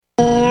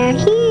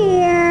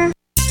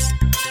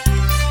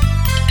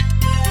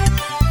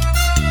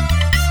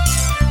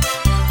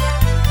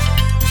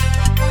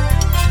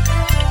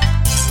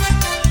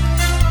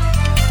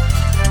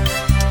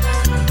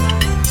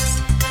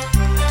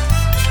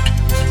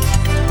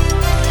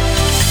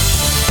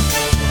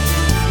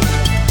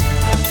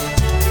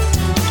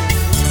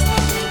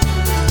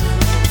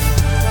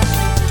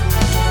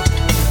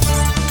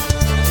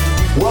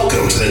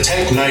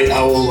Tech Night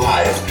Owl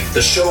Live,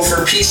 the show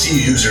for PC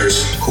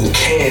users who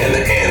can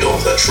handle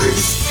the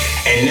truth.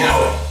 And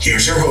now,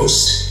 here's your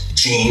host,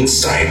 Gene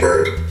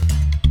Steinberg.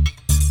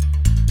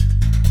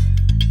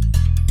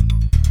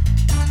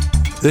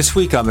 This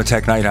week on the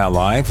Tech Night Owl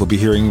Live, we'll be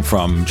hearing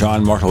from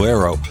John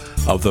Martellaro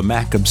of the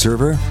Mac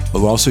Observer.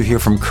 We'll also hear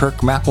from Kirk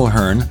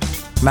McElhearn,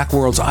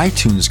 Macworld's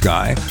iTunes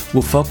guy.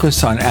 We'll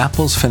focus on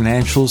Apple's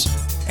financials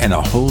and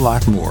a whole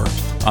lot more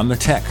on the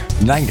Tech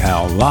Night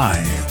Owl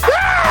Live.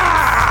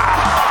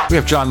 We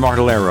have John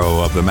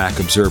Martellaro of the Mac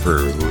Observer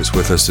who is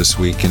with us this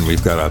week, and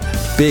we've got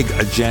a big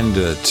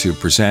agenda to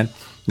present.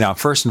 Now,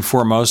 first and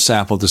foremost,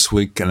 Apple this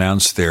week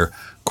announced their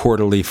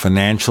quarterly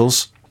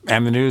financials.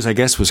 And the news, I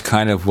guess, was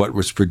kind of what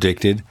was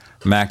predicted.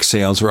 Mac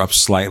sales are up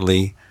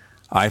slightly.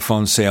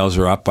 iPhone sales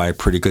are up by a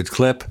pretty good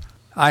clip.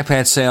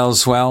 iPad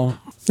sales,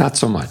 well, not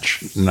so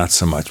much. Not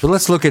so much. But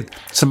let's look at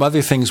some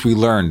other things we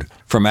learned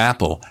from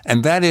Apple.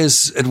 And that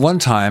is, at one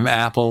time,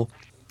 Apple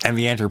and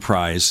the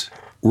enterprise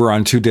were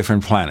on two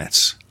different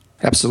planets.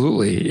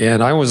 Absolutely.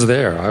 And I was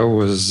there. I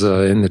was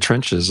in the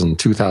trenches in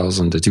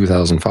 2000 to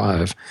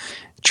 2005,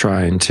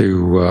 trying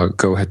to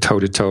go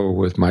toe-to-toe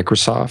with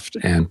Microsoft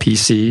and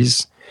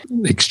PCs,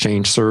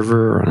 Exchange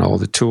Server and all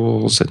the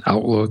tools and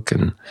Outlook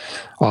and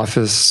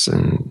Office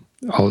and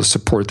all the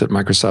support that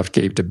Microsoft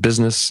gave to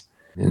business.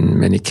 In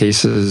many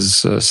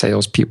cases,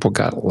 salespeople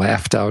got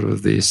laughed out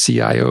of the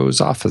CIO's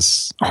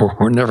office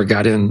or never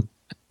got in.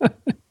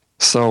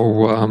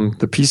 So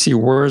the PC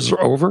wars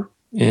are over.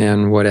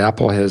 And what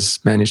Apple has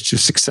managed to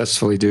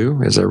successfully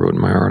do, as I wrote in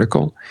my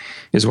article,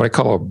 is what I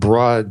call a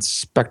broad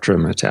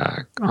spectrum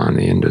attack on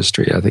the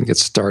industry. I think it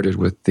started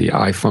with the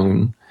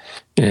iPhone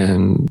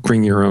and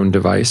bring your own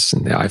device.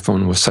 And the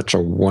iPhone was such a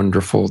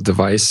wonderful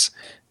device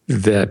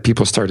that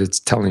people started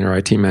telling their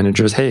IT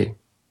managers, hey,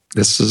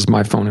 this is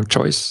my phone of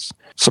choice,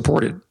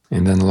 support it.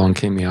 And then along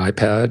came the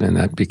iPad, and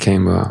that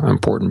became an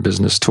important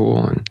business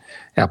tool. And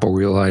Apple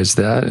realized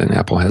that, and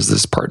Apple has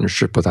this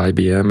partnership with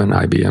IBM and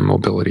IBM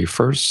Mobility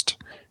First.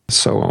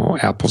 So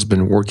Apple's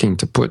been working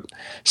to put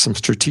some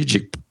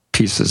strategic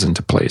pieces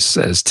into place.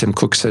 As Tim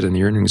Cook said in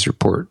the earnings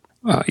report,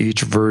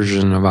 each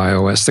version of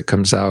iOS that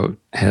comes out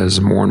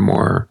has more and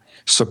more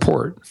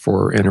support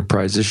for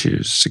enterprise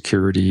issues,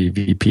 security,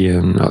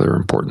 VPN, other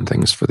important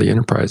things for the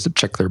enterprise that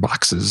check their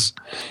boxes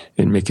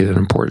and make it an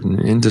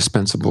important,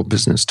 indispensable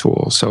business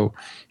tool. So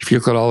if you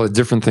look at all the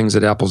different things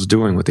that Apple's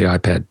doing with the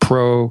iPad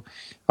Pro,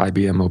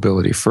 IBM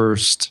Mobility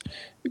First,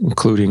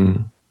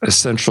 including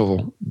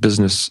essential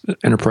business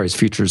enterprise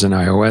features in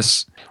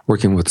iOS,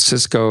 working with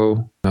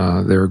Cisco,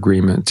 their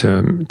agreement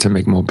to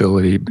make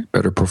mobility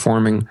better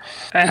performing.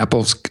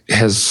 Apple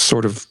has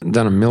sort of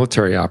done a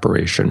military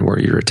operation where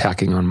you're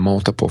attacking on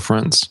multiple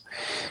fronts.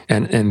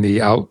 And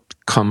the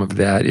outcome of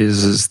that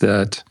is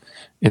that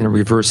in a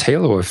reverse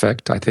halo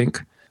effect, I think,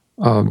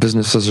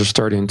 businesses are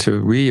starting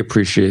to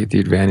reappreciate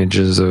the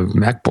advantages of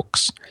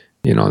MacBooks.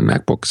 You know, a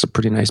MacBook's a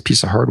pretty nice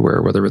piece of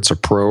hardware, whether it's a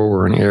Pro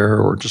or an Air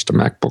or just a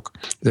MacBook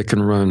that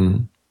can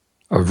run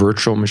a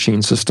virtual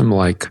machine system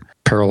like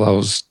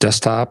Parallels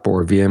Desktop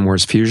or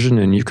VMware's Fusion,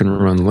 and you can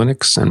run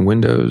Linux and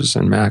Windows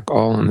and Mac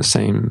all on the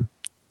same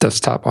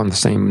desktop on the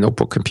same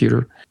notebook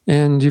computer.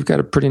 And you've got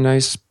a pretty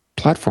nice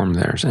platform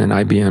there. And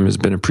IBM has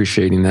been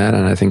appreciating that,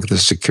 and I think the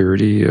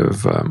security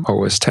of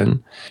OS X.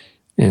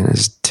 And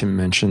as Tim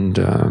mentioned,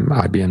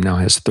 IBM now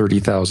has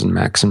 30,000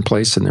 Macs in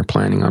place, and they're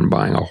planning on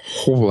buying a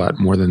whole lot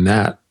more than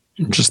that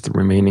in just the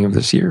remaining of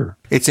this year.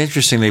 It's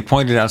interesting. They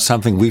pointed out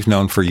something we've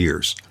known for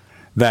years,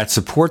 that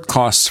support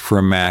costs for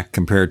a Mac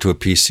compared to a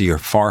PC are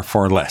far,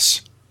 far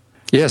less.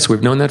 Yes,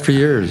 we've known that for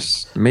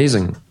years.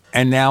 Amazing.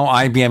 And now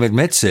IBM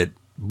admits it,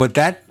 but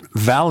that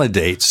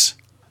validates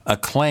a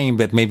claim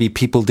that maybe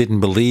people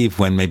didn't believe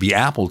when maybe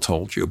Apple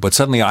told you. But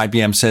suddenly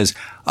IBM says,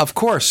 of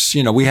course,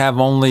 we have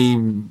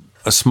only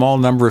a small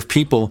number of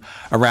people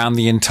around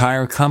the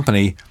entire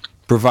company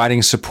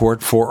providing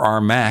support for our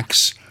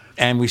Macs,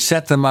 and we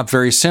set them up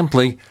very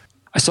simply.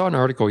 I saw an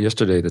article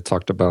yesterday that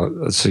talked about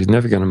a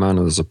significant amount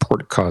of the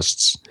support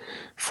costs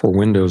for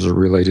Windows are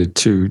related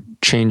to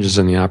changes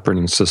in the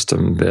operating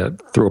system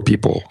that throw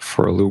people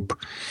for a loop.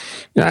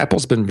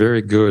 Apple's been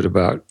very good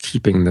about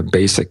keeping the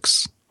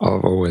basics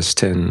of OS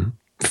X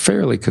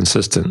fairly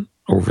consistent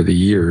over the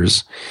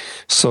years,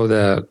 so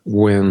that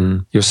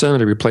when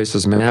Yosemite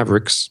replaces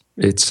Mavericks,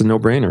 it's a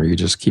no-brainer. You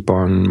just keep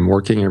on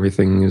working.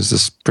 Everything is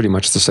just pretty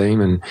much the same.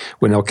 And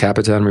when El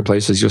Capitan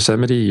replaces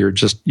Yosemite, you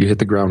hit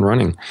the ground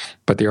running.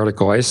 But the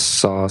article I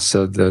saw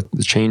said that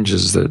the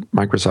changes that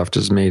Microsoft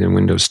has made in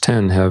Windows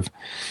 10 have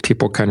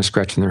people kind of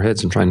scratching their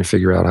heads and trying to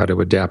figure out how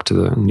to adapt to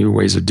the new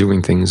ways of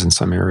doing things in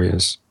some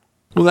areas.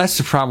 Well, that's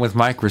the problem with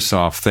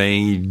Microsoft.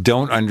 They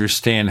don't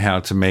understand how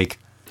to make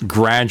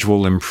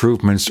gradual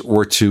improvements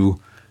or to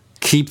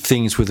keep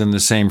things within the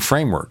same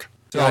framework.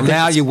 So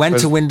now you went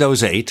to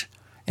Windows 8,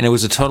 and it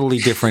was a totally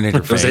different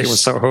interface. Windows 8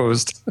 was so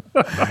hosed.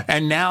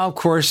 And now, of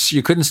course,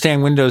 you couldn't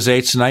stand Windows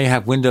 8, so now you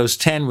have Windows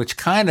 10, which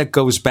kind of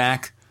goes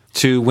back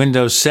to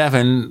Windows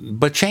 7,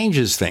 but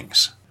changes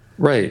things.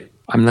 Right.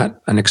 I'm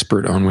not an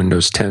expert on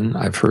Windows 10.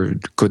 I've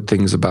heard good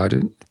things about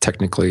it.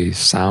 technically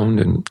sound,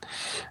 and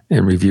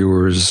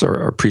reviewers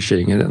are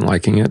appreciating it and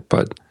liking it.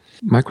 But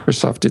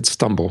Microsoft did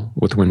stumble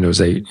with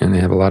Windows 8, and they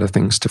have a lot of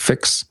things to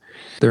fix.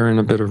 They're in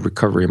a bit of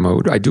recovery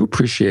mode. I do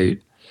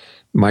appreciate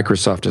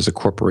Microsoft as a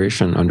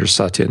corporation under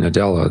Satya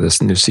Nadella,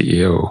 this new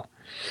CEO.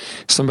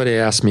 Somebody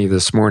asked me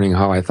this morning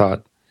how I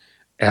thought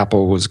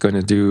Apple was going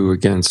to do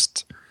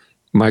against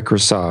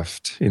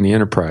Microsoft in the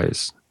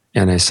enterprise.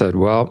 And I said,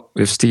 well,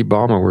 if Steve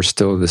Ballmer were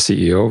still the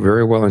CEO,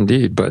 very well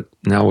indeed. But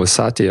now with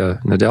Satya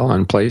Nadella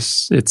in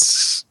place,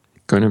 it's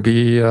going to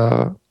be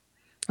a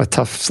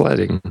tough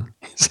sledding.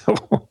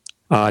 So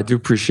I do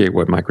appreciate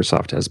what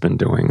Microsoft has been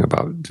doing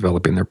about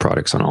developing their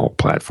products on all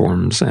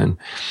platforms and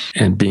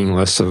being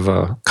less of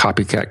a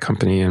copycat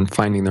company and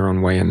finding their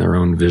own way and their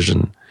own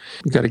vision.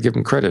 You got to give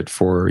them credit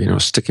for,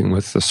 sticking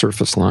with the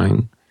Surface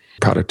line.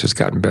 Product has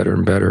gotten better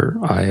and better.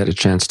 I had a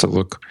chance to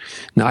look,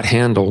 not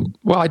handled.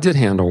 Well, I did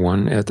handle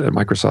one at the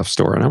Microsoft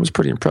store, and I was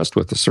pretty impressed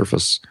with the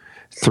Surface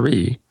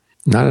 3.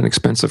 Not an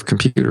expensive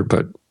computer,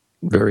 but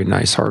very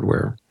nice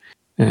hardware.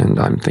 And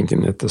I'm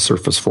thinking that the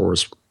Surface 4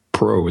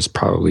 Pro is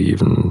probably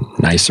even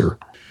nicer.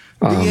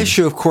 The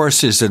issue, of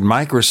course, is that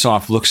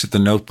Microsoft looks at the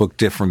notebook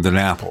different than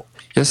Apple.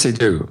 Yes, they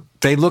do.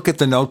 They look at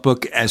the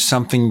notebook as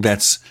something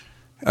that's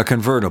a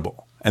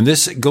convertible. And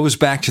this goes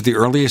back to the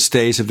earliest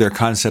days of their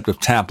concept of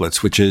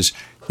tablets, which is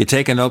you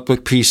take a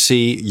notebook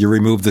PC, you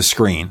remove the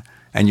screen,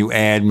 and you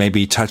add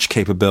maybe touch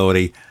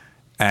capability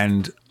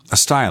and a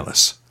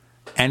stylus.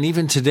 And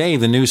even today,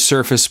 the new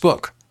Surface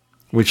Book,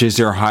 which is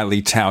their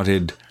highly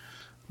touted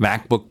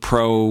MacBook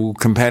Pro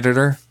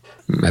competitor,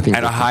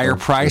 at a higher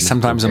price,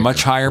 sometimes a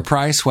much higher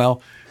price.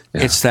 Well,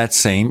 It's that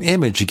same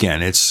image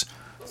again. It's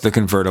the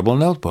convertible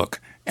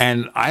notebook.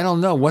 And I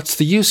don't know, what's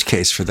the use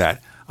case for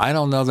that? I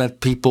don't know that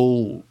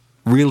people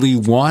really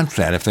want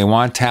that. If they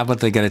want a tablet,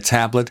 they get a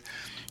tablet.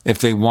 If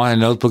they want a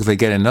notebook, they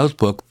get a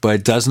notebook. But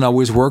it doesn't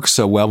always work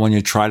so well when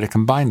you try to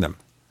combine them.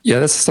 Yeah,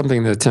 that's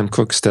something that Tim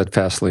Cook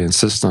steadfastly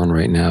insists on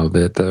right now,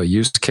 that the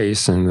use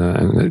case and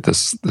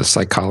the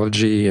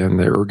psychology and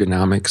the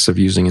ergonomics of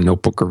using a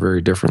notebook are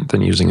very different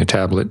than using a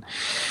tablet.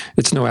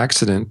 It's no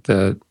accident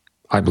that,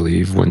 I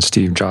believe, when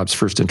Steve Jobs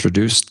first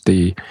introduced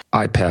the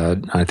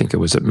iPad, I think it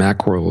was at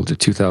Macworld in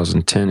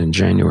 2010 in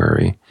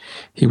January,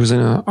 he was in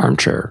an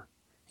armchair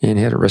and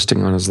he had it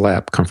resting on his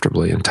lap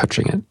comfortably and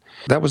touching it.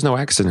 That was no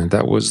accident.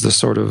 That was the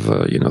sort of,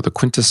 the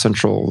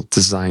quintessential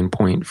design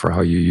point for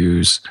how you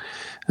use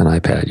an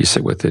iPad. You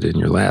sit with it in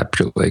your lap,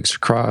 your legs are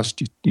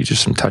crossed, you do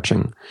some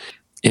touching.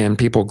 And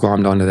people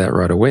glommed onto that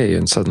right away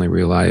and suddenly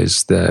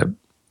realized that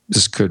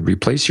this could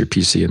replace your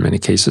PC in many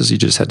cases. You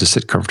just had to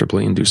sit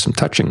comfortably and do some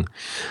touching.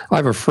 I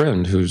have a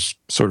friend who's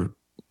sort of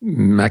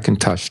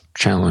Macintosh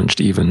challenged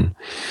even,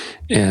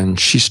 and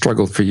she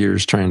struggled for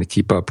years trying to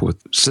keep up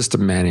with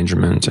system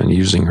management and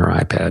using her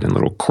iPad and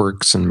little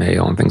quirks and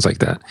mail and things like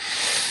that.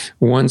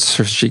 Once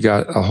she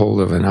got a hold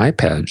of an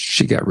iPad,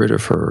 she got rid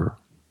of her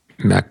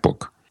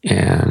MacBook.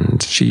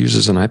 And she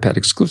uses an iPad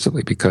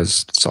exclusively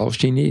because it's all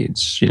she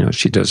needs. She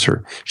has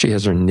her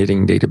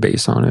knitting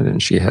database on it,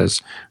 and she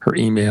has her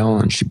email,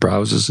 and she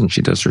browses, and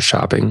she does her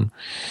shopping.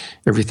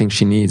 Everything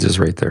she needs is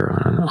right there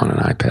on an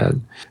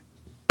iPad.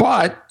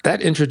 But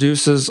that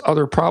introduces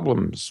other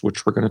problems,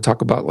 which we're going to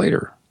talk about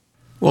later.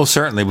 Well,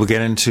 certainly we'll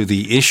get into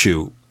the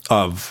issue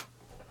of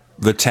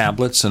the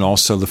tablets and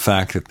also the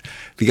fact that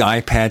the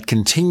iPad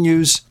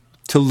continues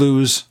to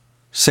lose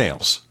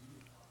sales.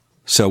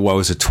 So what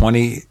was it,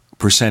 20%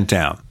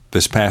 down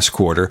this past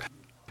quarter.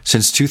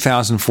 Since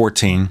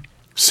 2014,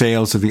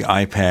 sales of the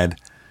iPad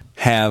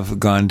have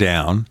gone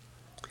down.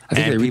 I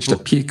think they reached a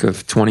peak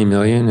of 20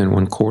 million in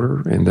one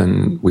quarter, and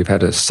then we've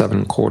had a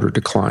 7-quarter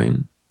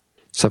decline,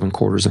 7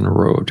 quarters in a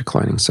row of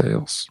declining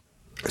sales.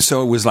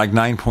 So it was like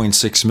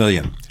 9.6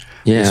 million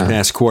this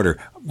past quarter.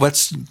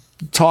 Let's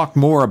talk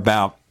more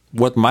about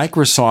what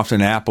Microsoft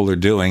and Apple are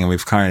doing, and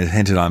we've kind of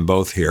hinted on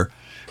both here,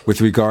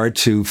 with regard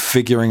to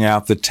figuring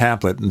out the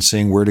tablet and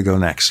seeing where to go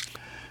next.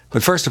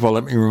 But first of all,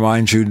 let me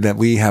remind you that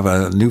we have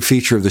a new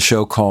feature of the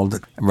show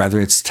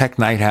it's Tech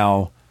Night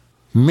Owl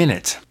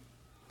Minute.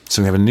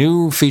 So we have a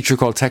new feature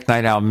called Tech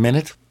Night Owl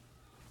Minute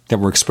that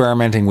we're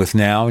experimenting with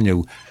now, and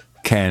you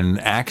can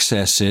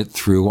access it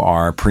through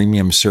our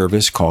premium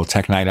service called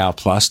Tech Night Owl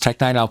Plus. Tech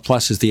Night Owl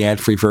Plus is the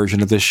ad-free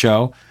version of this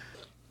show.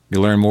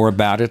 You'll learn more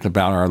about it,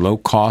 about our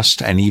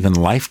low-cost and even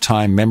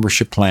lifetime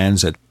membership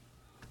plans at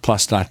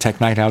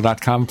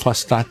plus.technightowl.com,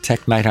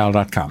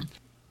 plus.technightowl.com.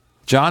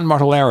 John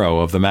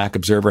Martellaro of the Mac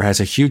Observer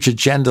has a huge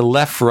agenda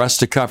left for us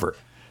to cover.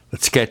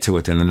 Let's get to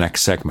it in the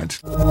next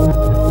segment.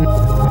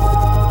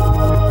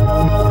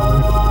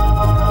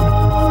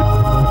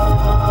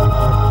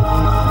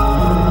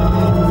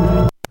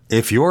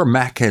 If your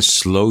Mac has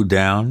slowed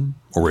down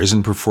or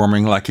isn't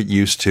performing like it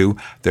used to,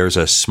 there's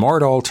a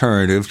smart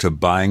alternative to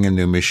buying a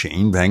new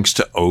machine thanks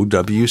to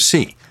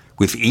OWC.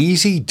 With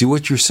easy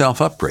do-it-yourself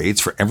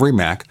upgrades for every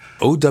Mac,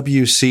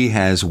 OWC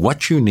has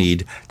what you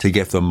need to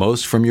get the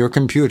most from your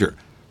computer.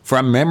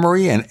 From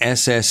memory and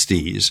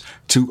SSDs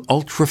to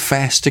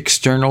ultra-fast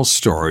external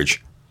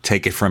storage,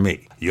 take it from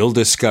me. You'll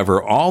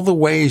discover all the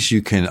ways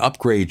you can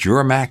upgrade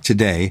your Mac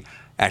today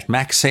at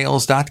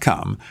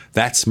macsales.com.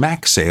 That's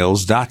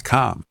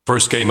macsales.com.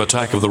 First came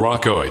Attack of the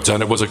Rockoids,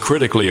 and it was a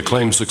critically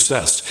acclaimed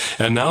success.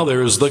 And now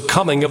there's The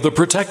Coming of the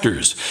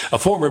Protectors. A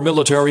former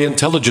military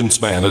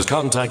intelligence man is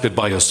contacted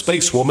by a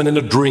space woman in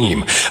a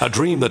dream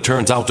that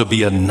turns out to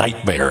be a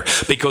nightmare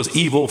because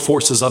evil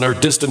forces on her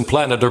distant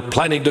planet are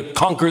planning to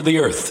conquer the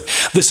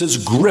Earth. This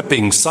is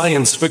gripping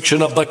science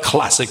fiction of the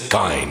classic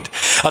kind.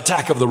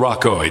 Attack of the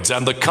Rockoids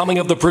and The Coming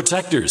of the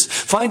Protectors.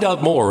 Find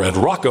out more at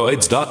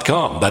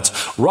rockoids.com. That's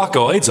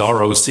Rockoids,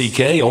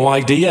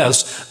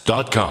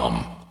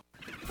 ROCKOIDS.com.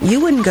 You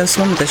wouldn't go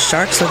swim with the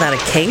sharks without a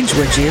cage,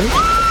 would you?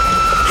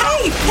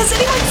 Hey, has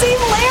anyone seen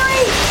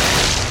Larry?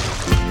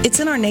 It's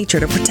in our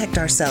nature to protect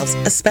ourselves,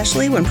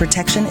 especially when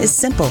protection is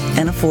simple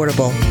and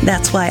affordable.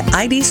 That's why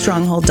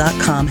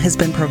IDStronghold.com has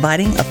been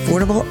providing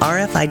affordable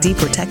RFID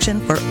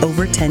protection for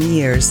over 10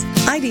 years.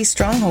 ID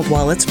Stronghold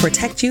wallets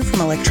protect you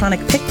from electronic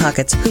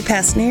pickpockets who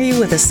pass near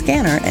you with a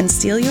scanner and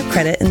steal your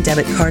credit and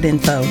debit card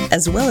info,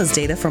 as well as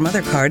data from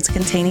other cards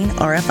containing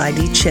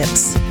RFID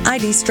chips.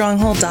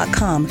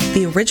 IDStronghold.com,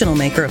 the original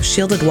maker of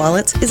shielded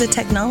wallets, is a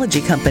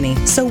technology company,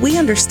 so we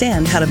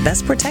understand how to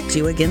best protect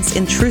you against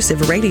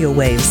intrusive radio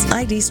waves.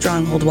 ID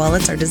Stronghold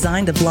wallets are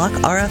designed to block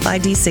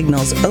RFID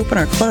signals, open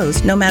or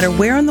close, no matter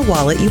where in the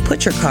wallet you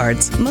put your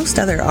cards. Most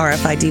other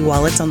RFID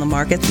wallets on the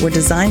market were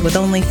designed with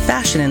only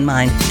fashion in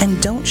mind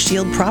and don't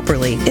shield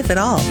properly, if at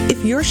all.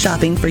 If you're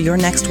shopping for your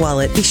next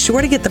wallet, be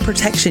sure to get the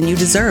protection you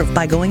deserve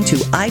by going to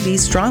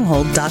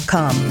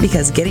idstronghold.com,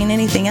 because getting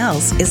anything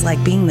else is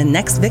like being the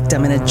next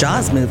victim in a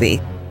Jaws movie.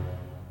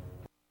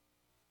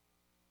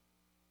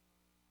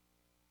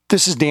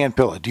 This is Dan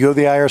Pilla. Do you owe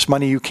the IRS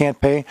money you can't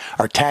pay?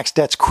 Are tax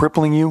debts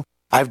crippling you?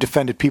 I've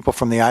defended people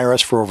from the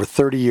IRS for over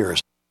 30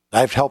 years.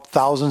 I've helped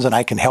thousands, and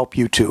I can help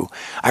you too.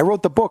 I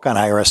wrote the book on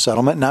IRS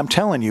settlement, and I'm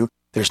telling you,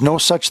 there's no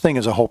such thing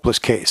as a hopeless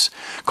case.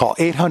 Call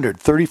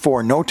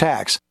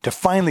 800-34-NO-TAX to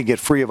finally get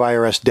free of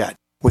IRS debt.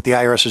 With the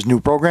IRS's new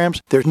programs,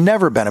 there's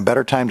never been a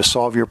better time to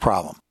solve your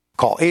problem.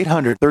 Call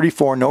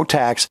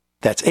 800-34-NO-TAX.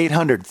 That's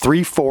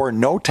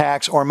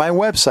 800-34-NO-TAX, or my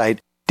website,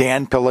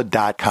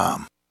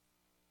 danpilla.com.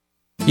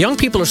 Young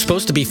people are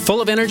supposed to be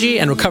full of energy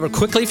and recover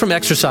quickly from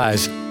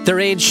exercise. Their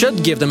age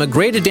should give them a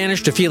great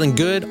advantage to feeling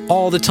good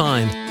all the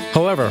time.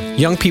 However,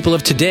 young people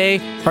of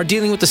today are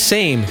dealing with the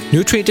same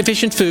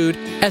nutrient-deficient food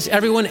as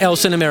everyone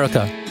else in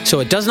America. So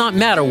it does not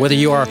matter whether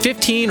you are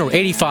 15 or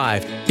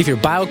 85. If your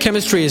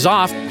biochemistry is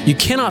off, you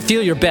cannot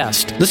feel your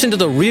best. Listen to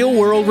the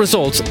real-world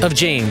results of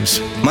James.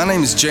 My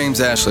name is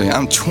James Ashley.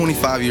 I'm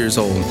 25 years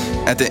old.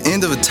 At the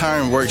end of a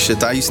tiring work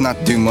shift, I used not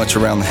to do much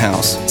around the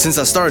house. Since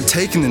I started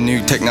taking the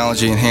new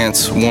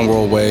technology-enhanced One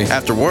World Way,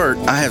 after work,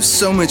 I have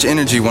so much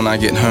energy when I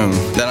get home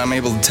that I'm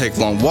able to take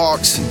long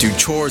walks, do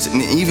chores,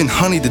 and even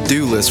honey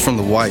to-do lists from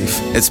the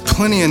wife. It's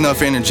plenty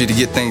enough energy to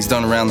get things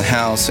done around the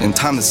house and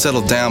time to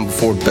settle down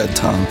before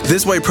bedtime.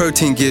 This Whey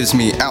protein gives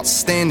me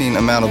outstanding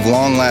amount of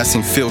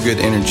long-lasting feel-good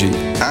energy.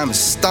 I'm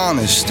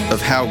astonished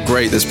of how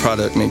great this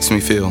product makes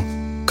me feel.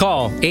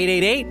 Call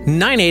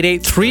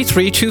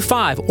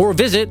 888-988-3325 or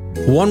visit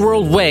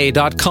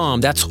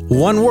oneworldway.com. That's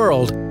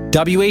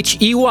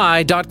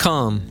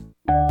oneworld.com.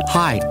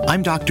 Hi,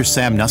 I'm Dr.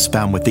 Sam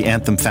Nussbaum with the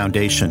Anthem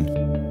Foundation.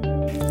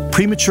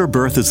 Premature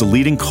birth is the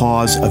leading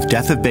cause of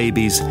death of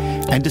babies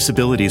and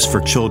disabilities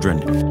for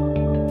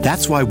children.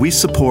 That's why we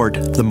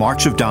support the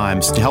March of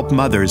Dimes to help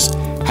mothers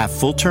have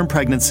full-term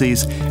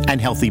pregnancies and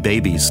healthy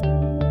babies.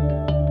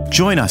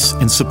 Join us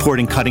in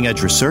supporting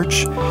cutting-edge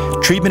research,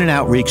 treatment, and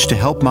outreach to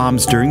help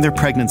moms during their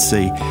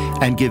pregnancy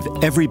and give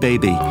every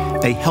baby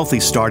a healthy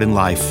start in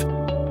life.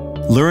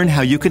 Learn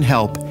how you can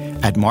help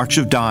at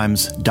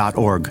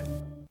marchofdimes.org.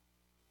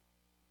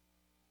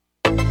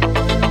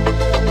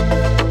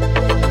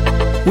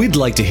 We'd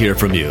like to hear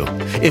from you.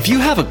 If you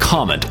have a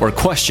comment or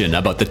question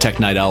about the Tech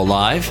Night Owl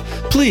Live,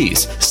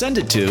 please send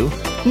it to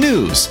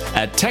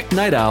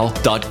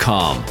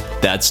news@technightowl.com.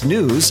 That's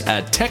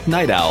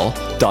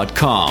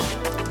news@technightowl.com.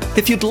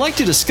 If you'd like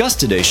to discuss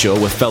today's show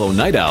with fellow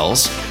night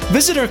owls,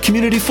 visit our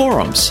community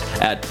forums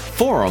at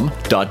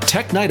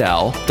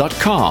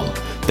forum.technightowl.com.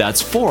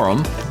 That's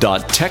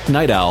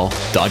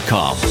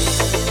forum.technightowl.com.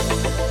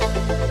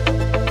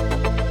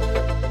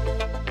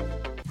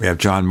 We have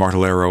John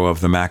Martellero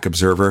of the Mac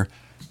Observer,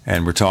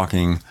 and we're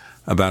talking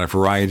about a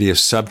variety of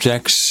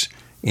subjects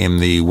in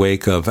the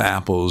wake of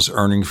Apple's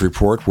earnings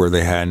report, where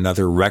they had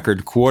another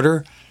record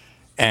quarter,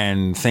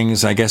 and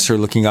things, I guess, are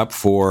looking up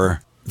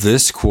for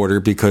this quarter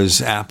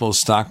because Apple's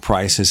stock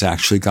price has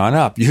actually gone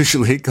up.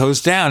 Usually it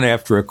goes down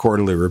after a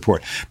quarterly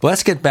report. But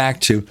let's get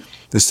back to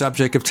the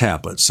subject of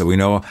tablets. So we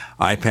know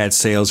iPad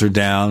sales are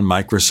down.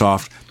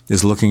 Microsoft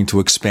is looking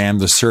to expand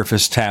the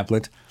Surface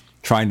tablet,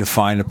 trying to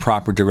find a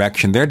proper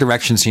direction. Their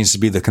direction seems to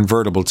be the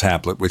convertible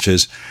tablet, which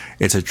is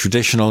it's a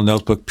traditional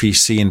notebook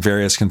PC in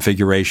various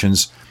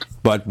configurations,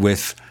 but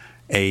with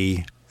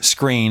a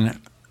screen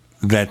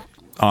that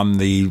on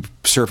the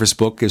Surface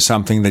Book is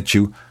something that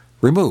you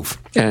remove.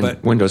 And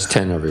but Windows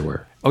 10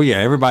 everywhere. Oh, yeah,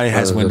 everybody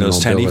has Windows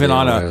 10. Even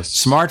on a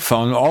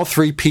smartphone, all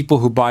 3 people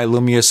who buy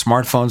Lumia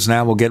smartphones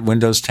now will get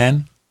Windows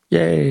 10.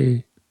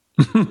 Yay.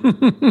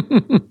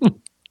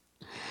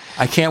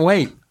 I can't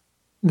wait.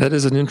 That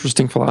is an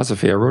interesting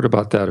philosophy. I wrote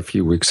about that a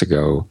few weeks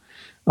ago.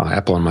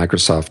 Apple and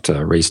Microsoft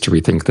raced to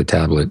rethink the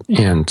tablet,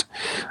 and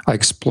I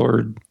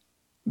explored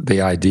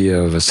the idea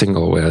of a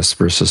single OS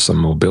versus a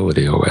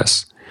mobility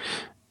OS.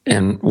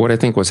 And what I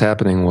think was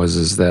happening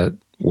is that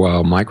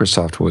while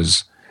Microsoft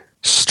was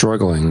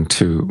struggling in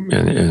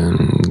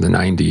the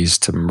 90s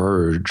to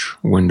merge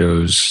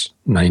Windows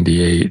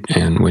 98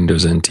 and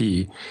Windows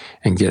NT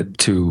and get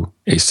to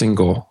a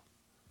single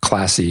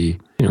classy,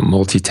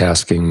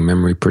 multitasking,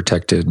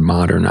 memory-protected,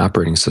 modern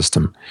operating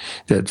system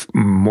that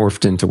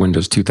morphed into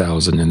Windows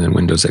 2000 and then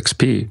Windows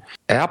XP.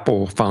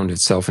 Apple found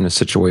itself in a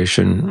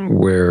situation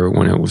where,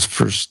 when it was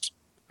first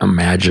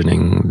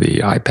imagining the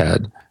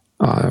iPad,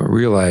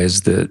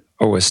 realized that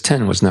OS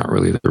X was not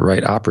really the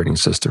right operating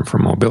system for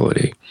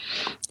mobility.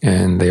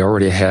 And they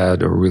already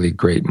had a really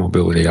great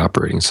mobility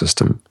operating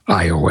system,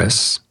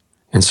 iOS.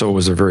 And so it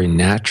was a very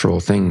natural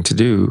thing to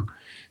do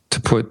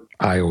to put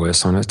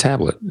iOS on a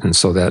tablet. And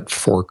so that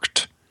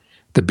forked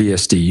the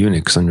BSD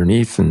Unix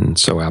underneath, and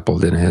so Apple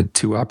then had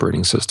two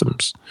operating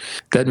systems.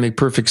 That made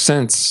perfect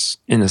sense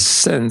in a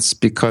sense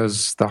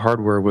because the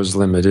hardware was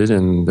limited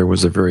and there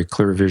was a very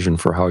clear vision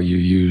for how you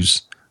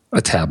use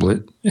a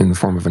tablet in the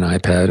form of an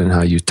iPad and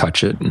how you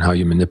touch it and how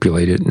you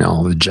manipulate it and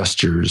all the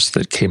gestures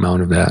that came out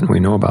of that, and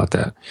we know about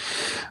that.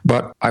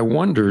 But I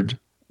wondered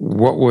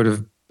what would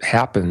have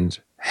happened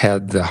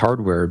had the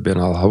hardware been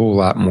a whole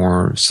lot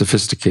more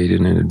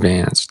sophisticated and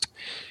advanced.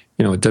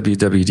 At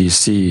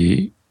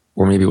WWDC,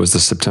 or maybe it was the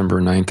September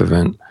 9th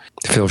event,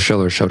 Phil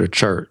Schiller showed a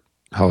chart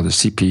how the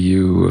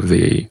CPU of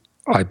the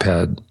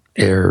iPad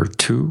Air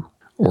 2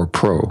 or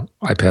Pro,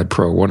 iPad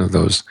Pro, one of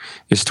those,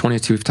 is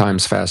 22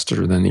 times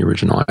faster than the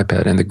original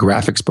iPad, and the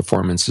graphics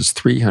performance is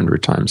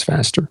 300 times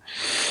faster.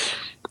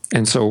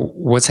 And so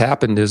what's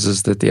happened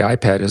is that the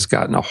iPad has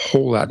gotten a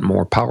whole lot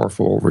more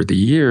powerful over the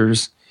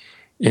years,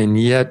 and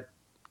yet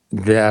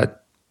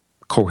that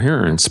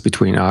coherence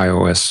between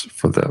iOS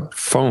for the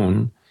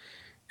phone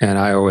and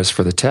iOS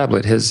for the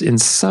tablet has, in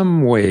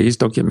some ways,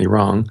 don't get me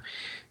wrong,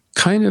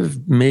 kind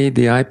of made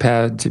the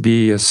iPad to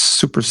be a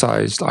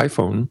supersized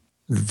iPhone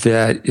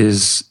that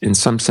is, in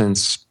some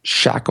sense,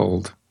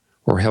 shackled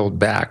or held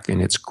back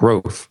in its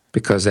growth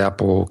because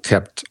Apple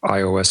kept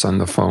iOS on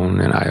the phone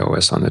and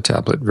iOS on the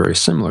tablet very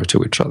similar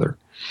to each other.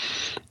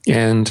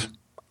 And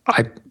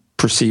I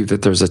perceive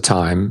that there's a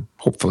time,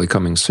 hopefully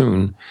coming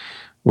soon,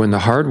 when the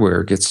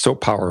hardware gets so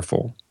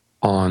powerful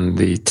on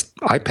the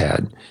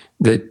iPad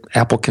that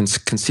Apple can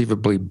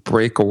conceivably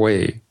break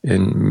away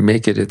and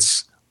make it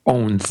its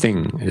own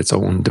thing, its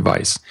own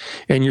device.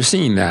 And you're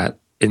seeing that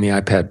in the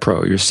iPad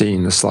Pro. You're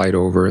seeing the slide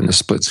over and the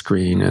split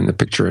screen and the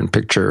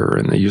picture-in-picture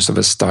and the use of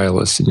a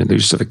stylus and the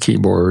use of a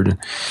keyboard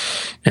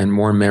and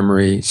more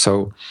memory.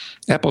 So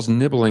Apple's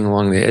nibbling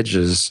along the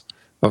edges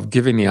of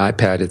giving the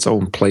iPad its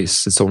own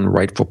place, its own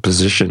rightful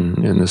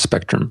position in the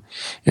spectrum.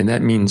 And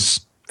that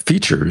means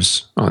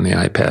features on the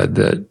iPad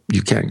that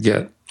you can't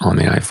get on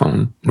the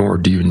iPhone, nor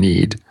do you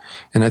need.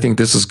 And I think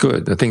this is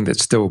good. The thing that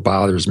still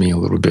bothers me a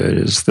little bit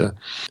is the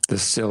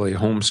silly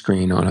home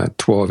screen on a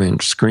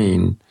 12-inch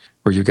screen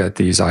where you got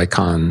these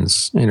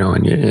icons,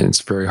 and it's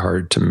very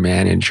hard to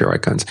manage your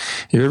icons.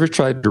 Have you ever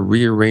tried to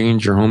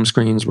rearrange your home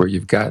screens where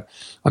you've got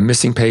a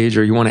missing page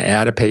or you want to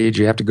add a page?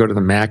 You have to go to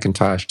the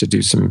Macintosh to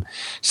do some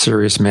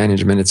serious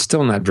management. It's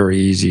still not very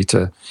easy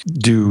to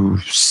do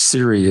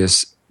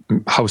serious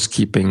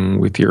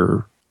housekeeping with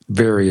your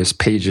various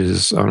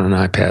pages on an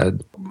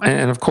iPad.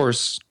 And of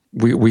course,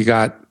 we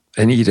got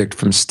an edict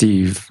from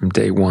Steve from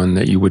day one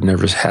that you would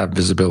never have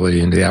visibility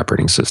into the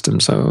operating system.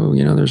 So,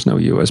 there's no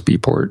USB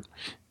port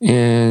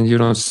and you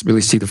don't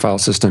really see the file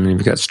system, and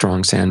you've got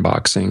strong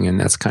sandboxing, and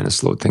that's kind of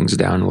slowed things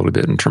down a little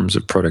bit in terms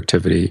of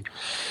productivity,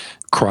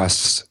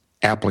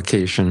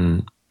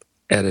 cross-application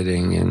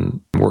editing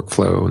and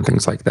workflow and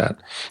things like that.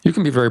 You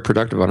can be very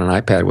productive on an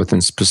iPad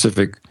within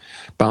specific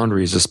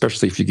boundaries,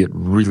 especially if you get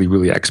really,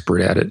 really expert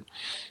at it.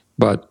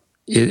 But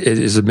it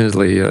is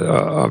admittedly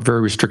a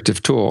very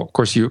restrictive tool. Of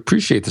course, you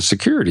appreciate the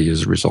security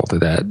as a result of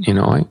that.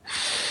 I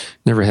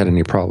never had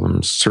any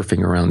problems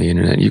surfing around the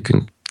internet. You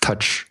can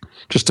touch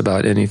just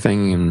about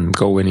anything and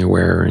go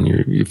anywhere, and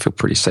you feel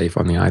pretty safe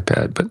on the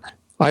iPad. But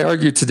I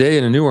argued today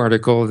in a new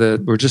article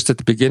that we're just at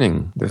the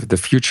beginning. The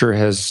future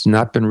has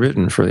not been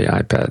written for the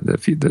iPad.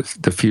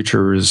 The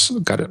future has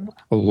got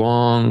a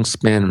long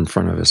span in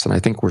front of us, and I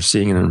think we're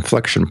seeing an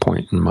inflection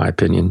point, in my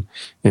opinion,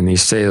 in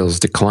these sales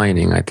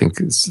declining. I think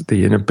it's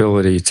the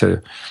inability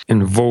to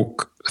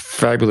invoke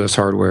fabulous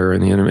hardware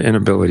and the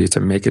inability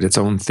to make it its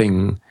own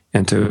thing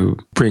and to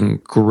bring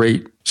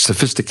great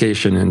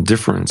sophistication and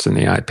difference in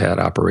the iPad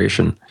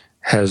operation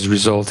has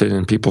resulted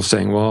in people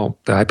saying, well,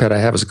 the iPad I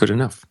have is good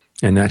enough.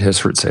 And that has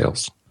hurt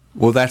sales.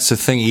 Well, that's the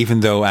thing. Even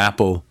though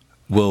Apple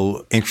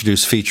will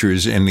introduce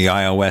features in the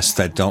iOS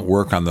that don't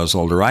work on those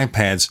older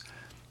iPads,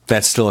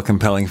 that's still a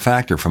compelling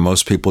factor. For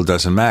most people, it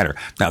doesn't matter.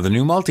 Now, the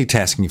new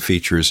multitasking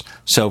features.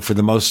 So for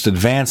the most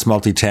advanced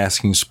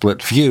multitasking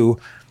split view,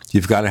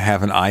 you've got to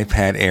have an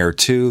iPad Air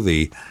 2,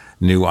 the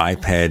new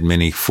iPad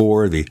Mini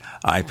 4, the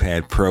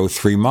iPad Pro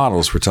 3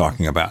 models we're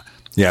talking about.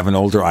 You have an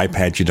older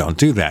iPad, you don't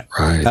do that.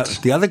 Right.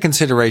 The other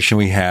consideration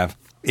we have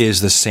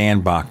is the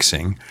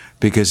sandboxing,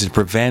 because it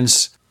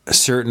prevents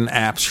certain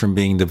apps from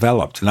being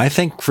developed. And I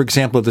think, for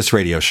example, of this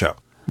radio show,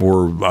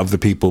 or other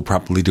people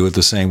probably do it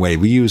the same way.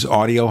 We use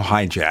Audio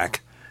Hijack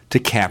to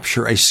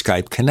capture a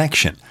Skype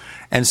connection.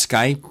 And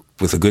Skype,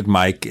 with a good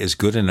mic, is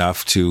good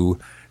enough to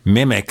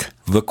mimic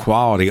the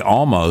quality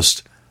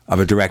almost of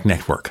a direct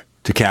network.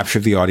 To capture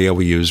the audio,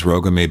 we use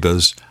Rogue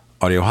Amoeba's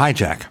Audio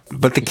Hijack.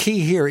 But the key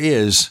here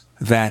is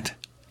that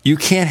you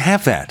can't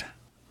have that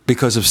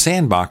because of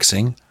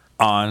sandboxing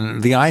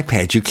on the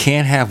iPad. You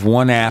can't have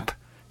one app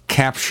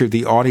capture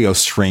the audio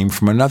stream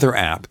from another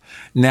app.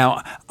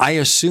 Now, I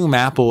assume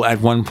Apple at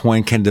one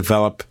point can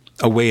develop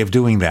a way of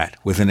doing that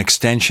with an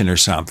extension or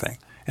something.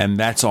 And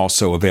that's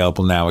also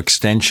available now,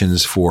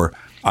 extensions for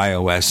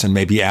iOS. And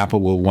maybe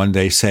Apple will one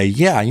day say,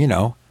 yeah,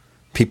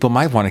 people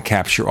might want to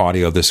capture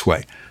audio this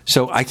way.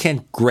 So I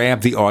can't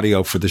grab the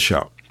audio for the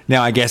show.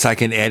 Now, I guess I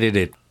can edit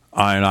it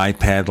on an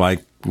iPad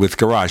like with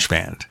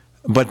GarageBand.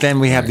 But then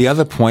we have the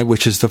other point,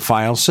 which is the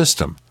file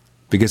system.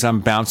 Because I'm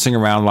bouncing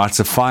around lots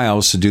of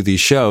files to do these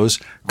shows,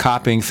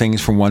 copying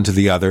things from one to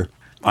the other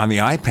on the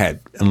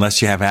iPad.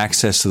 Unless you have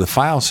access to the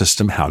file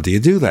system, how do you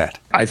do that?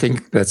 I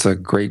think that's a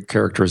great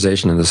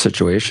characterization of the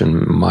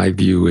situation. My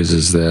view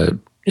is that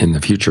in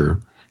the future,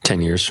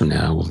 10 years from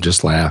now, we'll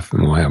just laugh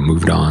and we'll have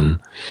moved on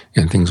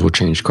and things will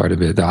change quite a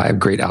bit. I have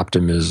great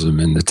optimism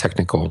in the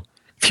technical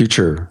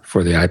future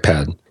for the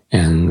iPad.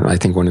 And I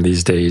think one of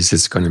these days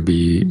it's going to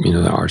be,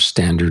 our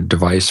standard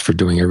device for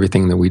doing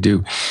everything that we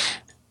do.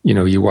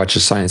 You watch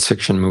a science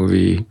fiction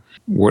movie,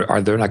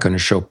 they're not going to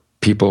show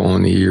people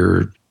in the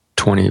year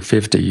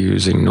 2050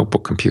 using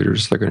notebook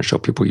computers. They're going to show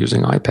people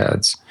using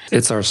iPads.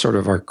 It's our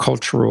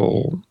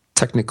cultural,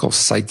 technical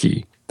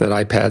psyche that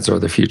iPads are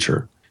the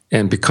future.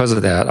 And because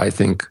of that, I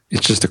think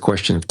it's just a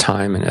question of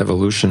time and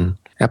evolution.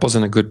 Apple's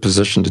in a good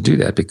position to do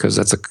that because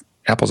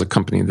Apple's a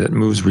company that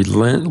moves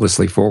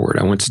relentlessly forward.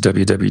 I went to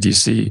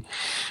WWDC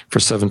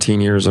for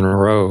 17 years in a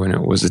row, and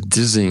it was a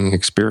dizzying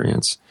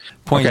experience.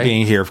 Point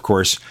being here, of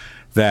course,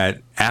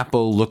 that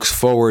Apple looks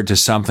forward to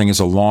something as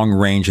a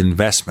long-range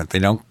investment. They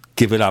don't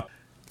give it up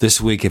this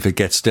week if it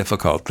gets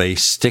difficult. They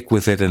stick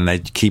with it, and they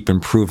keep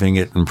improving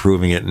it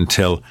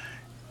until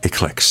it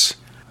clicks.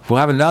 We'll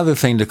have another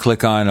thing to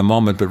click on in a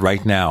moment, but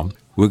right now,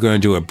 we're going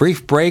to do a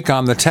brief break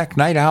on the Tech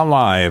Night Owl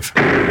Live.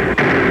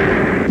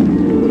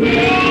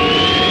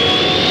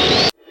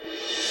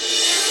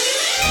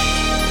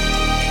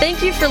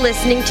 Thank you for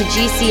listening to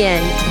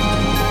GCN.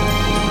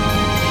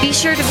 Be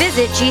sure to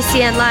visit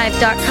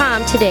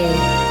GCNlive.com today.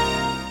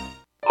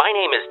 My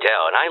name is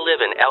Dell, and I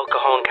live in El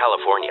Cajon,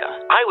 California.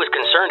 I was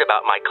concerned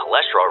about my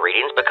cholesterol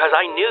readings because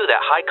I knew that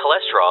high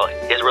cholesterol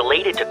is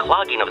related to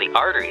clogging of the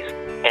arteries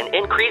and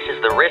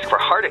increases the risk for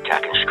heart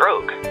attack and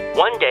stroke.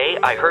 One day,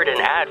 I heard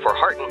an ad for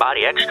Heart and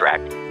Body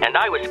Extract, and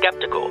I was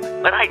skeptical,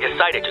 but I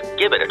decided to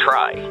give it a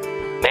try.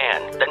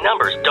 Man, the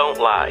numbers don't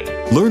lie.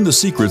 Learn the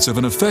secrets of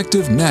an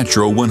effective,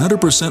 natural,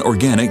 100%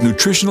 organic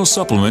nutritional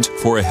supplement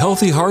for a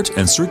healthy heart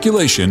and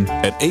circulation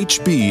at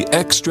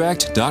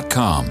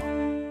hbextract.com.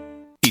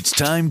 It's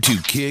time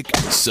to kick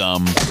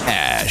some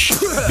ash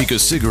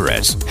because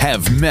cigarettes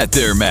have met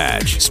their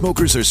match.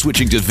 Smokers are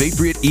switching to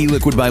Vaporite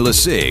e-liquid by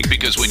LeSig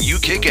because when you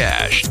kick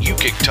ash, you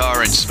kick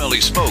tar and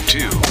smelly smoke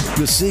too.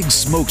 LeSig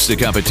smokes the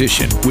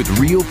competition with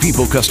real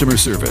people customer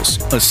service,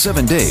 a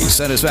 7-day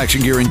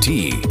satisfaction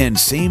guarantee, and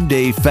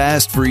same-day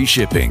fast free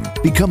shipping.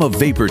 Become a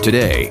vapor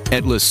today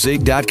at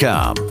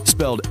LeSig.com,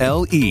 spelled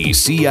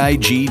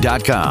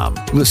LECIG.com.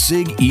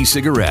 LeSig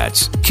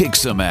e-cigarettes. Kick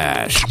some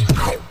ash.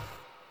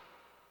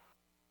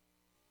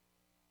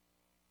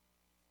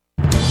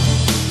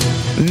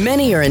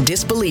 Many are in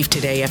disbelief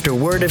today after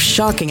word of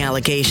shocking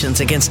allegations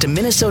against a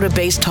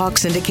Minnesota-based talk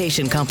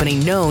syndication company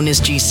known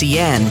as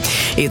GCN.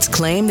 It's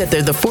claimed that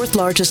they're the fourth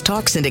largest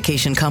talk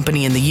syndication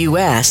company in the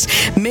U.S.,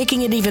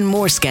 making it even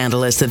more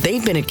scandalous that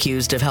they've been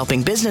accused of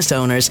helping business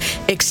owners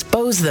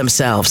expose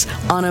themselves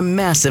on a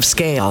massive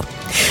scale.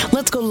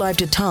 Let's go live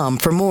to Tom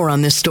for more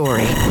on this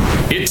story.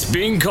 It's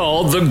being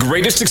called the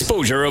greatest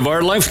exposure of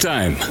our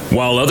lifetime,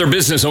 while other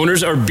business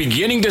owners are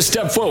beginning to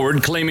step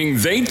forward claiming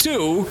they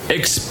too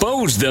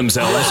exposed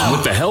themselves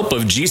with the help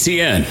of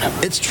GCN.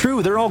 It's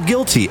true. They're all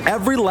guilty.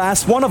 Every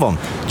last one of them.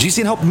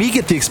 GCN helped me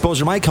get the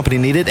exposure my company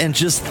needed, and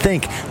just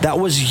think, that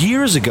was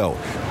years ago.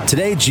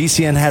 Today,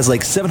 GCN has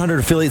like 700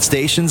 affiliate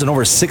stations and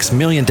over 6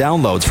 million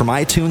downloads from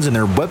iTunes and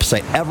their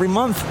website every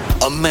month.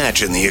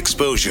 Imagine the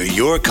exposure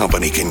your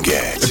company can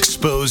get.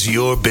 Expose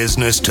your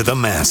business to the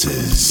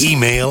masses.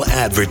 Email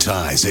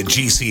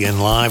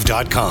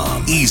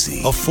advertise@gcnlive.com.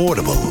 Easy,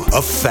 affordable,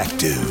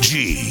 effective.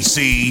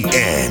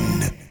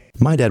 GCN.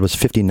 My dad was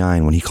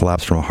 59 when he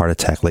collapsed from a heart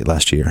attack late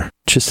last year.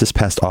 Just this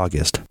past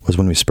August was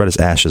when we spread his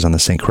ashes on the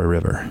St. Croix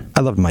River. I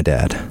loved my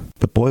dad,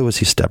 but boy was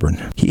he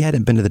stubborn. He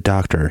hadn't been to the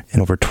doctor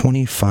in over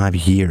 25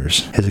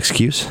 years. His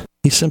excuse?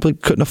 He simply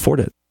couldn't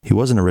afford it. He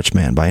wasn't a rich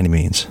man by any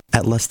means.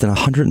 At less than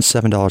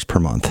 $107 per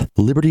month,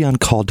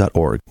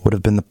 libertyoncall.org would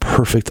have been the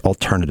perfect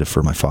alternative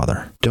for my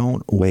father.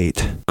 Don't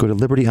wait. Go to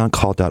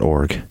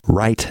libertyoncall.org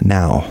right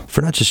now,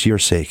 for not just your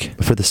sake,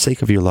 but for the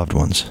sake of your loved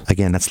ones.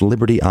 Again, that's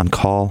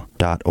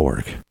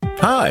libertyoncall.org.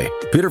 Hi,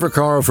 Peter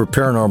Vaccaro for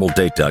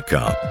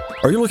ParanormalDate.com.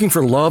 Are you looking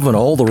for love in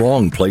all the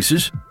wrong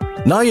places?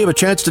 Now you have a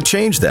chance to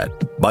change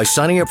that by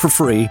signing up for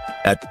free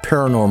at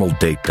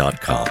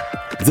ParanormalDate.com.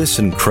 This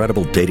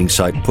incredible dating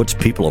site puts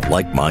people of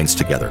like minds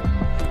together.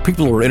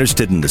 People who are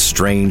interested in the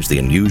strange, the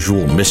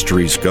unusual,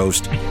 mysteries,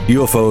 ghosts,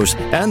 UFOs,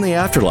 and the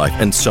afterlife,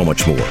 and so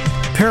much more.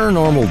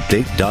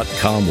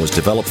 ParanormalDate.com was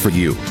developed for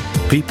you,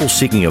 people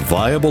seeking a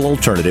viable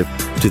alternative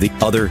to the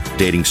other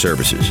dating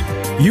services.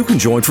 You can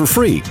join for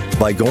free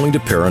by going to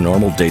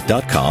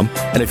ParanormalDate.com,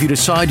 and if you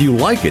decide you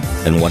like it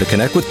and want to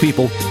connect with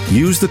people,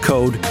 use the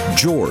code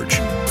GEORGE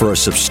for a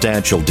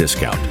substantial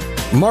discount.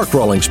 Mark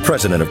Rawlings,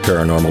 president of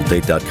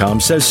ParanormalDate.com,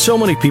 says so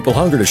many people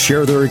hunger to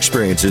share their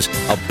experiences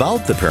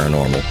about the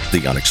paranormal,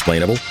 the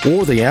unexplainable,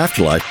 or the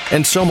afterlife,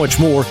 and so much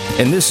more,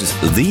 and this is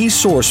the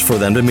source for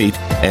them to meet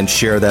and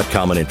share that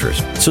common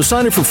interest. So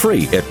sign up for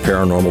free at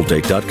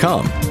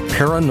ParanormalDate.com,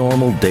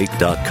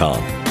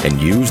 ParanormalDate.com,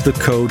 and use the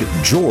code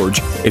GEORGE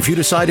if you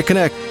decide to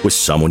connect with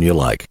someone you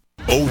like.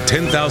 Owe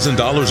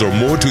 $10,000 or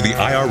more to the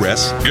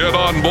IRS? Get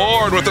on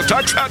board with the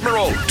Tax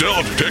Admiral.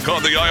 Don't pick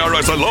on the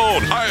IRS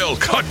alone. I'll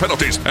cut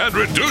penalties and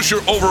reduce your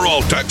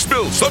overall tax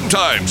bill.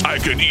 Sometimes I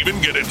can even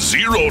get it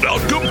zeroed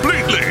out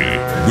completely.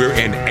 We're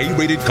an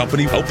A-rated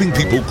company helping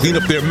people clean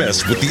up their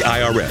mess with the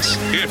IRS.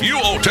 If you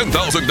owe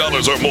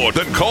 $10,000 or more,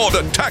 then call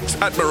the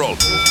Tax Admiral.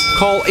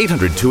 Call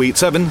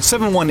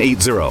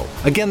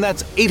 800-287-7180. Again,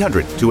 that's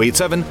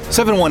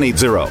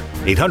 800-287-7180.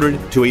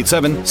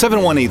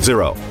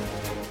 800-287-7180.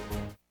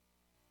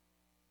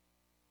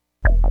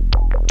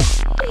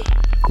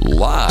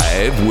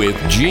 Live with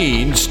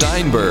Gene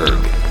Steinberg.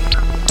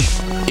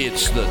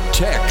 It's the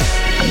Tech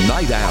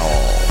Night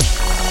Owl.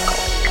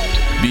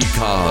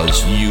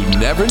 Because you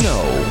never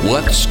know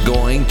what's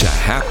going to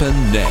happen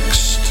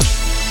next.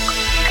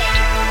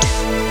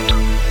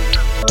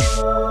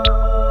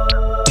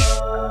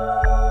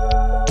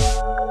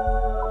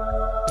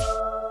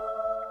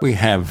 We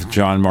have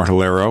John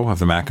Martellero of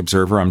the Mac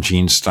Observer. I'm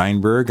Gene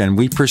Steinberg, and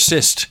we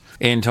persist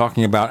in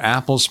talking about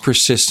Apple's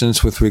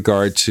persistence with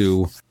regard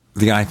to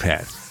the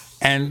iPad.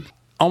 And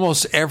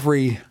almost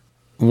every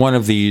one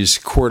of these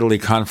quarterly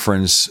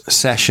conference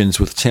sessions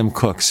with Tim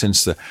Cook,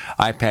 since the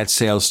iPad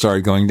sales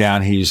started going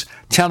down, he's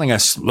telling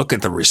us, look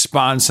at the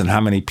response and how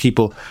many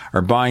people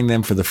are buying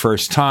them for the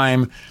first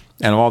time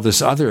and all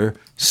this other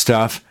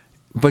stuff.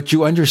 But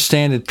you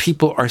understand that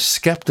people are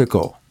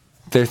skeptical.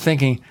 They're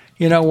thinking,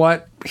 you know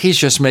what? He's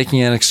just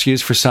making an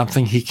excuse for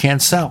something he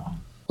can't sell.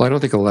 Well, I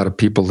don't think a lot of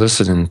people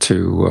listening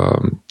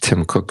to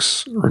Tim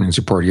Cook's earnings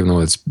report, even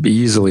though it's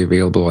easily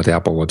available at the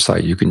Apple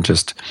website. You can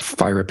just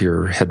fire up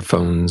your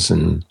headphones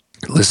and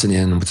listen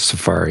in with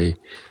Safari.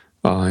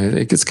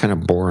 It gets kind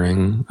of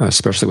boring,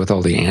 especially with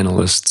all the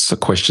analysts'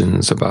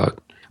 questions about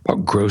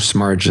gross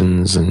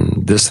margins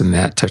and this and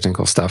that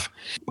technical stuff.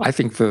 I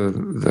think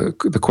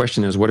the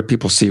question is, what do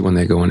people see when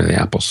they go into the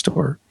Apple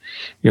store?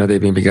 You know,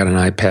 they've maybe got an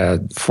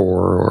iPad 4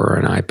 or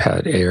an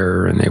iPad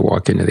Air, and they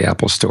walk into the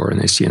Apple store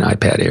and they see an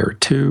iPad Air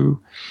 2.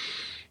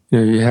 You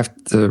know, you have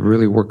to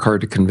really work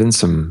hard to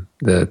convince them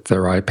that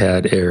their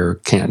iPad Air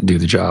can't do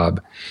the job.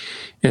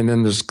 And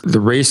then there's the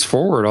race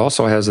forward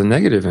also has a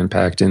negative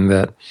impact in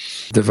that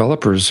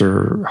developers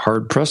are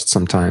hard-pressed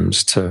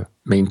sometimes to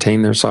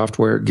maintain their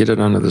software, get it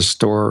onto the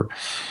store,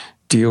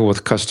 deal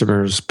with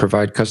customers,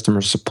 provide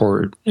customer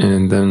support,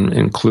 and then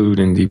include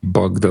and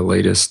debug the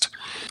latest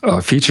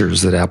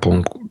features that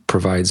Apple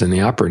provides in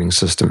the operating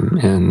system.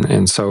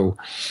 And so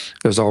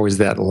there's always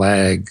that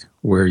lag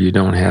where you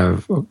don't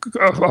have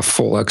a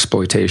full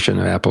exploitation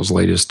of Apple's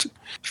latest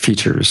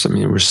features. I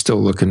mean, we're still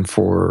looking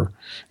for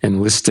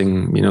and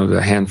listing, you know,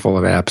 the handful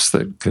of apps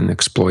that can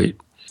exploit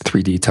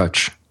 3D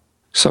touch.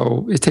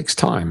 So it takes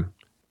time.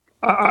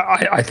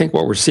 I think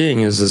what we're seeing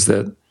is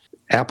that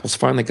Apple's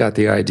finally got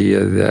the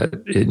idea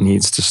that it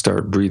needs to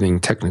start breathing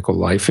technical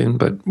life in,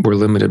 but we're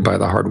limited by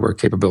the hardware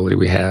capability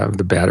we have,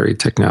 the battery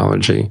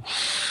technology,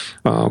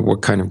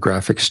 what kind of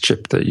graphics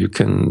chip that you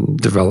can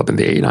develop. And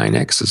the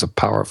A9X is a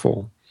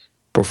powerful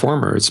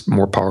performer. It's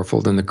more powerful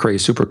than the Cray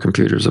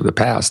supercomputers of the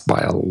past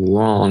by a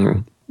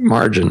long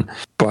margin.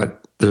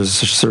 But there's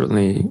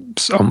certainly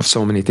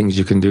so many things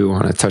you can do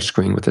on a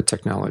touchscreen with the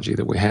technology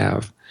that we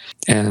have.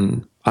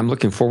 And I'm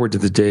looking forward to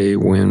the day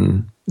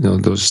when, you know,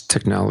 those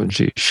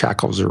technology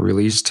shackles are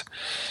released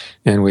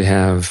and we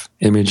have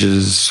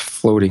images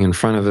floating in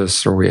front of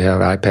us, or we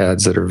have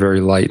iPads that are very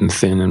light and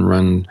thin and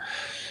run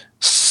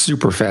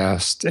super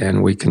fast,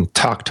 and we can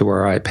talk to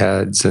our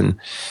iPads, and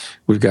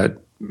we've got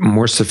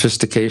more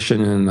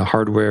sophistication in the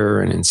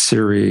hardware and in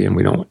Siri, and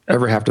we don't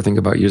ever have to think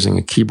about using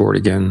a keyboard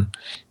again.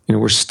 You know,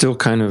 we're still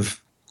kind of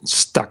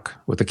stuck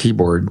with the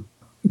keyboard.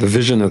 The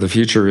vision of the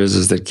future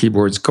is that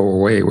keyboards go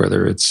away,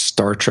 whether it's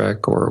Star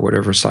Trek or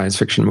whatever science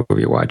fiction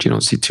movie you watch. You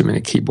don't see too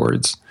many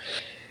keyboards.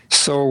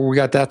 So we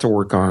got that to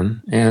work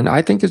on. And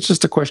I think it's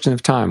just a question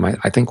of time.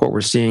 I think what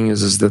we're seeing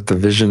is that the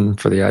vision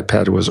for the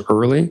iPad was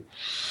early,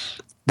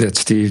 that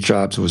Steve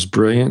Jobs was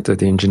brilliant, that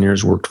the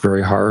engineers worked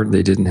very hard.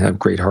 They didn't have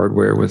great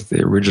hardware with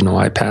the original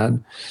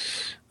iPad.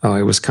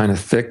 It was kind of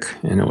thick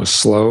and it was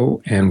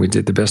slow, and we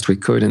did the best we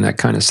could, and that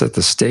kind of set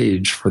the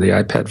stage for the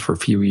iPad for a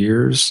few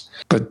years.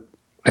 But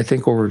I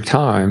think over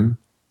time,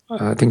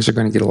 things are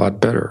going to get a lot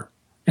better.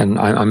 And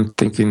I'm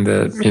thinking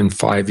that in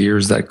 5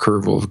 years, that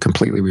curve will have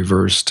completely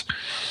reversed.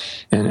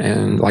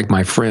 And like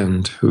my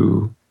friend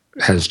who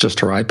has just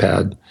her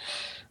iPad,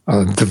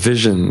 the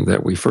vision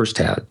that we first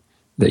had,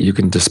 that you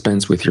can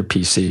dispense with your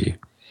PC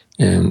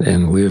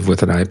and live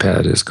with an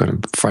iPad, is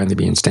going to finally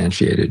be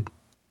instantiated.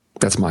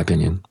 That's my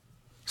opinion.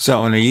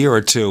 So in a year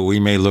or two, we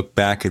may look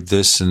back at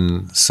this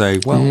and say,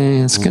 well,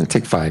 it's going to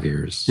take 5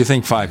 years. You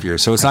think 5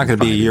 years. So it's not going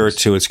to be a year or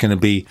two. It's going to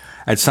be,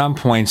 at some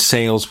point,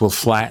 sales will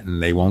flatten.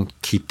 They won't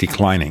keep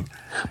declining.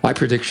 My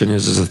prediction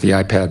is that the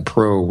iPad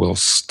Pro will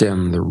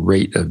stem the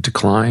rate of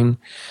decline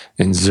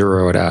and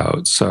zero it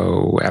out.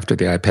 So after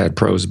the iPad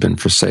Pro has been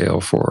for sale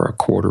for a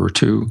quarter or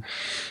two,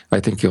 I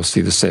think you'll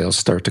see the sales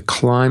start to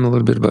climb a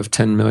little bit above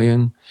 10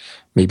 million,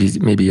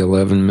 maybe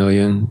 11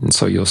 million. And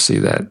so you'll see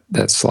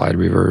that slide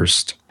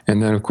reversed.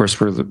 And then, of course,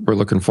 we're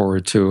looking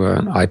forward to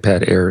an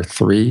iPad Air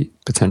 3,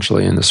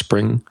 potentially in the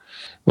spring.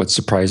 What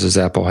surprises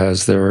Apple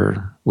has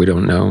there, we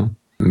don't know.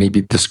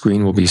 Maybe the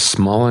screen will be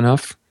small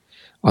enough,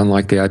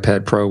 unlike the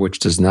iPad Pro, which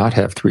does not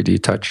have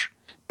 3D Touch.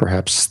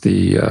 Perhaps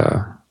the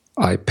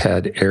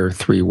iPad Air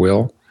 3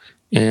 will.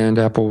 And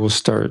Apple will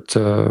start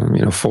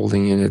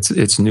folding in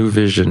its new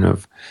vision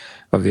of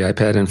the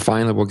iPad. And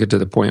finally, we'll get to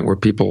the point where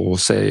people will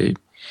say,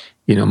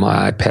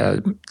 my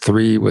iPad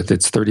 3 with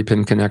its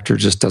 30-pin connector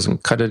just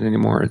doesn't cut it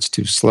anymore. It's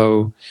too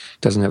slow,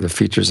 doesn't have the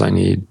features I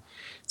need.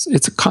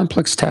 It's a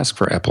complex task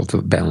for Apple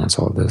to balance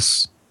all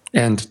this.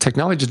 And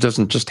technology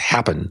doesn't just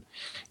happen.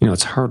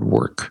 It's hard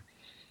work.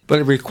 But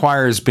it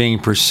requires being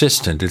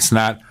persistent. It's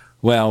not,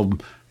 well,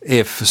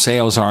 if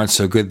sales aren't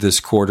so good this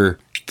quarter,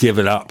 give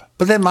it up.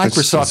 But then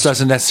Microsoft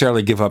doesn't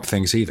necessarily give up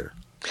things either.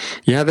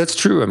 Yeah, that's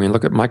true. I mean,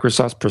 look at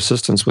Microsoft's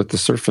persistence with the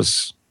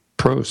Surface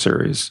Pro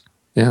series.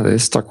 Yeah, they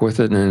stuck with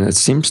it, and it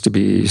seems to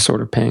be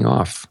sort of paying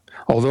off.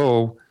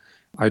 Although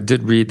I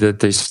did read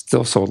that they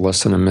still sold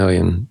less than 1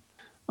 million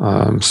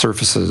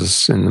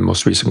Surfaces in the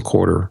most recent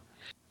quarter.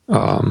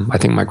 I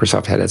think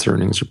Microsoft had its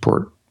earnings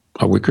report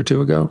a week or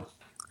two ago,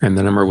 and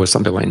the number was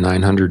something like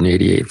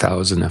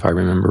 988,000, if I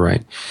remember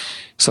right.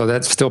 So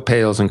that still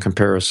pales in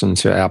comparison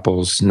to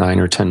Apple's 9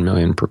 or 10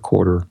 million per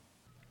quarter.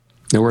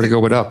 Nowhere to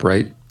go but up,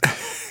 right?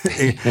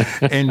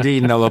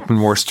 Indeed, and they'll open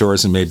more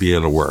stores and maybe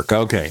it'll work.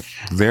 Okay,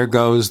 there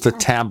goes the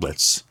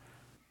tablets.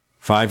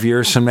 5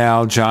 years from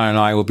now, John and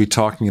I will be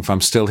talking, if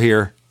I'm still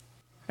here,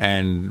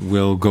 and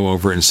we'll go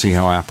over it and see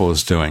how Apple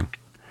is doing.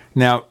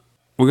 Now,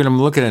 we're going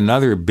to look at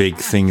another big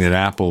thing that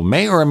Apple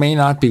may or may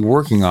not be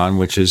working on,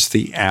 which is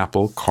the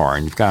Apple Car.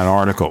 And you've got an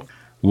article.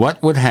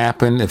 What would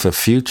happen if a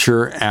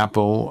future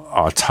Apple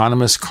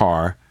autonomous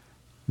car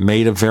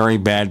made a very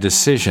bad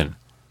decision?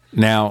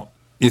 Now,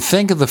 you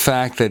think of the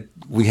fact that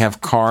we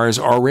have cars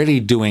already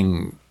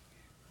doing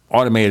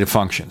automated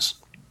functions.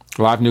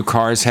 A lot of new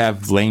cars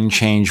have lane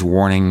change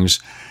warnings,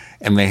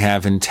 and they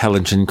have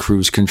intelligent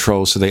cruise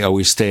control, so they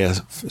always stay a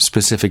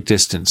specific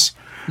distance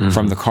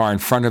from the car in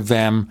front of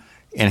them,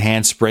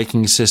 enhanced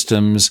braking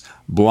systems,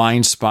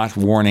 blind spot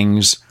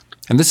warnings.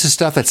 And this is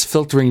stuff that's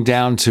filtering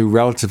down to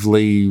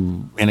relatively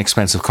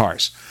inexpensive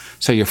cars.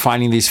 So you're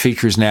finding these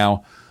features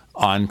now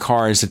on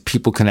cars that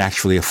people can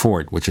actually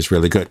afford, which is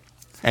really good.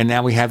 And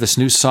now we have this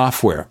new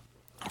software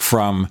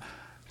from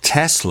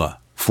Tesla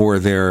for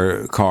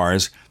their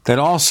cars that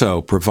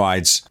also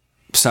provides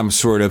some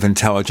sort of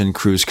intelligent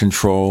cruise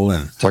control.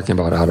 And talking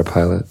about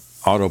autopilot.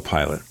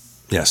 Autopilot,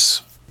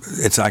 yes.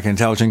 It's like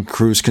intelligent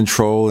cruise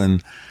control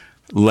and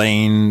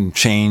lane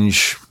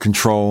change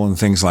control and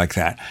things like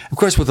that. Of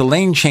course, with the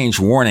lane change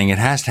warning, it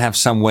has to have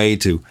some way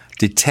to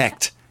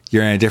detect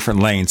you're in a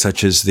different lane,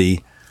 such as the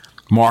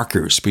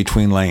markers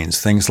between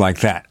lanes, things like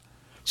that.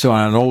 So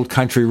on an old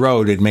country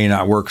road, it may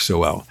not work so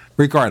well.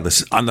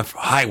 Regardless, on the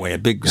highway, a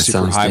big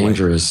super sounds highway.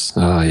 Dangerous.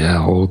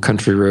 Yeah, old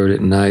country road at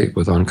night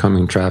with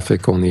oncoming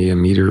traffic only a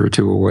meter or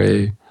two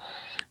away.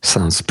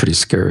 Sounds pretty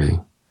scary.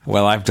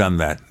 Well, I've done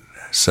that,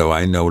 so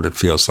I know what it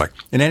feels like.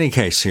 In any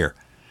case here,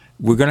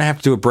 we're going to have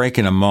to do a break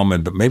in a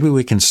moment, but maybe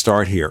we can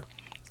start here.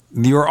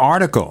 Your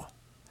article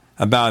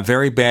about a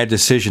very bad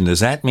decision, does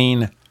that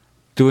mean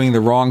doing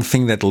the wrong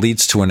thing that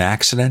leads to an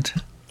accident?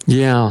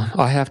 Yeah,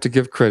 I have to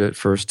give credit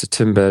first to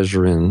Tim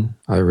Bajarin.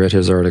 I read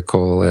his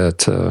article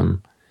at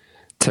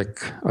Tech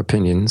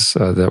Opinions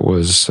that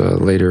was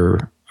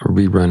later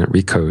rerun at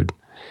Recode.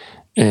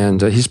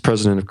 And he's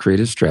president of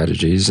Creative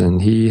Strategies,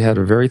 and he had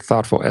a very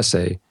thoughtful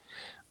essay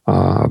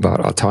about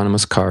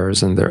autonomous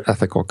cars and their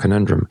ethical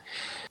conundrum.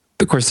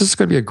 Of course, this is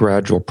going to be a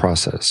gradual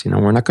process.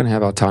 We're not going to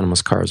have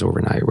autonomous cars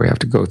overnight. We have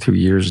to go through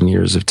years and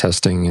years of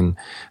testing and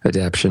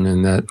adaptation.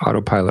 And that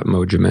autopilot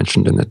mode you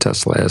mentioned in the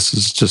Tesla S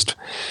is just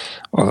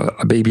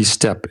a baby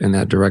step in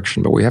that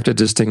direction. But we have to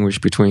distinguish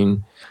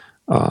between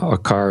a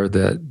car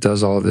that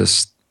does all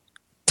this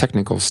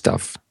technical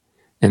stuff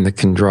and that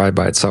can drive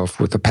by itself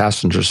with the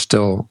passenger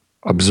still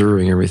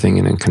observing everything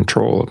and in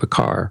control of the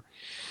car,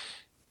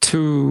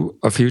 to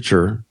a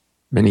future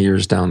many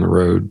years down the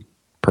road,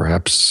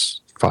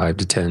 perhaps 5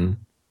 to 10.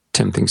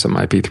 Tim thinks it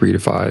might be 3 to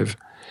 5,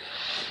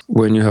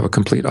 when you have a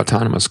complete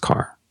autonomous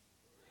car.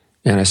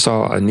 And I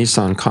saw a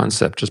Nissan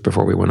concept just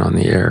before we went on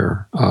the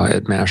air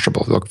at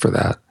Mashable. Look for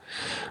that.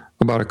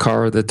 About a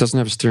car that doesn't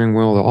have a steering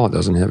wheel at all. It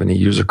doesn't have any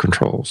user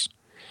controls.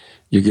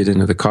 You get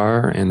into the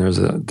car and there's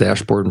a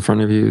dashboard in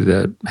front of you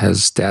that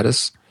has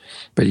status,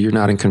 but you're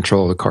not in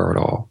control of the car at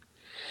all.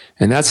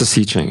 And that's a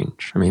sea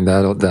change. I mean,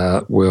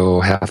 that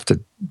will have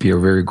to be a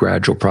very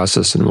gradual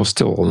process and will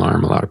still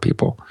alarm a lot of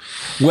people.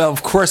 Well,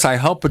 of course, I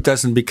hope it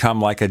doesn't become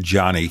like a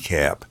Johnny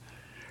Cab.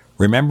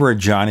 Remember a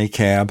Johnny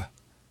Cab?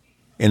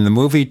 In the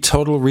movie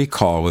Total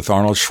Recall with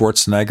Arnold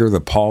Schwarzenegger,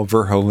 the Paul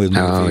Verhoeven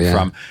movie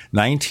from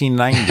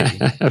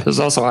 1990. There's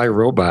also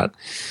iRobot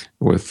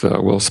with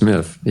Will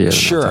Smith.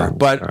 Sure,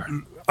 but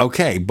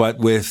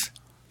with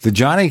the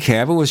Johnny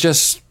Cab, it was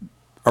just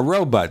a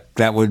robot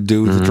that would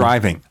do the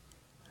driving.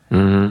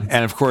 Mm-hmm.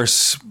 And of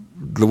course,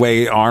 the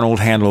way Arnold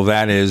handled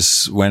that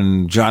is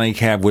when Johnny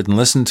Cab wouldn't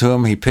listen to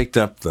him, he picked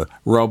up the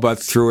robot,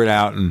 threw it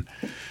out, and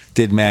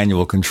did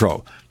manual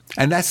control.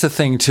 And that's the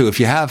thing, too. If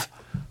you have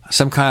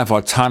some kind of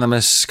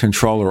autonomous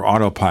control or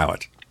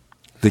autopilot,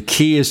 the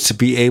key is to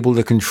be able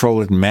to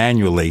control it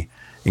manually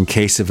in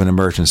case of an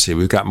emergency.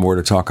 We've got more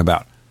to talk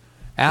about.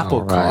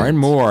 Apple Car and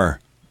more.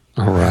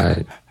 All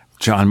right.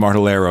 John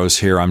Martellero's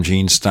here. I'm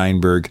Gene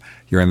Steinberg.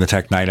 You're in the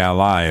Tech Night Owl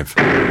Live.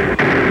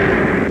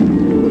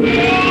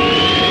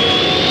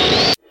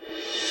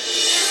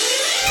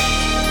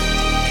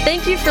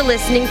 Thank you for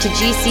listening to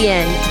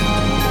GCN.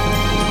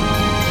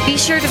 Be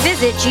sure to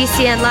visit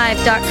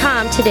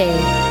GCNlive.com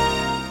today.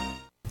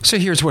 So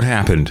here's what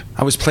happened.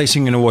 I was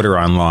placing an order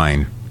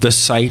online. The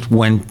site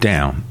went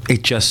down.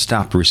 It just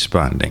stopped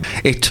responding.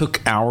 It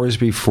took hours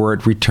before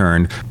it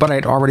returned, but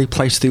I'd already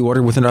placed the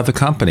order with another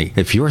company.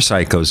 If your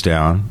site goes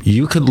down,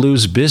 you could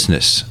lose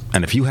business.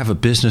 And if you have a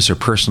business or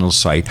personal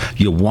site,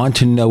 you'll want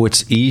to know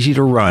it's easy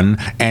to run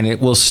and it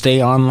will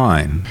stay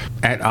online.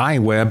 At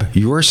iWeb,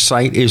 your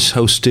site is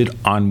hosted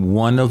on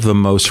one of the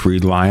most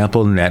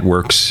reliable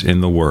networks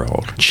in the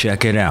world.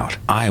 Check it out.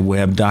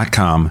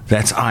 iWeb.com.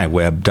 That's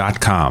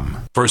iWeb.com.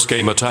 First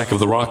came Attack of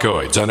the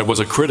Rockoids, and it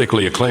was a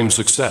critically acclaimed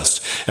success.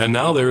 And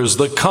now there is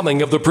The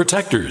Coming of the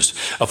Protectors.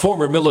 A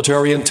former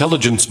military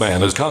intelligence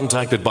man is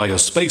contacted by a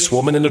space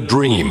woman in a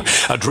dream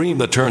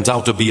that turns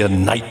out to be a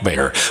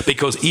nightmare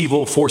because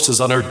evil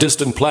forces on her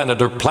distant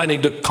planet are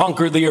planning to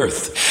conquer the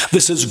Earth.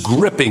 This is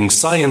gripping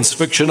science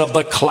fiction of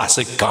the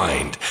classic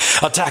kind.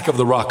 Attack of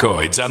the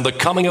Rockoids and The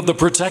Coming of the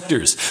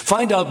Protectors.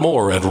 Find out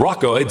more at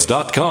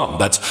rockoids.com.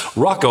 That's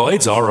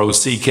Rockoids,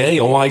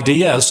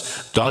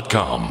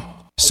 ROCKOIDS.com.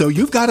 So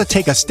you've got to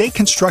take a state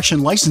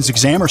construction license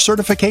exam or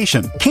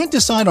certification. Can't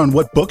decide on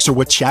what books or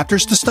what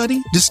chapters to study?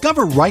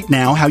 Discover right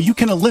now how you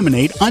can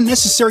eliminate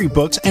unnecessary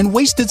books and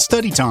wasted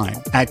study time.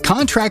 At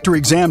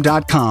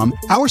contractorexam.com,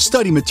 our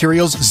study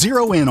materials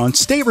zero in on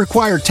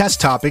state-required test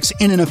topics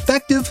in an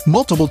effective,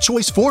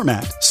 multiple-choice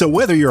format. So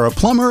whether you're a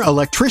plumber,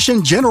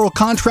 electrician, general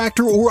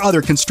contractor, or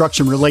other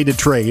construction-related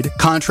trade,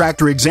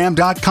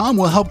 contractorexam.com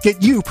will help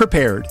get you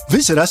prepared.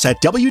 Visit us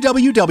at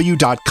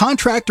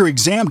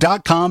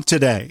www.contractorexam.com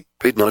today.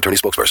 Paid non-attorney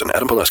spokesperson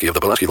Adam Pulaski of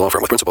the Pulaski Law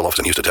Firm with principal office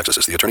in Houston, Texas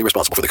is the attorney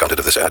responsible for the content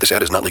of this ad. This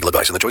ad is not legal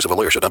advice, and the choice of a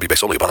lawyer should not be based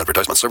solely upon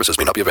advertisement. Services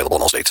may not be available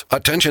in all states.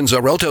 Attention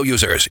Xarelto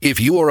users.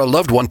 If you or a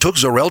loved one took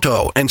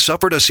Xarelto and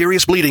suffered a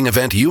serious bleeding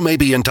event, you may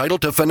be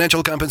entitled to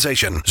financial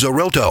compensation.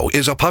 Xarelto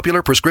is a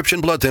popular prescription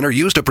blood thinner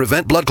used to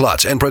prevent blood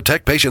clots and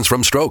protect patients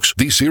from strokes.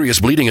 These serious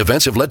bleeding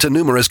events have led to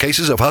numerous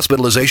cases of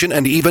hospitalization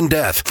and even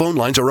death. Phone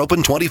lines are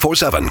open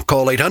 24/7.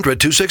 Call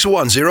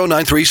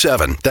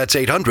 800-261-0937. That's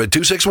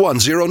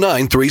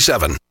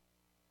 800-261-0937.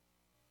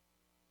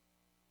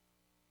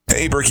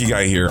 Hey, Berkey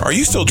Guy here. Are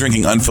you still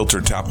drinking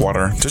unfiltered tap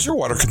water? Does your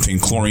water contain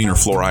chlorine or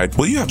fluoride?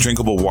 Will you have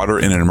drinkable water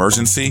in an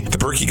emergency? The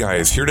Berkey Guy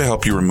is here to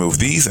help you remove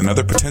these and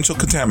other potential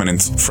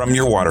contaminants from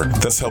your water,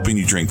 thus helping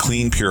you drink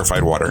clean,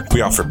 purified water.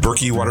 We offer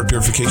Berkey water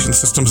purification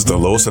systems at the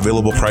lowest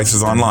available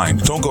prices online.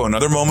 Don't go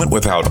another moment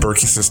without a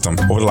Berkey system.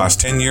 Over the last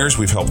 10 years,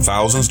 we've helped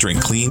thousands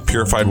drink clean,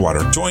 purified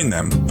water. Join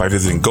them by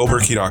visiting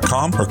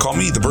goberkey.com or call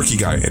me, the Berkey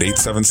Guy, at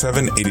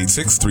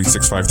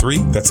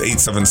 877-886-3653. That's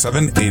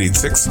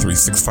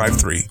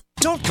 877-886-3653.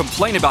 Don't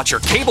complain about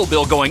your cable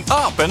bill going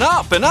up and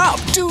up and up.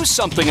 Do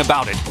something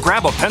about it.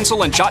 Grab a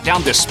pencil and jot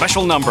down this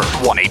special number,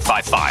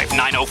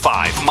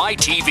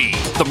 1-855-905-MY-TV.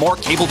 The more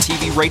cable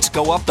TV rates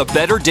go up, the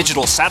better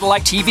digital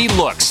satellite TV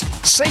looks.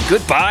 Say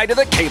goodbye to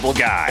the cable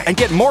guy and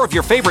get more of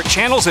your favorite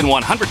channels in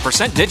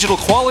 100% digital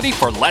quality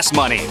for less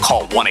money.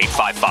 Call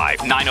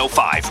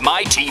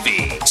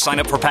 1-855-905-MY-TV. Sign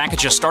up for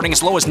packages starting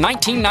as low as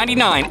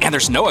 $19.99, and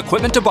there's no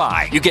equipment to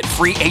buy. You get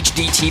free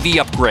HD TV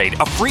upgrade,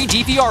 a free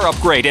DVR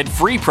upgrade, and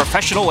free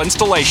professional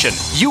installation.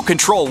 You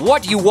control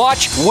what you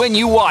watch when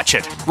you watch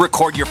it.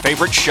 Record your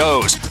favorite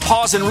shows.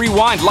 Pause and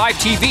rewind live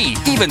TV.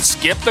 Even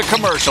skip the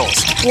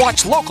commercials.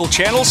 Watch local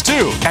channels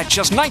too. At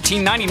just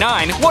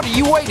 $19.99, what are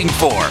you waiting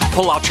for?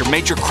 Pull out your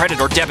major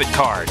credit or debit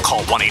card.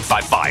 Call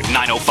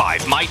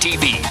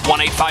 1-855-905-MyTV.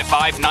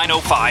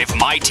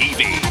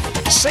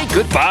 1-855-905-MyTV. Say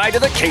goodbye to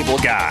the cable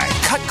guy.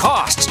 Cut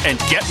costs and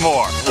get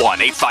more.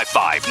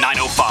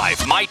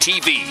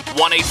 1-855-905-MyTV.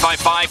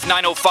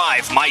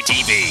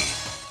 1-855-905-MyTV.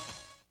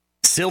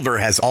 Silver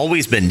has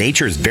always been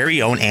nature's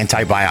very own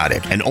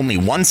antibiotic, and only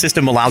one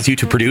system allows you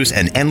to produce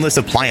an endless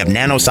supply of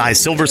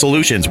nano-sized silver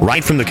solutions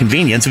right from the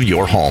convenience of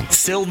your home.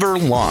 Silver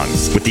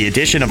Lungs. With the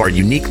addition of our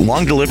unique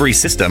lung delivery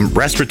system,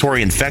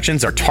 respiratory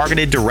infections are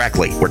targeted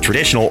directly, where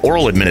traditional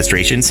oral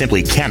administration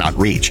simply cannot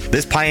reach.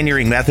 This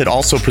pioneering method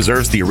also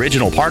preserves the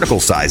original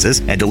particle sizes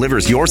and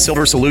delivers your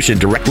silver solution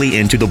directly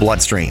into the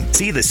bloodstream.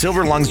 See the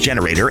Silver Lungs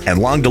generator and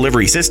lung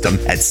delivery system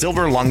at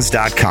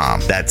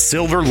silverlungs.com. That's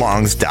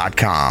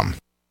silverlungs.com.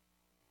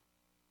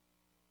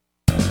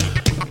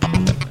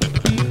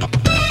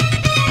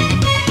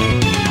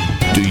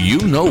 Do you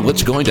know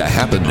what's going to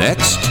happen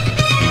next?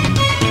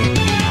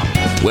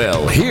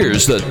 Well,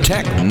 here's the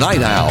Tech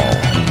Night Owl.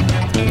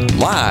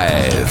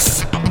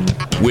 Live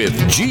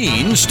with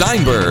Gene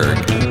Steinberg.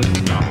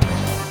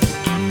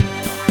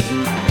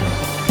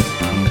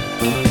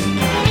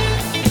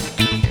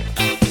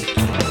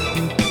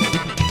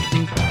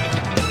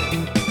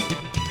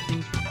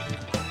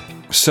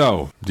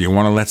 So, do you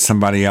want to let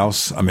somebody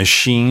else, a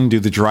machine, do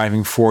the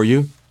driving for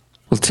you?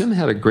 Well, Tim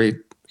had a great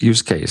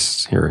use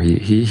case here.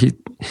 He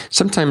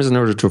sometimes, in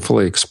order to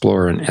fully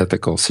explore an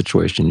ethical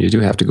situation, you do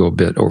have to go a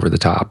bit over the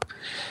top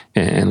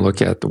and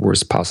look at the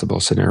worst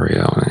possible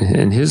scenario.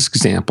 In his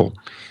example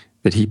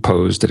that he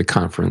posed at a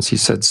conference, he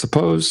said,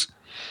 suppose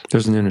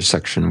there's an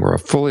intersection where a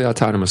fully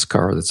autonomous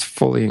car that's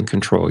fully in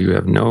control, you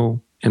have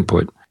no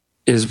input,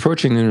 is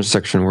approaching the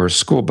intersection where a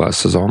school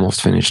bus is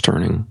almost finished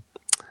turning.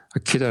 A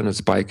kid on his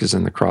bike is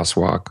in the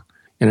crosswalk,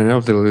 and an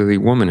elderly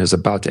woman is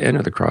about to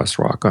enter the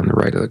crosswalk on the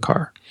right of the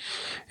car.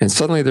 And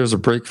suddenly there's a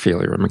brake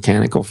failure, a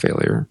mechanical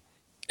failure,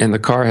 and the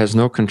car has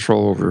no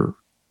control over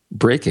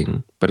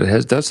braking, but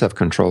it does have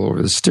control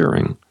over the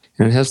steering.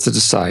 And it has to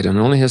decide, and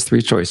it only has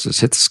three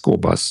choices: hit the school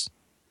bus,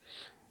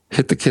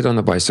 hit the kid on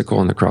the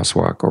bicycle in the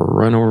crosswalk, or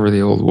run over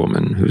the old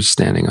woman who's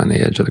standing on the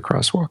edge of the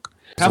crosswalk.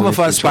 Some of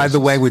us, by the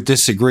way, would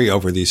disagree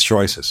over these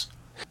choices.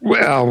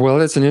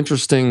 Well, it's an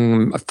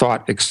interesting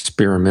thought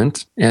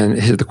experiment. And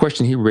the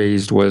question he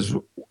raised was,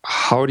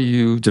 how do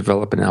you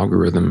develop an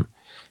algorithm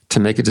to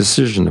make a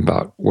decision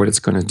about what it's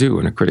going to do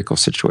in a critical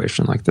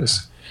situation like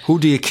this? Who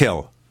do you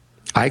kill?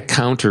 I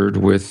countered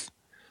with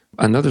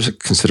another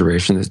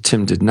consideration that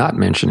Tim did not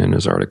mention in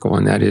his article,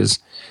 and that is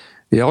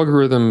the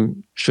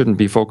algorithm shouldn't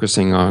be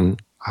focusing on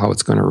how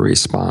it's going to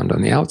respond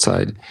on the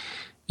outside.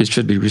 It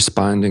should be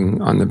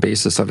responding on the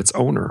basis of its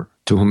owner,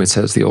 to whom it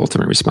has the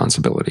ultimate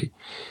responsibility.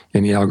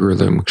 And the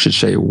algorithm should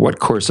say what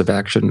course of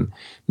action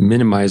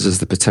minimizes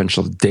the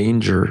potential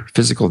danger,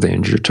 physical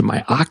danger, to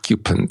my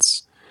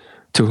occupants,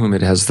 to whom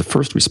it has the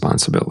first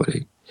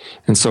responsibility.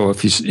 And so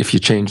if you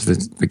change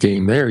the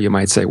game there, you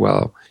might say,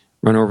 well,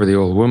 run over the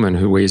old woman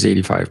who weighs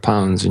 85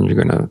 pounds and you're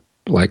going to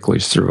likely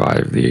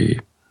survive the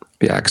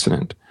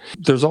accident.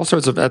 There's all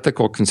sorts of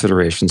ethical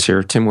considerations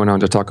here. Tim went on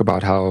to talk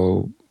about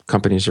how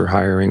companies are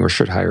hiring or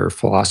should hire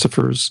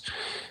philosophers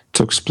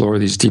to explore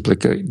these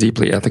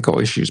deeply ethical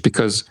issues,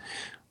 because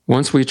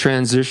once we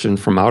transition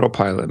from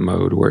autopilot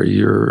mode, where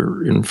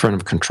you're in front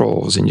of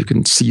controls and you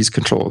can seize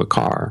control of the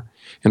car,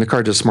 and the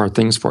car does smart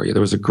things for you. There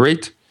was a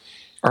great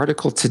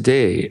article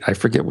today, I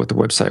forget what the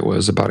website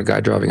was, about a guy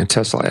driving a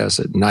Tesla S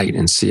at night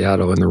in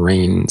Seattle in the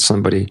rain.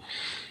 Somebody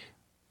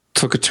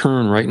took a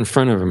turn right in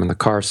front of him, and the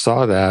car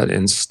saw that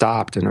and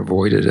stopped and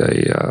avoided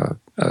a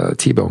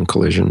T-bone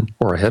collision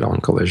or a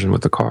head-on collision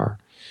with the car.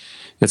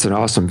 It's an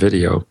awesome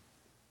video.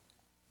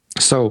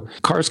 So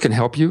cars can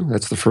help you.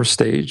 That's the first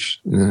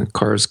stage.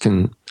 Cars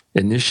can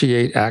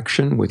initiate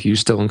action with you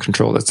still in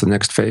control. That's the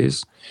next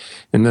phase.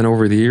 And then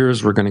over the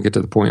years, we're going to get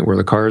to the point where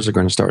the cars are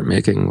going to start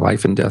making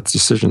life and death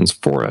decisions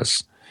for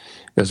us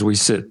as we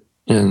sit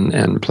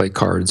and play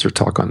cards or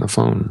talk on the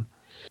phone.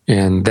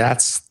 And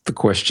that's the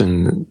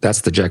question,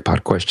 that's the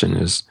jackpot question,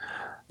 is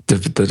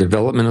the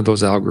development of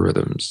those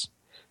algorithms,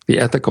 the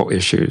ethical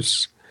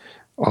issues,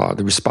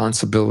 the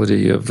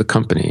responsibility of the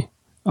company,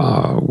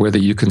 whether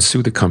you can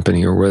sue the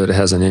company or whether it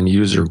has an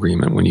end-user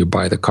agreement. When you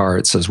buy the car,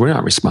 it says, we're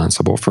not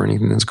responsible for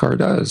anything this car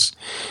does.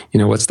 You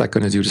know, what's that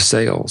going to do to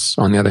sales?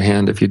 On the other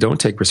hand, if you don't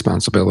take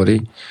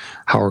responsibility,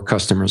 how are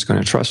customers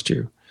going to trust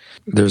you?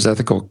 There's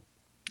ethical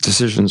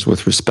decisions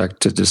with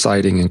respect to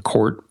deciding in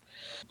court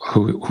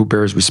who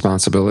bears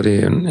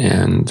responsibility.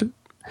 And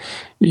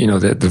you know,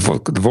 the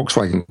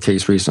Volkswagen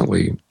case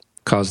recently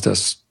caused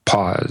us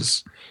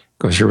pause,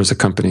 because here was a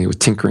company with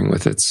tinkering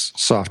with its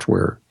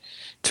software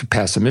to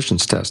pass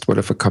emissions test. What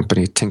if a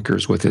company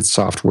tinkers with its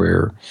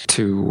software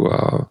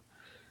to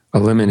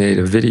eliminate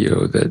a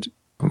video that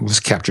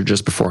was captured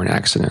just before an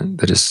accident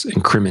that is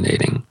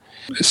incriminating?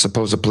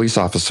 Suppose a police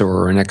officer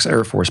or an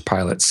ex-Air Force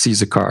pilot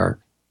sees a car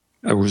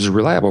was a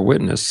reliable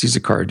witness, sees a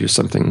car do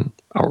something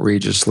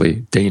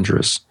outrageously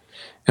dangerous,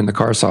 and the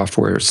car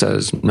software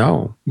says,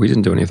 no, we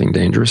didn't do anything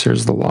dangerous.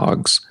 Here's the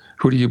logs.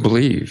 Who do you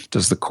believe?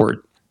 Does the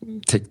court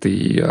take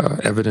the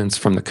evidence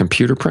from the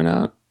computer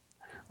printout,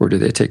 or do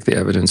they take the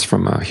evidence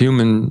from a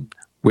human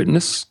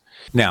witness?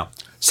 Now,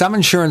 some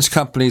insurance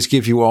companies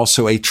give you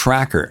also a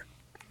tracker,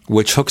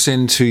 which hooks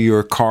into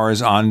your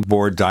car's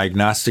onboard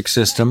diagnostic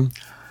system.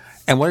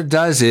 And what it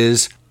does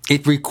is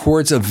it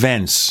records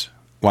events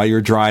while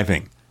you're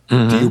driving.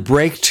 Mm-hmm. Do you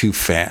brake too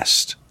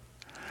fast?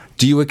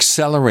 Do you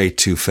accelerate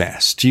too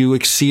fast? Do you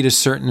exceed a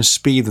certain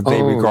speed that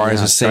they regard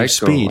as a safe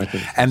speed?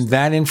 And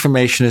that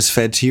information is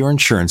fed to your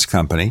insurance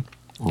company.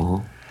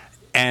 Mm-hmm.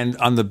 And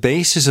on the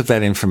basis of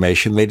that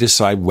information, they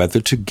decide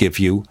whether to give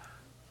you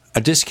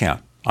a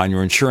discount on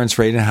your insurance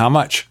rate and how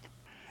much.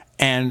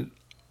 And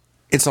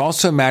it's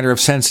also a matter of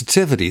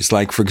sensitivities.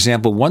 Like, for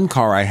example, one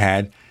car I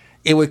had,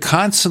 it would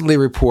constantly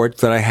report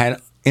that I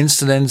had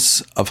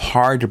incidents of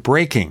hard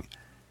braking.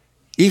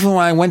 Even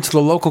when I went to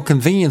the local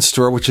convenience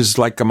store, which is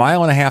like a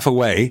mile and a half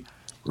away,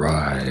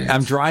 right?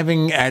 I'm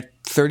driving at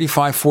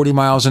 35, 40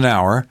 miles an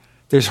hour.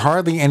 There's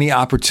hardly any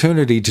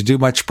opportunity to do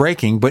much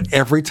braking, but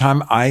every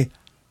time I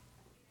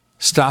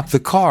stopped the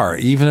car,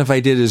 even if I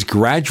did as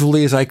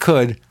gradually as I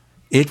could,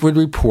 it would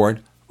report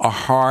a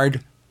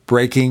hard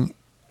braking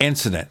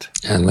incident.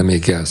 And let me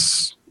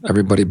guess,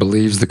 everybody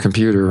believes the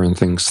computer and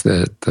thinks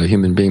that the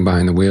human being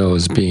behind the wheel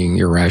is being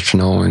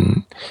irrational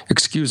and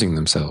excusing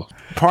themselves.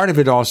 Part of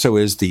it also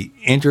is the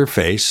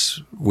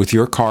interface with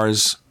your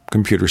car's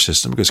computer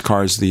system, because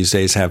cars these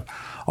days have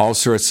all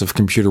sorts of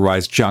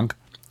computerized junk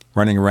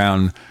running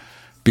around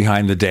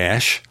behind the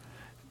dash.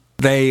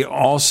 They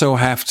also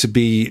have to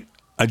be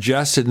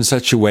adjusted in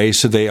such a way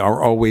so they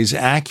are always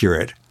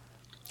accurate.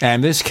 And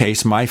in this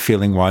case, my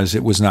feeling was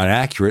it was not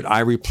accurate.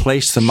 I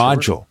replaced the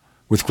module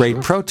with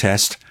great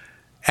protest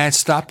and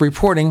stopped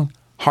reporting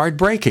hard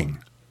braking.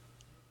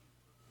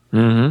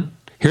 Mm-hmm.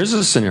 Here's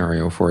a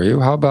scenario for you.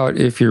 How about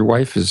if your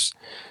wife is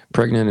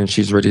pregnant and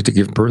she's ready to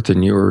give birth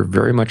and you're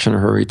very much in a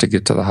hurry to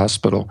get to the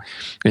hospital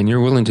and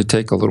you're willing to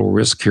take a little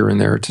risk here and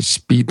there to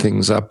speed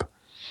things up.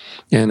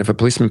 And if a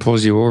policeman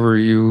pulls you over,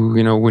 you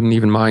wouldn't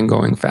even mind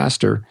going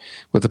faster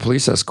with a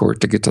police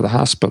escort to get to the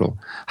hospital.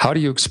 How do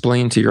you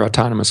explain to your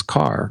autonomous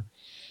car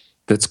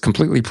that's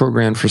completely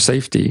programmed for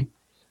safety,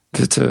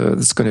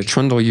 that's going to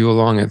trundle you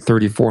along at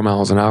 34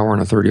 miles an hour in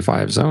a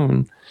 35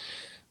 zone,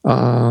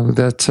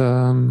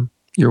 that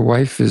your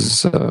wife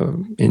is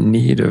in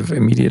need of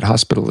immediate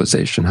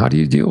hospitalization? How do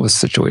you deal with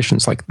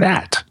situations like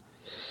that?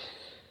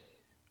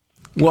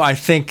 Well, I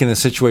think in a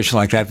situation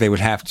like that, they would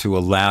have to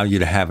allow you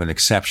to have an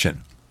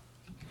exception.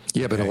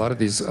 Yeah, but a lot of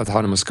these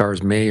autonomous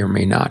cars may or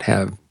may not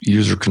have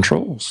user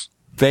controls.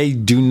 They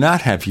do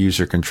not have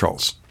user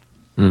controls.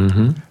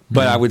 Mm-hmm.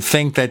 But I would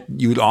think that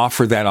you'd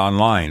offer that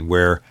online,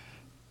 where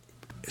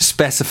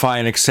specify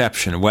an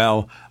exception.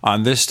 Well,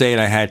 on this date,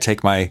 I had to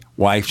take my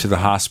wife to the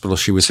hospital.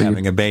 She was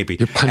having a baby.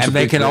 And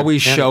they can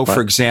always show,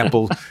 for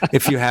example,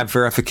 if you have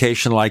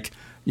verification like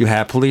you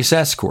have police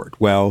escort,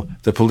 well,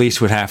 the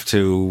police would have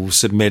to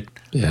submit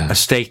a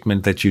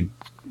statement that you...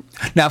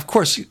 Now, of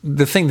course,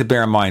 the thing to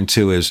bear in mind,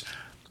 too, is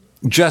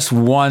just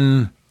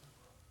one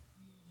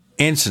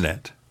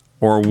incident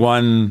or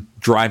one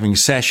driving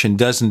session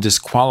doesn't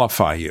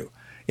disqualify you.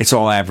 It's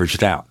all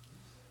averaged out.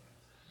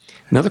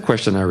 Another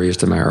question I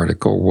raised in my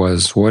article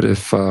was, what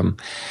if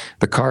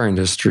the car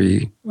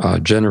industry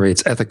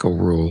generates ethical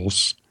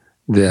rules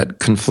that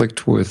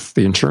conflict with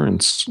the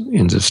insurance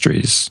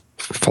industry's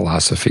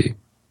philosophy?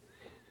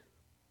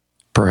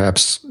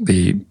 Perhaps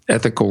the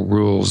ethical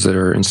rules that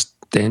are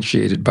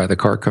instantiated by the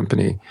car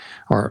company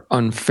are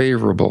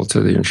unfavorable to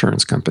the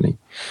insurance company.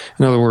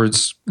 In other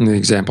words, in the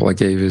example I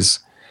gave is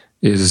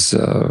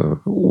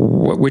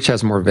which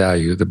has more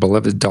value, the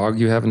beloved dog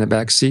you have in the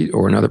back seat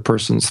or another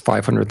person's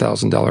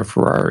 $500,000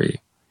 Ferrari?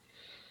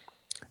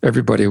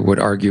 Everybody would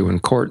argue in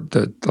court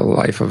that the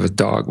life of a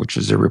dog, which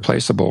is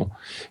irreplaceable,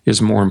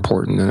 is more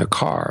important than a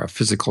car, a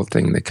physical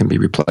thing that can be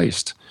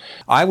replaced.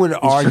 I would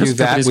argue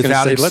that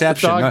without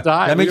exception.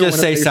 Let me just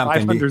say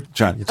something.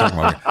 John, you're talking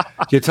over me.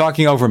 You're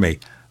talking over me.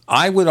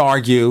 I would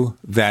argue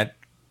that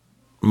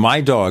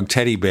my dog,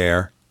 Teddy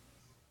Bear,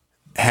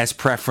 has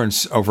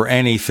preference over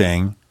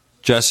anything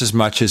just as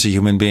much as a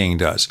human being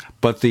does.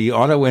 But the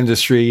auto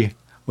industry,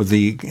 with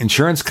the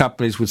insurance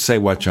companies, would say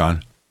what,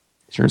 John?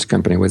 Insurance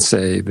company would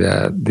say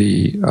that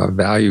the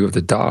value of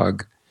the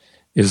dog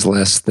is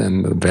less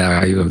than the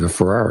value of the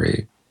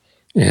Ferrari.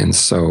 And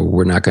so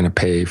we're not going to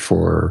pay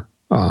for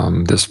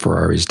this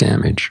Ferrari's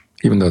damage,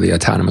 even though the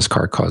autonomous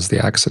car caused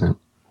the accident.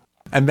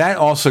 And that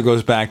also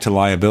goes back to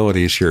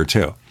liabilities here,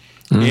 too.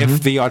 Mm-hmm.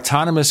 If the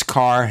autonomous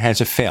car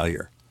has a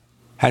failure,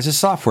 has a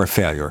software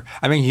failure.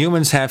 I mean,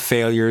 humans have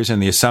failures,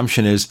 and the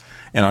assumption is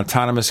an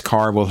autonomous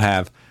car will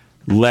have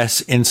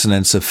less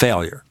incidents of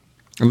failure.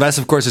 Unless,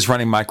 of course, it's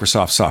running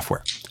Microsoft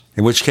software,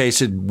 in which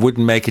case it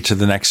wouldn't make it to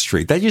the next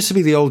street. That used to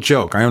be the old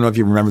joke. I don't know if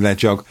you remember that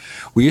joke.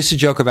 We used to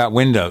joke about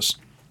Windows,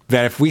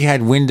 that if we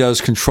had Windows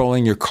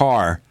controlling your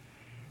car,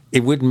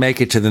 it wouldn't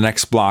make it to the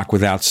next block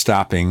without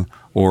stopping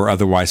or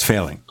otherwise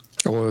failing.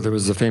 Oh, there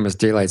was a famous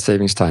daylight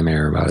savings time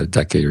error about a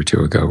decade or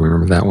two ago.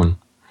 Remember that one?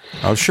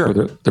 Oh, sure.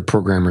 Where the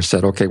programmer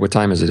said, okay, what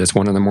time is it? It's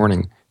 1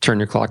 a.m. Turn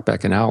your clock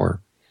back an hour.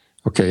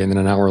 Okay, and then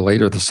an hour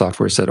later, the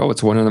software said, oh,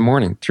 it's 1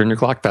 a.m. Turn your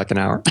clock back an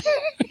hour.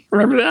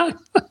 Remember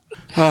that?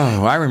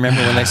 Oh, I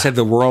remember when they said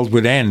the world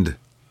would end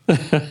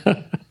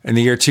in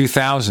the year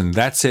 2000.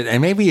 That's it.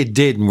 And maybe it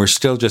did, and we're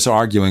still just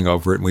arguing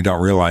over it, and we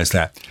don't realize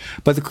that.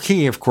 But the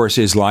key, of course,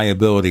 is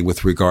liability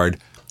with regard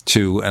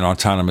to an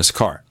autonomous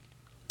car.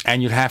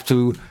 And you'd have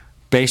to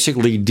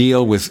basically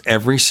deal with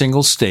every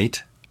single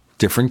state,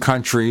 different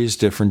countries,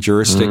 different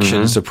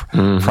jurisdictions,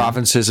 the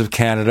provinces of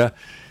Canada,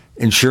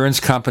 insurance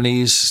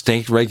companies,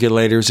 state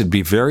regulators. It'd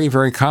be very,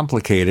 very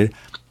complicated.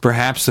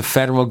 Perhaps the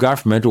federal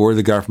government or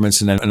the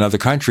governments in other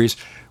countries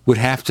would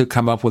have to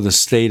come up with a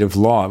state of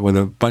law, with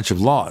a bunch of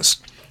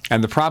laws.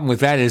 And the problem with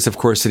that is, of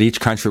course, that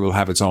each country will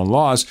have its own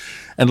laws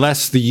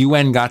unless the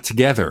UN got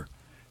together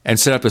and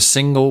set up a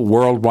single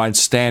worldwide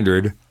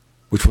standard,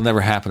 which will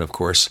never happen, of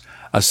course,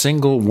 a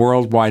single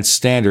worldwide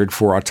standard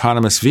for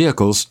autonomous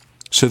vehicles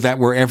so that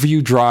wherever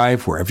you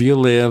drive, wherever you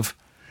live,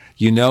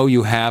 you know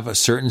you have a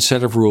certain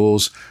set of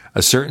rules,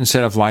 a certain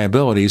set of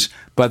liabilities.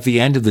 But at the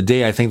end of the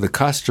day, I think the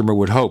customer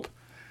would hope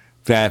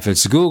that if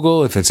it's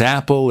Google, if it's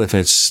Apple, if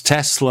it's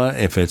Tesla,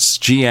 if it's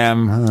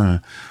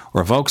GM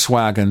or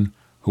Volkswagen,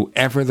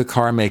 whoever the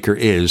car maker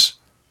is,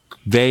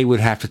 they would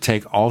have to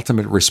take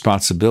ultimate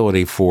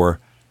responsibility for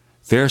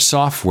their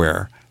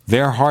software,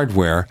 their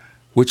hardware,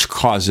 which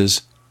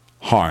causes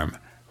harm.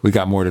 We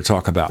got more to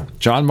talk about.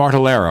 John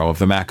Martellaro of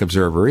the Mac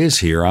Observer is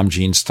here. I'm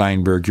Gene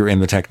Steinberg. You're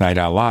in the Tech Night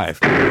Owl Live.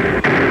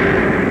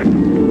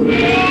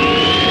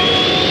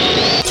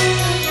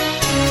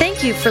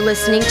 Thank you for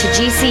listening to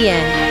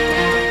GCN.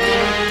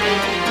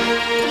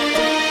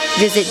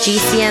 Visit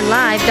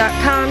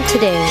GCNlive.com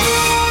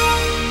today.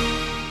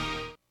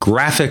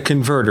 Graphic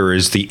Converter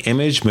is the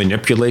image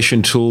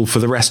manipulation tool for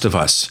the rest of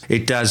us.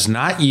 It does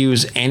not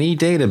use any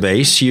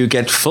database. You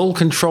get full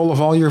control of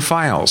all your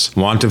files.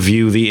 Want to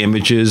view the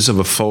images of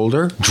a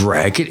folder?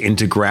 Drag it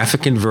into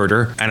Graphic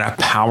Converter and a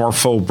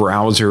powerful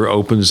browser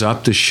opens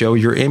up to show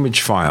your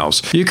image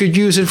files. You could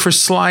use it for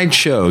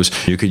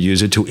slideshows. You could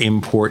use it to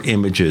import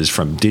images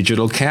from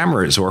digital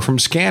cameras or from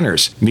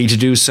scanners. Need to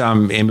do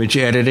some image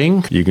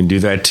editing? You can do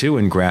that too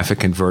in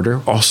Graphic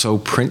Converter. Also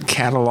print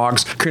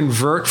catalogs.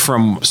 Convert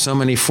from so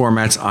many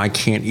formats I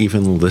can't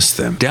even list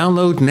them.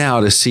 Download now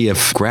to see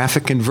if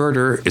Graphic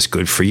Converter is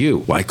good for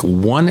you, like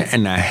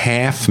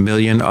 1.5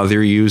 million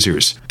other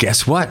users.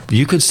 Guess what?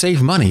 You could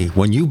save money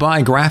when you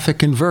buy Graphic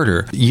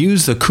Converter.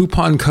 Use the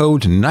coupon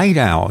code Night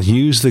Owl.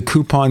 Use the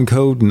coupon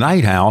code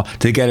Night Owl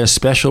to get a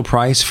special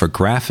price for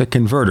Graphic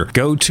Converter.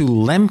 Go to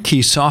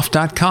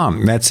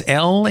lemkesoft.com. That's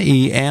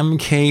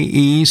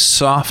LEMKE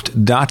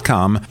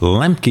soft.com.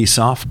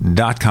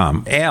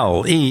 lemkesoft.com.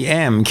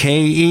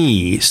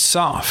 LEMKE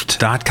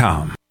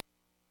soft.com.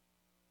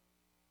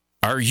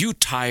 Are you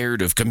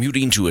tired of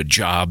commuting to a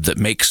job that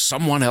makes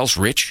someone else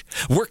rich,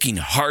 working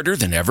harder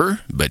than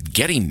ever, but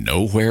getting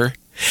nowhere?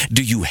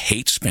 Do you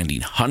hate spending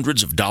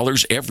hundreds of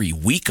dollars every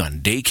week on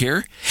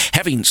daycare,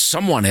 having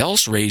someone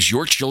else raise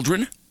your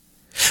children?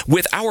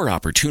 With our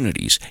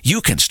opportunities,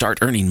 you can start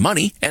earning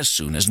money as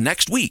soon as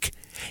next week.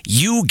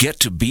 You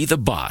get to be the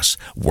boss,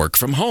 work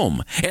from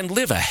home, and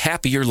live a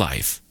happier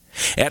life.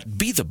 At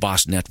Be the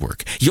Boss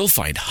Network, you'll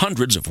find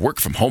hundreds of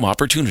work-from-home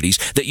opportunities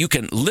that you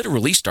can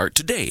literally start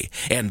today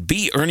and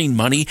be earning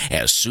money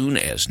as soon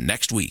as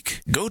next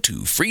week. Go to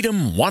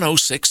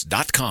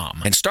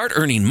freedom106.com and start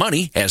earning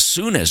money as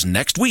soon as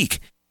next week.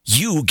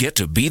 You get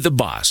to be the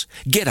boss.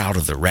 Get out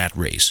of the rat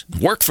race.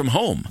 Work from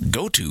home.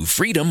 Go to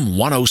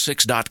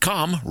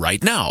freedom106.com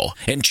right now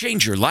and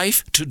change your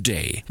life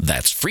today.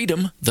 That's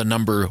freedom, the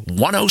number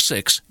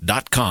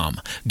 106.com.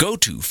 Go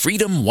to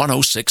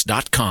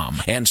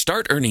freedom106.com and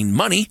start earning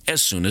money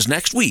as soon as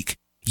next week.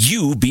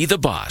 You be the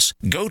boss.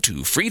 Go to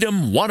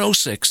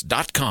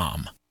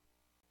freedom106.com.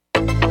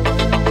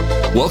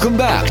 Welcome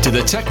back to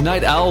the Tech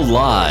Night Owl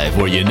Live,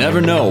 where you never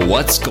know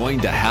what's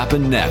going to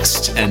happen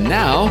next. And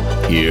now,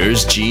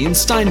 here's Gene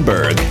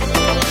Steinberg.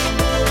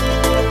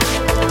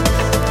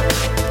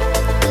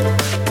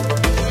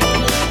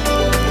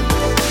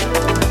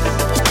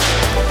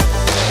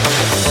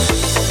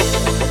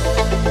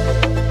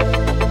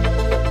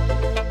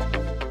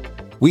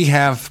 We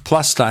have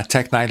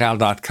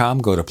plus.technightowl.com.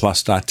 Go to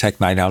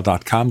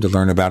plus.technightowl.com to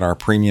learn about our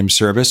premium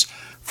service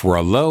for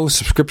a low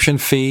subscription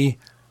fee.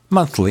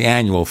 Monthly,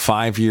 annual,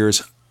 5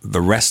 years, the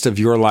rest of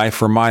your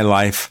life or my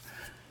life.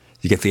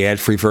 You get the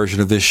ad-free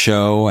version of this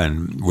show,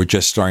 and we're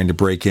just starting to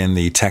break in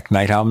the Tech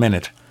Night Owl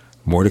Minute.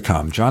 More to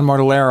come. John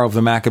Martellaro of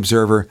the Mac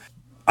Observer.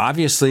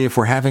 Obviously, if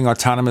we're having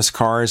autonomous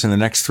cars in the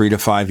next 3 to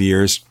 5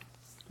 years,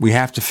 we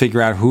have to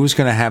figure out who's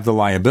going to have the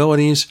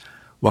liabilities,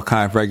 what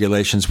kind of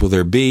regulations will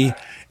there be.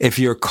 If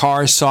your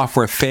car's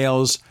software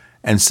fails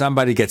and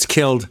somebody gets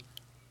killed,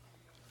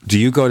 do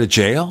you go to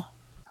jail?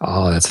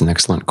 Oh, that's an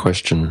excellent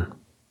question.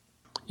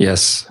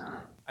 Yes.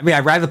 I mean,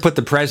 I'd rather put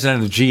the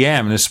president of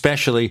GM, and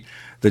especially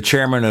the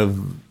chairman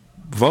of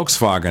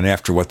Volkswagen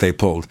after what they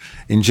pulled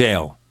in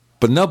jail.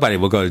 But nobody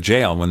will go to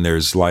jail when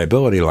there's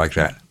liability like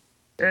that.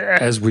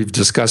 As we've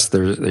discussed,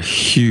 there's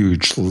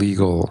huge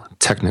legal,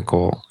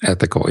 technical,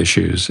 ethical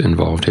issues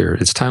involved here.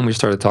 It's time we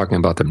started talking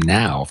about them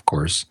now, of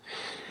course,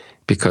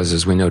 because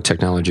as we know,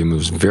 technology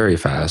moves very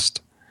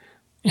fast,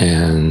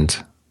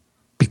 and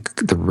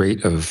the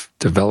rate of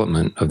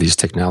development of these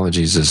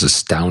technologies is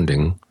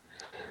astounding.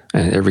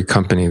 And every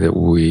company that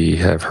we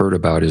have heard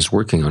about is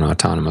working on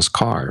autonomous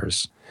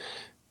cars.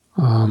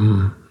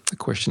 The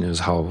question is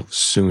how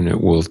soon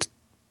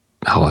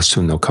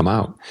they'll come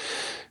out.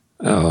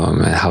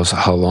 And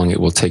how long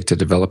it will take to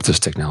develop this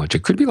technology.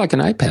 It could be like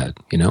an iPad,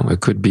 It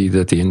could be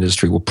that the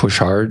industry will push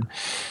hard,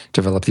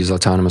 develop these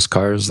autonomous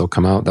cars. They'll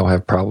come out, they'll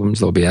have problems,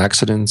 there'll be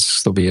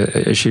accidents, there'll be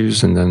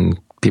issues, and then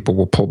people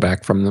will pull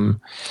back from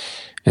them.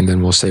 And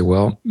then we'll say,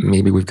 well,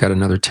 maybe we've got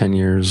another 10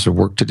 years of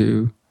work to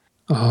do.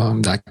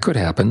 That could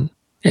happen.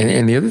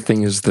 And the other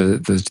thing is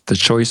the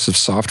choice of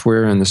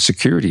software and the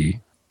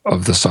security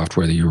of the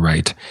software that you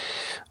write.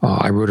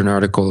 I wrote an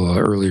article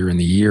earlier in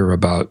the year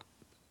about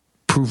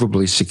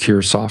provably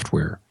secure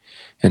software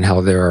and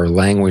how there are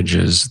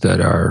languages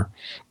that are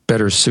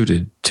better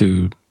suited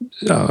to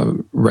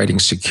writing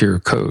secure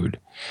code.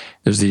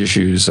 There's the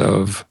issues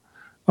of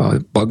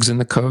bugs in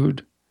the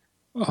code,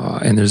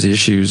 and there's the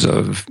issues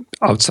of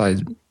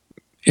outside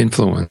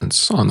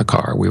influence on the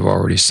car. We've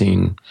already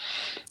seen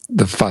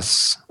the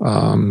fuss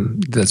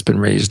that's been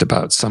raised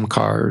about some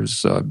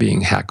cars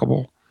being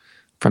hackable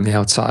from the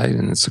outside,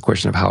 and it's a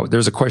question of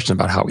there's a question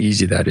about how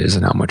easy that is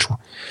and how much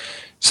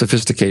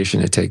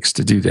sophistication it takes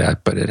to do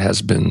that, but it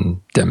has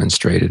been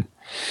demonstrated.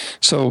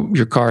 So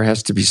your car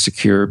has to be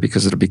secure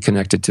because it'll be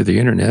connected to the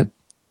internet.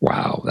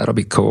 Wow, that'll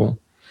be cool.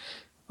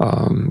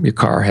 Your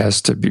car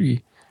has to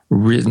be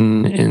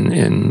written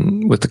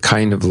in with the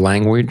kind of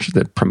language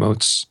that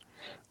promotes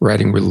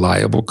writing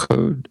reliable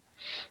code.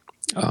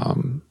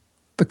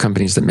 The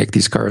companies that make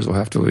these cars will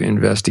have to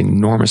invest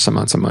enormous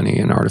amounts of money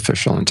in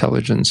artificial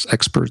intelligence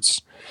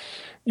experts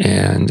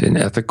and in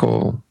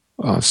ethical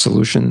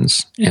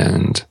solutions,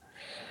 and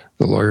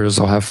the lawyers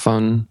will have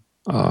fun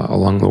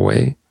along the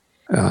way.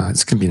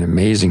 It's going to be an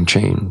amazing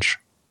change.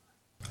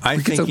 I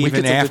think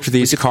even after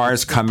these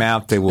cars come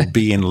out, they will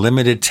be in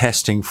limited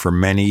testing for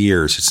many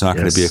years. It's not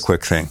going to be a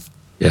quick thing.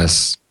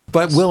 Yes.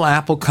 But will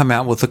Apple come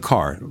out with a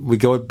car? We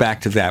go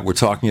back to that. We're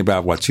talking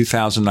about,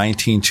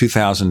 2019,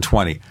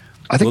 2020.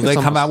 Will they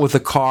come out with a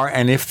car?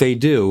 And if they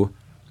do,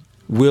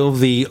 will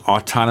the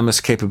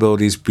autonomous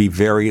capabilities be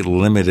very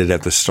limited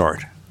at the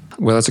start?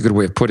 Well, that's a good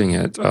way of putting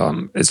it.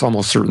 It's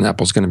almost certain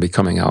Apple's going to be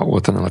coming out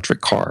with an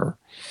electric car.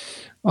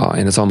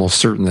 And it's almost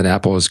certain that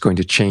Apple is going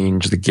to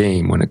change the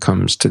game when it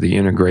comes to the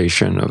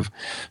integration of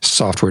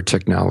software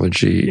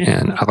technology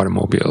and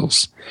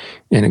automobiles.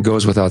 And it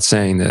goes without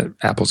saying that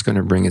Apple's going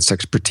to bring its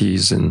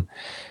expertise in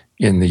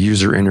the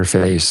user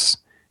interface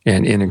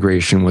and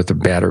integration with the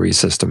battery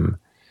system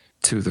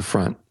to the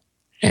front.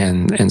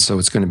 And so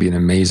it's going to be an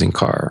amazing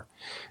car.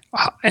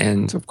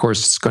 And of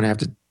course, it's going to have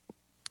to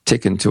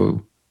take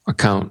into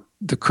account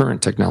the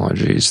current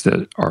technologies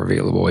that are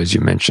available, as you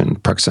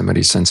mentioned,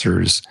 proximity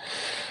sensors,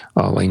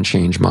 lane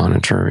change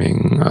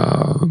monitoring,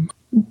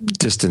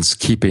 distance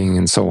keeping,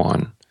 and so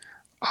on.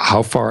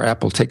 How far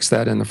Apple takes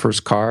that in the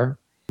first car,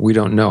 we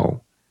don't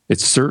know.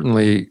 It's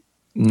certainly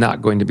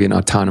not going to be an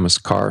autonomous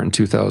car in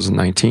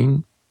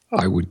 2019,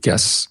 I would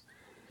guess,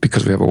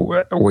 because we have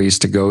a ways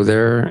to go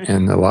there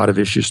and a lot of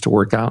issues to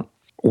work out.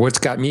 What's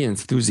got me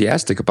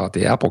enthusiastic about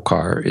the Apple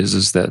car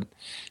is that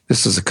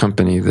this is a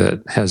company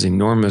that has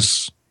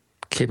enormous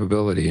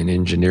capability in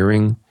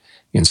engineering,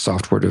 in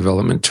software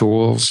development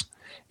tools,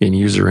 in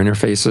user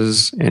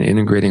interfaces, and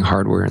integrating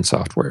hardware and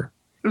software.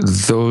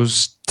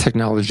 Those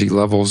technology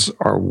levels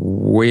are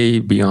way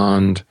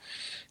beyond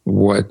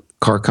what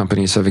car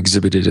companies have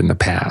exhibited in the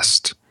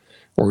past,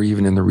 or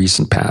even in the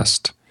recent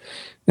past.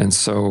 And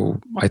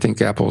so I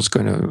think Apple is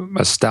going to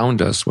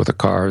astound us with a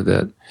car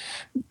that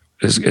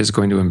is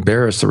going to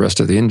embarrass the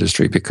rest of the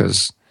industry,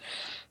 because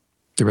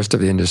the rest of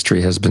the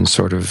industry has been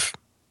sort of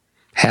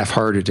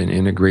half-hearted in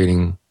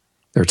integrating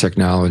their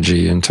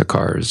technology into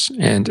cars.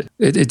 And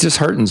it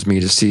disheartens me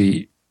to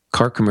see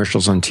car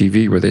commercials on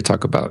TV where they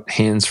talk about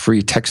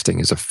hands-free texting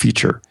as a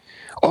feature.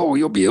 Oh,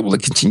 you'll be able to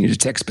continue to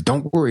text, but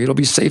don't worry, it'll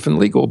be safe and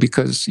legal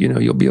because,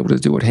 you'll be able to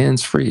do it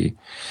hands-free.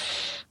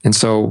 And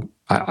so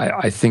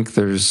I think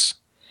there's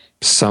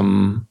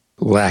some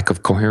lack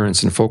of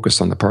coherence and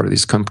focus on the part of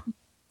these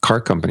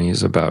car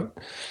companies about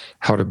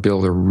how to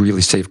build a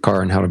really safe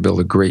car and how to build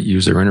a great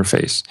user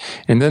interface.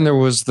 And then there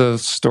was the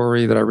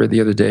story that I read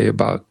the other day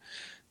about,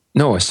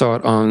 I saw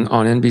it on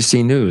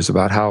NBC News,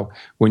 about how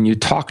when you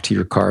talk to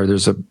your car,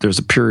 there's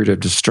a period of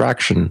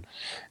distraction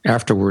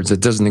afterwards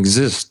that doesn't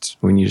exist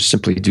when you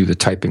simply do the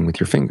typing with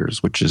your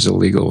fingers, which is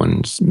illegal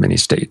in many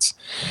states.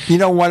 You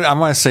know what? I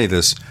want to say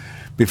this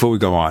before we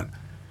go on.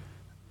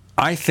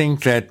 I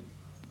think that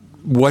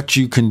what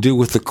you can do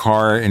with the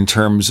car in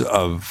terms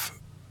of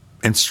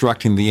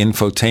instructing the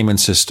infotainment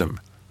system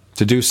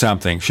to do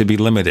something should be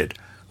limited.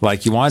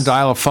 Like, you want to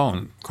dial a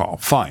phone call,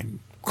 fine.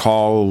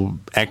 call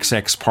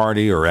XX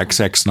party or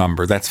XX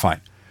number, that's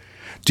fine.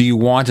 Do you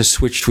want to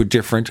switch to a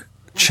different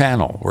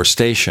channel or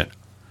station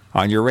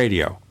on your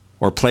radio,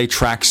 or play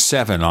track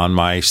 7 on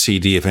my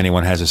CD if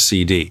anyone has a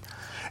CD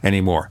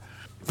anymore?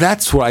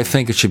 That's what I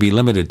think it should be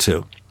limited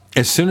to.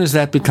 As soon as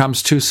that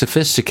becomes too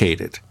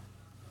sophisticated,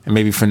 and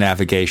maybe for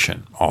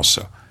navigation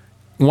also,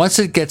 once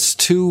it gets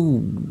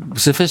too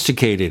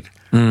sophisticated,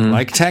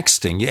 like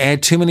texting, you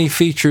add too many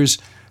features,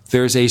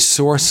 there's a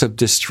source of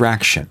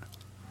distraction.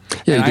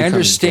 Yeah, and I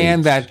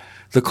understand that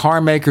the car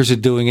makers are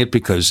doing it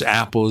because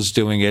Apple is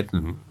doing it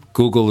and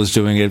Google is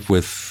doing it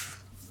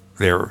with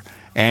their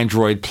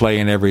Android Play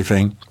and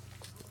everything.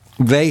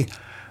 They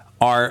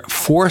are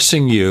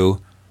forcing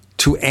you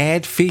to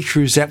add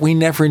features that we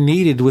never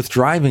needed with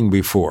driving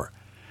before.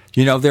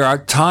 You know, there are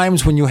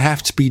times when you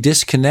have to be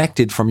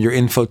disconnected from your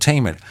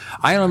infotainment.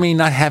 I don't mean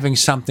not having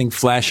something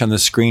flash on the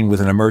screen with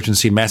an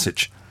emergency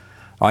message,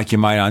 like you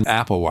might on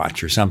Apple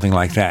Watch or something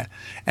like that,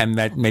 and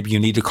that maybe you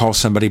need to call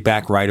somebody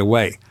back right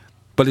away.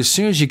 But as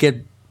soon as you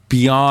get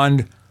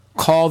beyond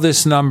call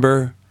this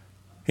number,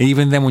 and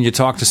even then when you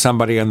talk to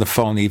somebody on the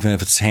phone, even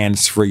if it's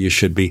hands-free, you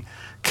should be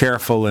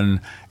careful, and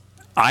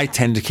I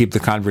tend to keep the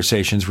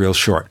conversations real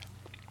short.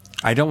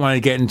 I don't want to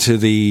get into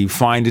the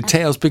fine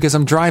details because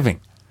I'm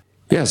driving.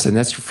 Yes, and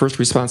that's your first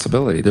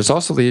responsibility. There's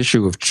also the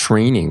issue of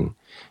training.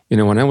 You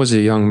know, when I was a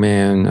young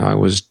man, I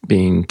was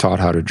being taught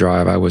how to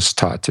drive. I was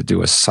taught to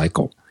do a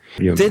cycle.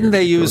 Didn't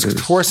they use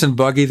horse and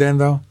buggy then,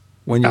 though,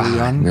 when you were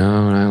young?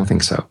 No, I don't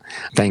think so.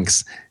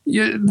 Thanks.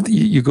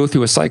 You go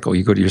through a cycle.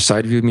 You go to your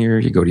side view mirror,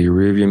 you go to your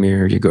rear view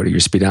mirror, you go to your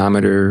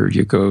speedometer,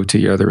 you go to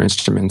your other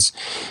instruments.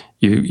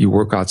 You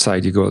work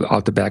outside, you go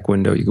out the back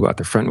window, you go out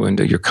the front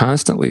window. You're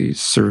constantly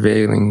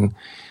surveilling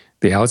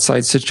the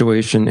outside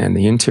situation and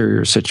the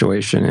interior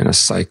situation in a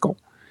cycle.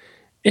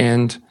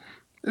 And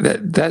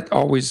that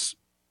always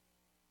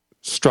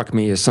struck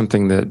me as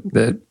something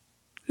that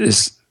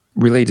is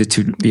related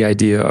to the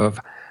idea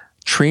of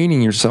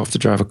training yourself to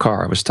drive a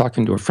car. I was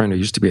talking to a friend who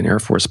used to be an Air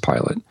Force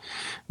pilot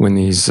when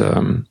these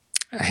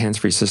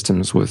hands-free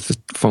systems with the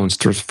phones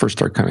first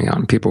started coming out,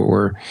 and people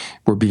were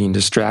being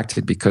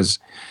distracted because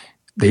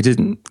they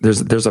didn't.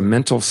 There's a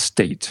mental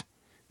state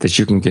that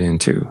you can get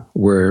into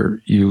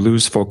where you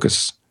lose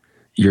focus.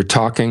 You're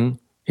talking,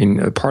 and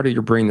a part of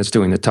your brain that's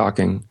doing the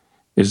talking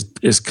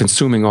is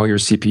consuming all your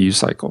CPU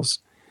cycles.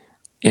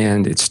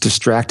 And it's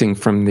distracting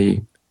from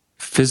the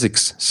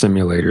physics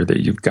simulator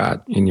that you've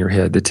got in your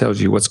head that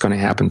tells you what's going to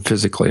happen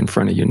physically in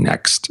front of you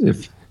next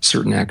if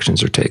certain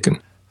actions are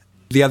taken.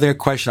 The other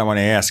question I want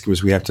to ask,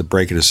 was we have to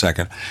break it a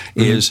second,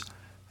 is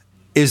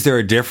there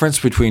a difference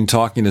between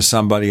talking to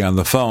somebody on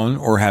the phone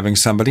or having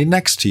somebody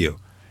next to you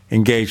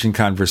engaged in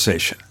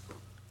conversation?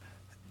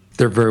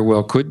 There very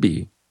well could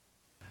be,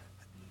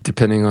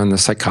 depending on the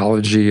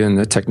psychology and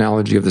the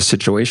technology of the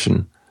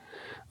situation.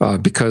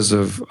 Because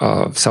of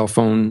cell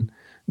phone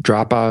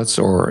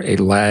dropouts or a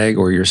lag,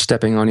 or you're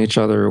stepping on each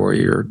other, or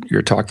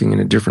you're talking in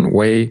a different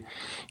way,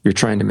 you're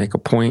trying to make a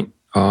point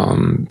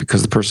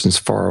because the person's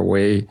far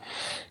away.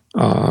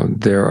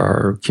 There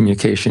are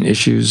communication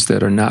issues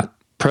that are not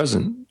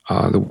present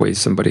the way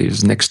somebody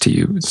is next to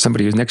you.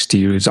 Somebody who's next to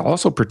you is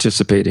also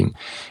participating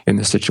in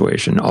the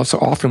situation. Also,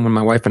 often when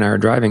my wife and I are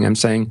driving, I'm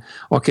saying,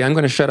 okay, I'm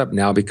going to shut up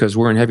now because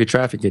we're in heavy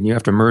traffic and you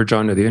have to merge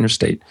onto the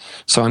interstate.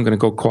 So I'm going to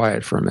go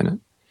quiet for a minute.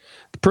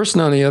 The person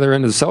on the other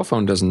end of the cell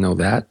phone doesn't know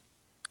that,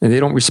 and they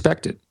don't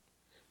respect it.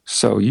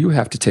 So you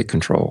have to take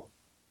control.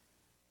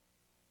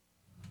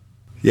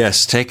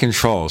 Yes, Take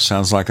Control.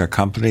 Sounds like a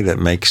company that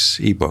makes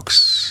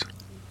ebooks.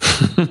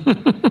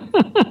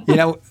 You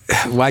know,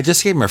 well, I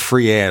just gave him a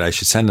free ad. I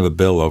should send him a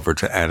bill over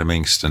to Adam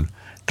Ingston.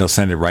 They'll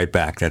send it right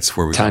back. That's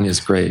where we Tanya's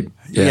go. Great.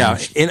 Yeah.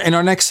 In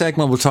our next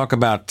segment, we'll talk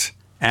about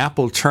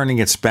Apple turning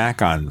its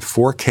back on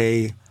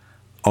 4K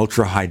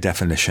ultra high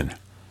definition,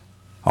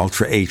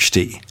 ultra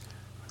HD.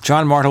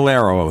 John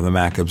Martellero of the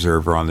Mac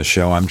Observer on the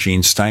show. I'm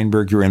Gene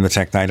Steinberg. You're in the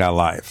Tech Night Owl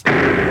Live.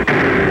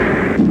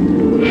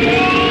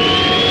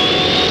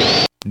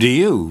 Do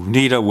you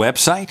need a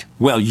website?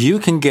 Well, you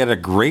can get a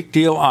great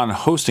deal on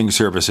hosting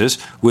services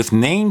with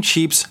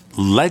Namecheap's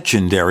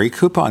legendary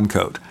coupon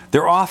code.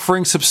 They're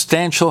offering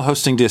substantial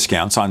hosting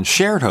discounts on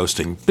shared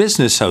hosting,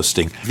 business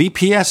hosting,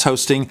 VPS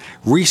hosting,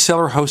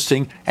 reseller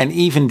hosting, and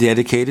even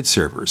dedicated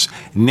servers.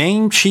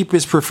 Namecheap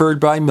is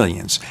preferred by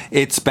millions.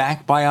 It's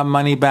backed by a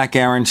money-back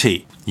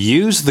guarantee.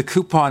 Use the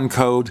coupon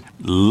code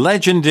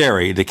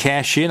LEGENDARY to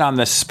cash in on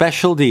the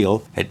special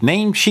deal at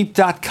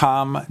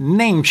Namecheap.com,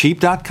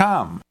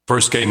 Namecheap.com.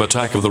 First came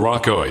Attack of the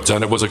Rockoids,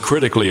 and it was a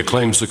critically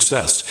acclaimed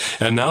success.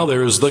 And now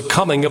there's The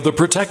Coming of the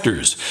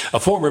Protectors. A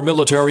former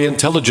military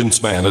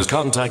intelligence man is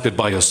contacted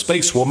by a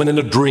space woman in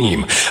a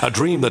dream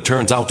that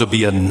turns out to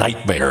be a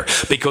nightmare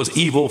because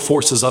evil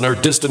forces on her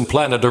distant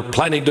planet are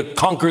planning to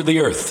conquer the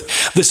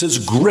Earth. This is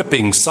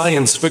gripping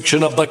science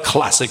fiction of the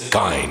classic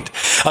kind.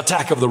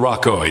 Attack of the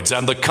Rockoids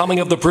and The Coming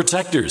of the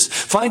Protectors.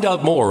 Find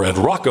out more at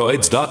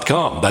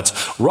rockoids.com. That's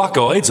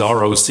Rockoids,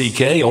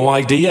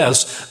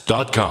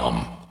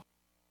 ROCKOIDS.com.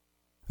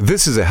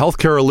 This is a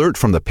healthcare alert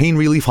from the Pain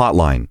Relief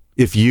Hotline.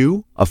 If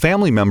you, a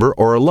family member,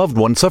 or a loved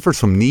one suffers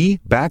from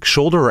knee, back,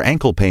 shoulder, or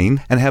ankle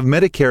pain and have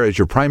Medicare as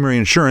your primary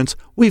insurance,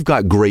 we've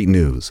got great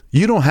news.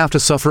 You don't have to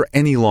suffer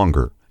any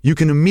longer. You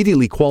can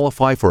immediately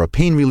qualify for a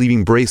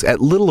pain-relieving brace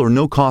at little or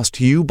no cost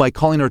to you by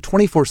calling our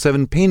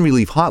 24/7 pain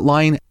relief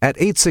hotline at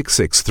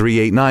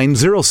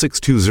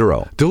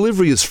 866-389-0620.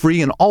 Delivery is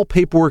free and all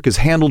paperwork is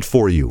handled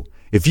for you.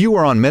 If you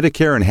are on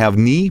Medicare and have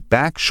knee,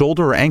 back,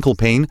 shoulder, or ankle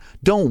pain,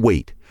 don't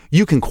wait.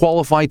 You can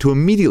qualify to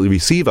immediately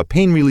receive a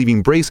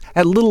pain-relieving brace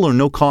at little or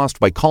no cost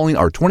by calling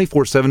our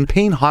 24/7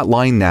 pain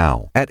hotline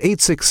now at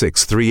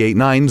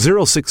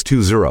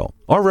 866-389-0620.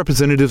 Our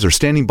representatives are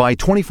standing by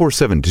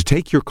 24/7 to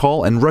take your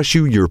call and rush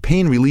you your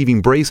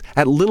pain-relieving brace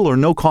at little or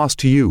no cost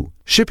to you.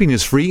 Shipping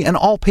is free and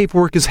all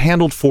paperwork is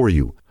handled for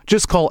you.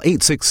 Just call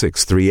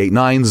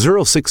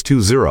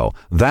 866-389-0620.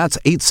 That's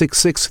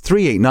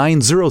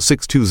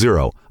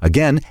 866-389-0620.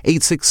 Again,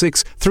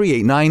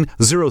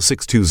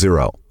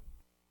 866-389-0620.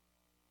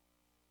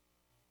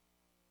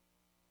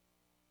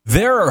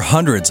 There are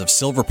hundreds of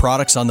silver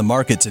products on the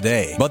market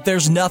today, but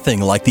there's nothing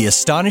like the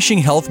astonishing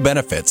health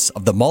benefits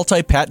of the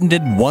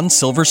multi-patented One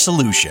Silver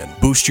Solution.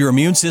 Boost your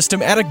immune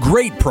system at a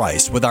great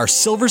price with our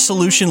Silver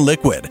Solution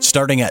Liquid,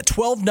 starting at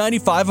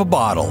 $12.95 a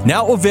bottle.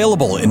 Now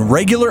available in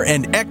regular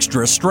and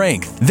extra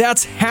strength.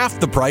 That's half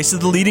the price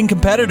of the leading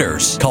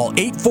competitors. Call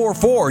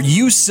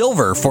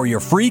 844-USILVER for your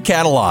free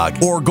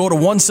catalog, or go to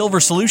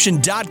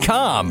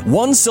OneSilverSolution.com.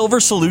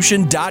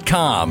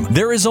 OneSilverSolution.com.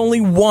 There is only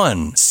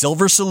one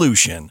Silver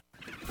Solution.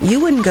 You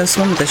wouldn't go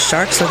swim with the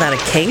sharks without a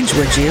cage,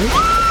 would you?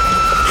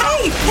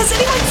 Hey, has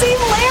anyone seen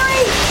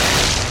Larry?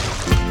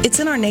 It's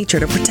in our nature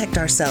to protect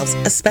ourselves,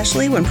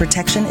 especially when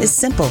protection is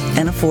simple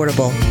and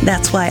affordable.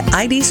 That's why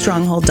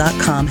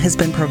IDStronghold.com has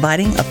been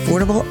providing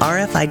affordable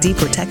RFID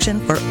protection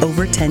for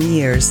over 10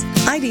 years.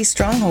 ID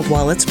Stronghold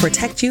wallets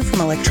protect you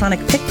from electronic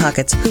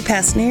pickpockets who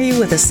pass near you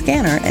with a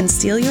scanner and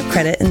steal your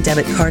credit and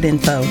debit card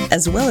info,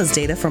 as well as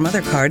data from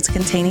other cards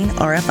containing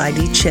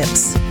RFID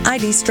chips.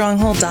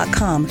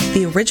 IDStronghold.com,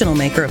 the original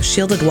maker of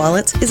shielded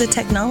wallets, is a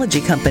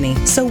technology company,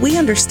 so we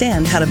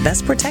understand how to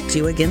best protect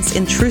you against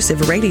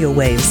intrusive radio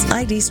waves.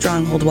 ID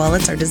Stronghold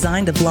wallets are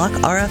designed to block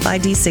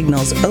RFID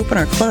signals, open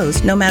or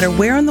closed, no matter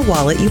where in the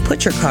wallet you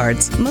put your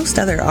cards. Most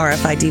other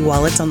RFID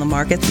wallets on the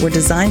market were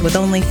designed with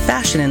only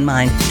fashion in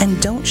mind and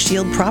don't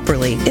shield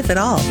properly, if at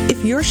all.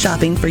 If you're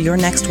shopping for your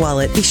next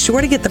wallet, be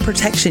sure to get the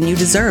protection you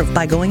deserve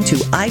by going to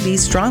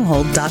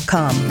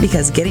idstronghold.com,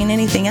 because getting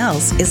anything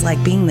else is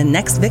like being the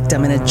next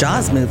victim in a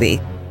Jaws movie.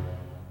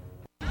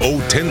 Owe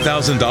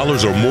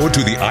 $10,000 or more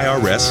to the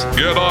IRS?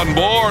 Get on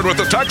board with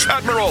the Tax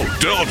Admiral.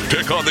 Don't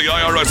pick on the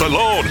IRS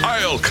alone.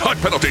 I'll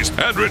cut penalties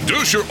and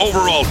reduce your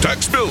overall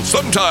tax bill.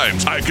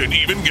 Sometimes I can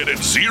even get it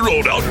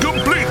zeroed out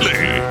completely.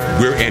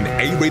 We're an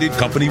A-rated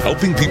company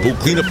helping people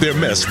clean up their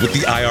mess with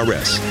the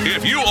IRS.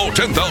 If you owe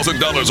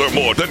 $10,000 or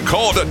more, then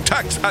call the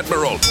Tax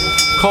Admiral.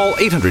 Call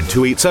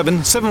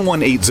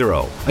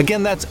 800-287-7180.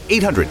 Again, that's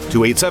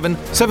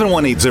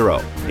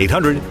 800-287-7180.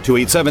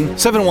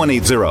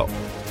 800-287-7180.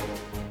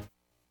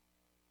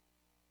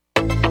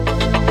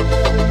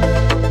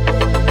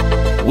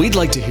 We'd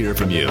like to hear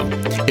from you.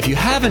 If you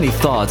have any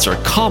thoughts or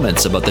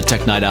comments about the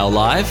Tech Night Owl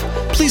Live,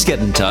 please get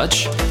in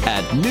touch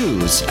at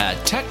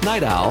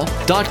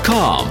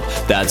news@technightowl.com.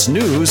 That's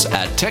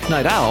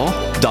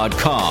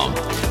news@technightowl.com.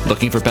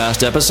 Looking for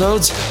past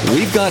episodes?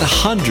 We've got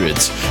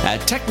hundreds at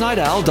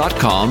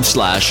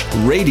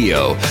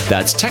technightowl.com/radio.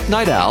 That's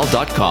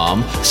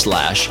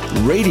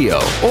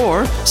technightowl.com/radio.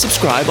 Or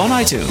subscribe on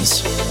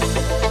iTunes.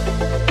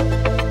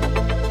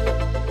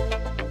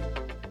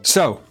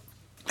 So,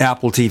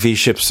 Apple TV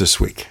ships this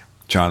week.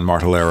 John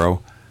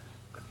Martellaro.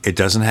 It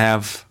doesn't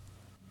have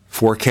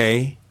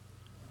 4K,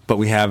 but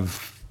we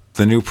have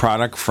the new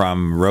product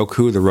from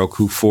Roku, the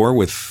Roku 4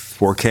 with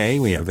 4K.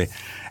 We have the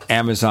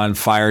Amazon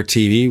Fire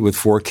TV with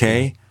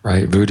 4K.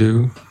 Right,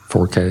 Vudu,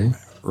 4K.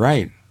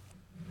 Right.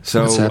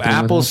 So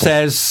Apple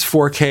says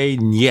 4K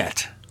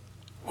yet.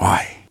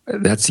 Why?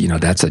 That's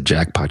a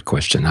jackpot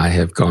question. I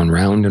have gone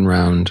round and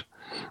round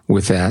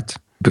with that.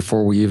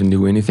 Before we even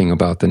knew anything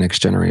about the next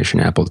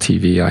generation Apple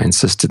TV, I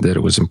insisted that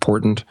it was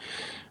important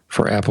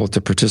for Apple to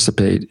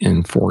participate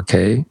in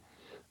 4K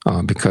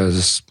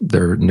because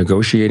they're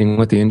negotiating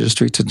with the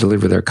industry to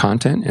deliver their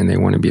content, and they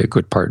want to be a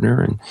good partner.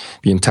 And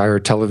the entire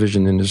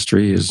television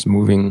industry is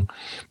moving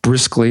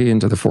briskly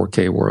into the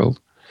 4K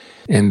world.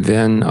 And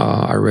then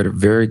I read a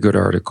very good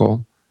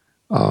article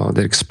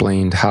that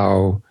explained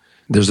how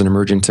there's an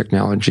emerging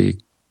technology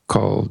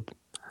called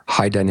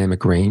high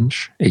dynamic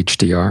range,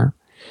 HDR,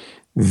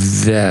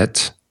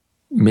 that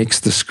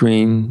makes the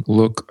screen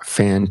look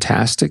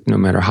fantastic no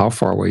matter how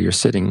far away you're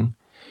sitting.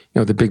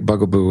 The big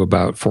bugaboo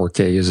about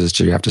 4K is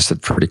you have to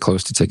sit pretty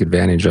close to take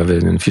advantage of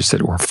it. And if you sit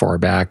far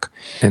back,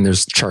 and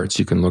there's charts,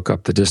 you can look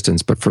up the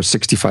distance. But for a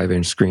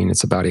 65-inch screen,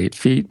 it's about 8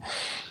 feet.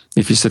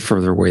 If you sit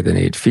further away than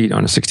 8 feet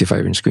on a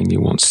 65-inch screen, you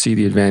won't see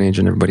the advantage.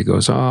 And everybody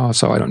goes, oh,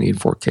 so I don't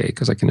need 4K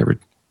because I can never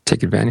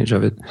take advantage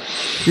of it.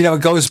 It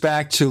goes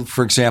back to,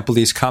 for example,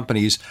 these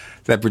companies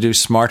that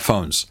produce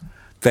smartphones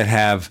that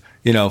have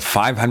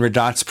 500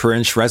 dots per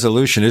inch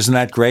resolution. Isn't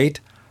that great?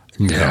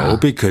 No,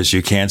 because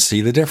you can't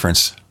see the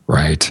difference.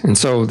 Right. And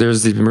so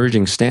there's the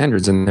emerging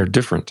standards, and they're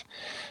different.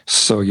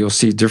 So you'll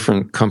see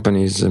different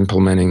companies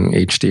implementing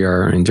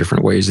HDR in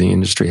different ways. The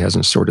industry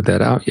hasn't sorted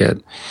that out yet.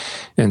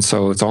 And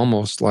so it's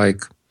almost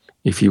like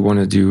if you want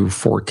to do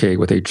 4K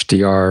with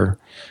HDR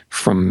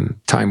from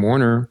Time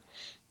Warner,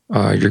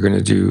 you're going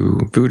to do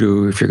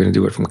Vudu. If you're going to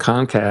do it from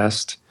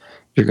Comcast,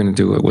 you're going to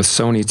do it with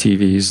Sony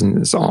TVs.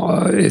 And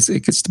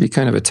it gets to be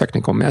kind of a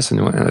technical mess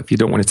if you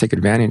don't want to take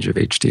advantage of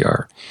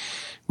HDR,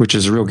 which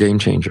is a real game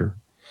changer.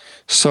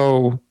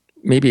 So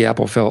maybe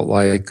Apple felt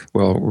like,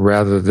 well,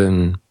 rather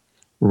than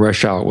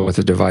rush out with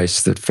a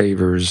device that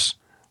favors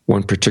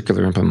one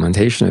particular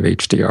implementation of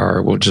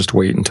HDR, we'll just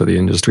wait until the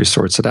industry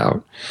sorts it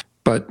out.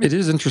 But it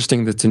is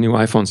interesting that the new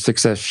iPhone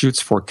 6s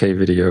shoots 4K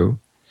video.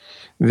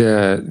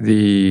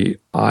 The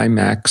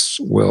iMacs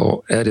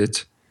will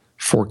edit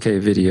 4K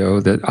video,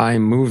 that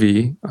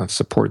iMovie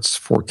supports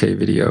 4K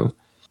video.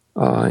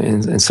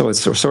 And so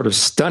it's sort of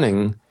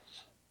stunning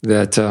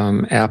that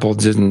Apple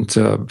didn't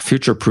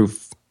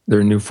future-proof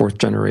their new fourth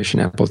generation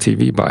Apple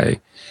TV by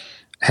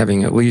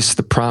having at least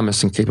the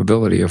promise and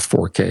capability of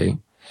 4K.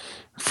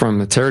 From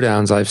the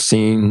teardowns I've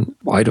seen,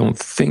 I don't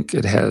think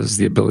it has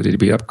the ability to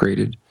be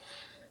upgraded.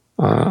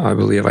 I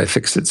believe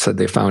iFixit said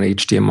they found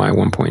HDMI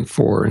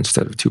 1.4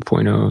 instead of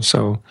 2.0.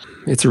 So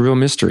it's a real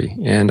mystery.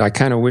 And I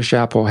kind of wish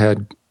Apple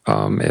had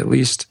at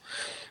least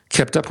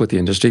kept up with the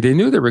industry. They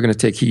knew they were going to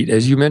take heat.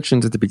 As you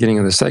mentioned at the beginning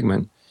of the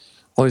segment,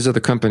 all these other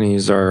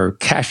companies are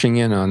cashing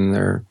in on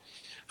their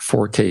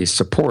 4K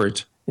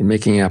support and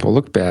making Apple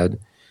look bad.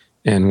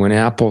 And when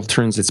Apple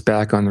turns its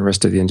back on the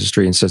rest of the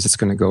industry and says it's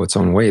going to go its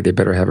own way, they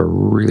better have a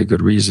really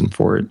good reason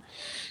for it.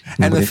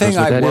 And the thing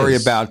I worry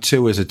about,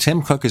 too, is that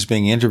Tim Cook is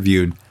being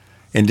interviewed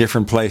in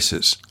different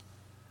places.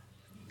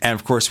 And,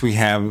 of course, we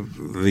have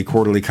the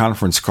quarterly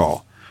conference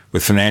call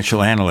with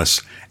financial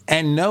analysts.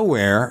 And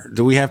nowhere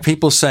do we have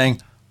people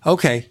saying,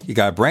 okay, you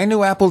got a brand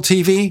new Apple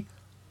TV.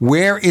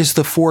 Where is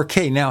the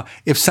 4K? Now,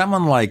 if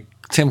someone like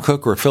Tim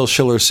Cook or Phil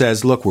Schiller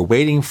says, look, we're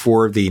waiting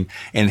for the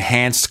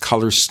enhanced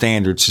color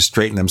standards to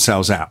straighten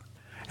themselves out.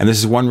 And this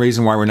is one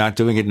reason why we're not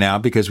doing it now,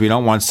 because we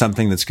don't want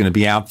something that's going to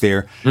be out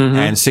there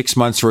and 6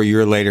 months or a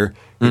year later,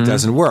 it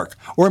doesn't work.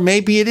 Or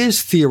maybe it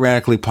is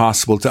theoretically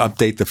possible to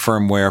update the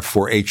firmware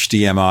for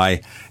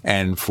HDMI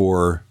and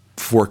for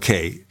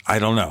 4K. I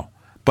don't know.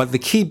 But the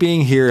key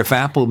being here, if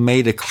Apple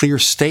made a clear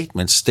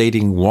statement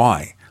stating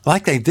why,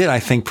 like they did, I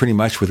think, pretty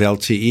much with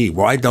LTE.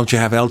 Why don't you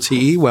have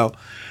LTE? Well,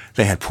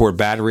 they had poor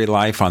battery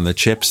life on the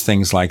chips,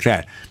 things like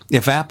that.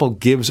 If Apple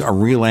gives a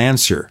real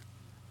answer,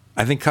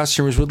 I think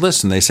customers would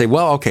listen. They say,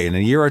 well, okay, in a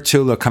year or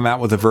two, they'll come out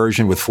with a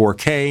version with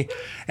 4K,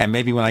 and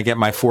maybe when I get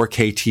my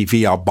 4K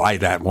TV, I'll buy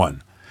that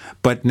one.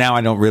 But now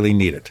I don't really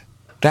need it.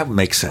 That would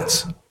make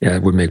sense. Yeah,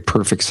 it would make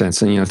perfect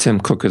sense. And, Tim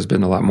Cook has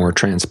been a lot more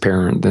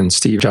transparent than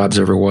Steve Jobs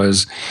ever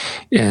was.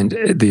 And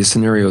the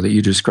scenario that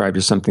you described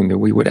is something that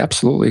we would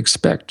absolutely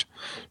expect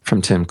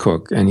from Tim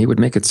Cook. And he would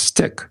make it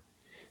stick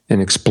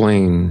and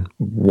explain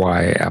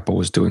why Apple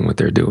was doing what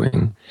they're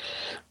doing.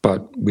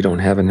 But we don't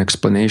have an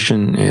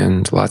explanation,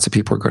 and lots of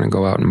people are going to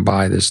go out and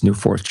buy this new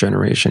fourth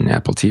generation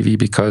Apple TV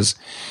because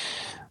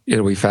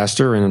it'll be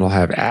faster and it'll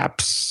have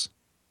apps.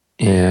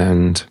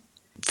 And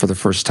for the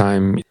first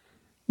time,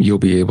 you'll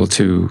be able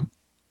to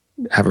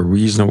have a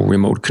reasonable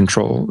remote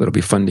control that'll be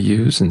fun to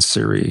use and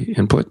Siri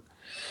input.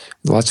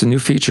 Lots of new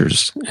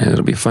features, and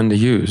it'll be fun to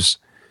use.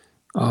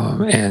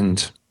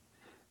 And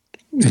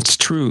it's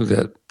true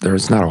that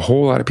there's not a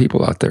whole lot of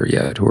people out there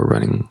yet who are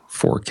running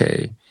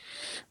 4K.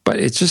 But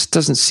it just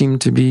doesn't seem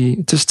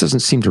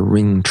to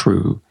ring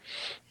true.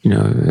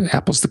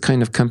 Apple's the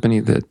kind of company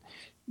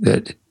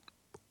that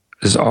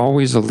is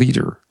always a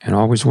leader and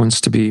always wants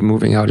to be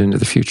moving out into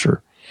the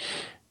future.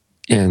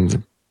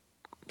 And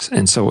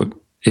so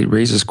it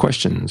raises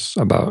questions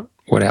about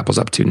what Apple's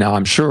up to. Now,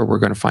 I'm sure we're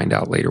going to find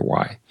out later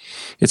why.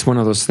 It's one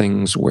of those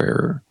things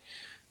where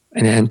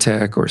an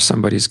Antec or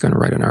somebody's going to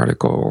write an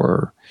article,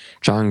 or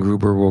John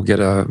Gruber will get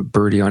a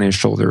birdie on his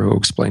shoulder who'll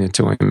explain it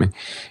to him.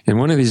 And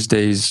one of these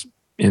days,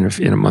 in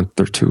a month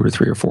or two or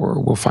three or four,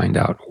 we'll find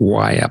out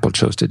why Apple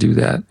chose to do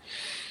that.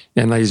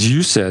 And as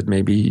you said,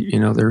 maybe,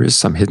 there is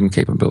some hidden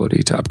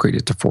capability to upgrade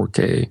it to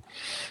 4K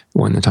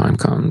when the time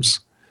comes.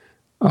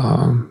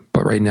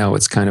 But right now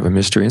it's kind of a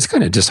mystery. It's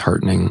kind of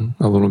disheartening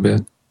a little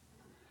bit.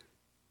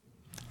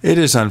 It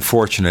is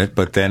unfortunate,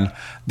 but then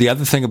the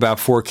other thing about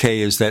 4K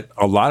is that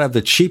a lot of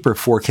the cheaper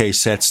 4K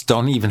sets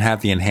don't even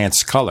have the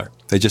enhanced color.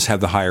 They just have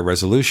the higher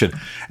resolution.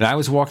 And I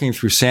was walking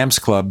through Sam's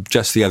Club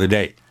just the other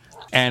day,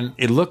 and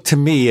it looked to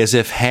me as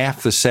if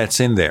half the sets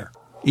in there,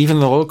 even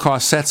the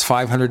low-cost sets,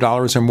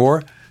 $500 or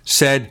more,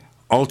 said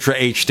Ultra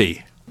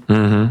HD,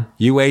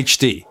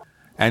 UHD,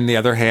 and the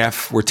other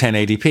half were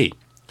 1080p.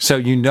 So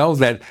you know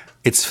that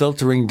it's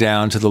filtering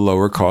down to the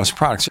lower-cost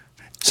products.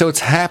 So it's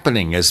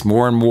happening as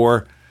more and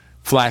more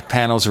flat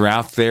panels are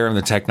out there and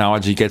the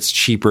technology gets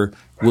cheaper.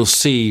 We'll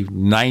see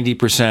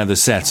 90% of the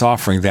sets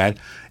offering that.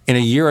 In a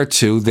year or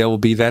two, there will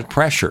be that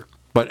pressure.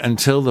 But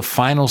until the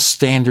final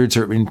standards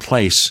are in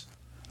place,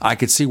 I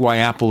could see why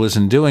Apple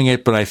isn't doing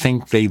it, but I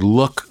think they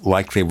look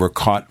like they were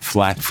caught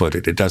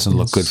flat-footed. It doesn't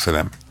look good for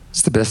them.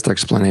 It's the best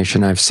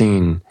explanation I've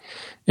seen.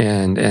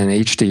 And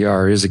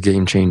HDR is a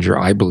game changer,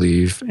 I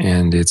believe,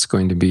 and it's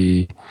going to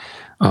be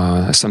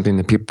something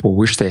that people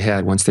wish they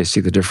had once they see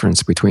the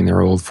difference between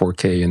their old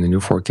 4K and the new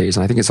 4Ks.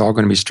 And I think it's all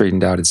going to be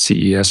straightened out at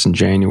CES in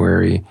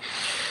January.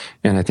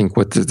 And I think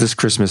what this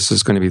Christmas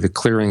is going to be the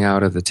clearing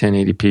out of the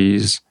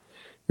 1080p's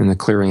and the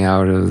clearing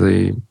out of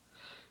the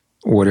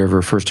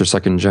whatever first or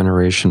second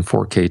generation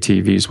 4K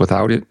TVs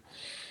without it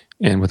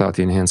and without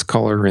the enhanced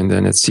color. And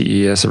then at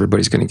CES,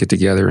 everybody's going to get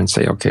together and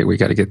say, okay, we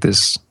got to get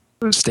this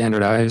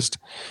standardized.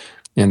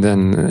 And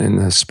then in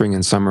the spring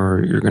and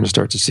summer, you're going to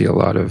start to see a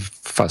lot of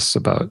fuss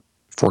about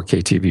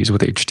 4K TVs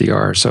with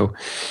HDR. So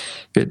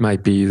it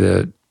might be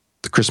that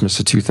the Christmas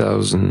of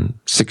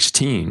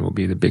 2016 will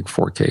be the big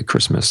 4K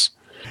Christmas.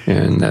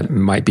 And that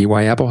might be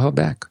why Apple held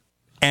back.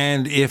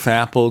 And if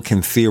Apple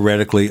can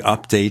theoretically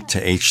update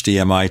to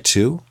HDMI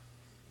 2,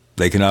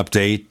 they can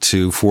update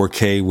to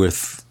 4K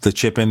with the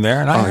chip in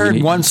there. And I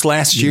heard once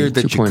last year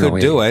that you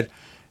could do it.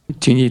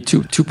 You need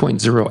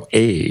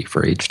 2.0A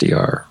for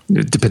HDR,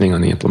 depending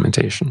on the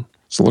implementation.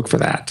 So look for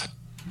that.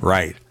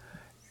 Right.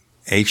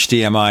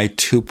 HDMI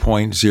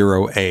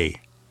 2.0A.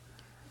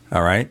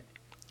 All right.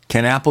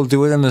 Can Apple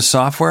do it in the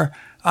software?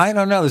 I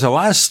don't know. There's a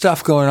lot of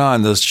stuff going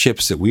on, those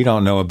chips that we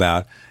don't know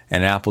about,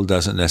 and Apple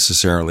doesn't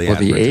necessarily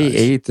advertise.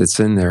 The A8 that's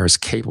in there is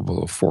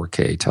capable of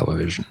 4K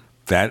television.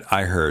 That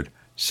I heard.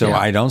 So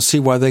I don't see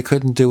why they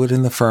couldn't do it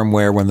in the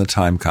firmware when the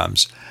time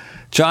comes.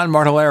 John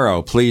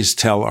Martellaro, please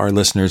tell our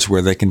listeners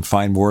where they can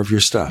find more of your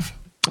stuff.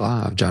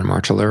 John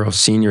Martellaro,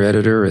 senior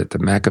editor at the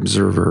Mac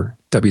Observer,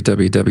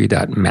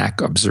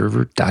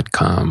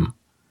 www.macobserver.com.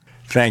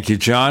 Thank you,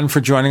 John,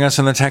 for joining us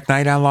on the Tech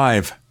Night Owl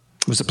Live.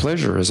 It was a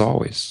pleasure, as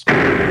always.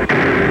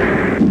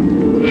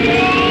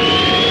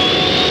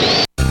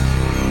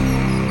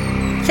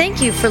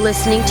 Thank you for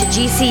listening to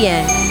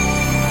GCN.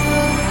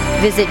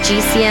 Visit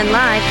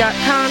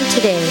GCNlive.com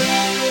today.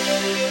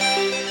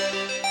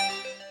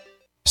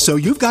 So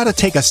you've got to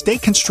take a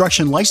state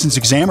construction license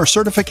exam or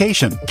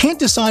certification. Can't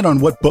decide on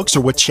what books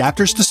or what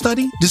chapters to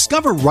study?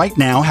 Discover right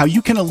now how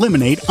you can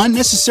eliminate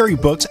unnecessary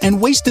books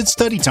and wasted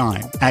study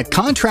time. At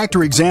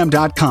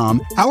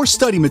contractorexam.com, our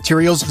study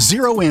materials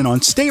zero in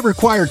on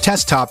state-required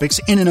test topics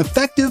in an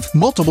effective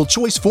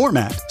multiple-choice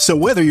format. So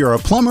whether you're a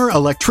plumber,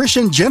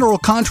 electrician, general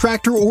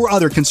contractor, or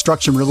other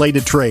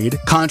construction-related trade,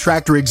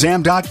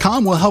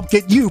 contractorexam.com will help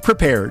get you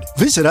prepared.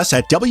 Visit us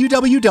at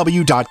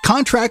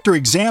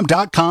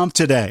www.contractorexam.com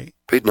today.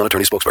 Paid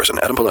non-attorney spokesperson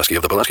Adam Pileski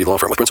of the Pileski Law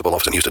Firm with principal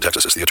office in Houston,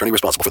 Texas is the attorney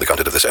responsible for the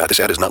content of this ad. This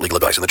ad is not legal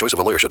advice, and the choice of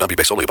a lawyer should not be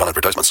based solely upon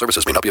advertisement.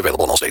 Services may not be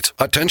available in all states.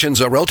 Attention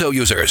Xarelto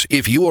users.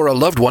 If you or a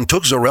loved one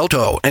took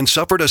Xarelto and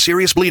suffered a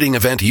serious bleeding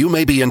event, you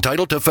may be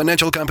entitled to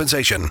financial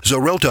compensation.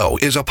 Xarelto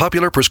is a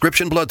popular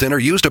prescription blood thinner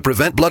used to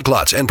prevent blood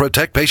clots and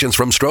protect patients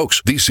from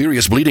strokes. These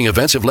serious bleeding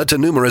events have led to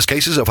numerous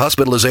cases of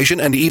hospitalization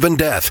and even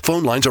death.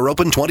 Phone lines are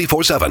open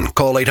 24/7.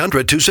 Call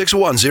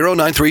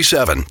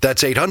 800-261-0937.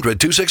 That's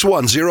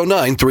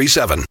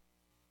 800-261-0937.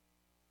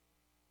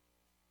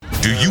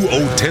 Do you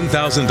owe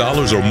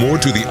 $10,000 or more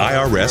to the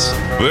IRS?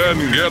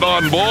 Then get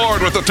on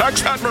board with the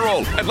Tax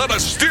Admiral and let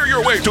us steer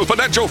your way to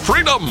financial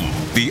freedom.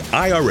 The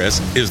IRS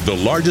is the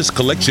largest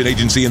collection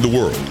agency in the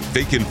world.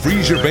 They can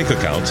freeze your bank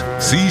accounts,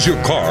 seize your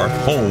car,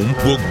 home,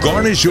 will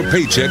garnish your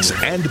paychecks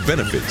and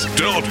benefits.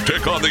 Don't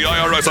take on the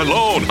IRS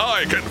alone.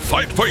 I can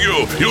fight for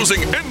you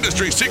using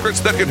industry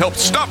secrets that can help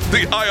stop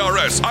the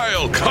IRS.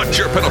 I'll cut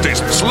your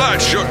penalties,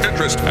 slash your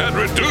interest, and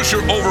reduce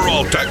your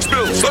overall tax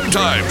bill.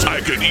 Sometimes I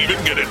can even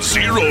get it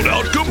zeroed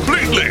out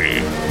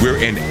completely.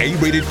 We're an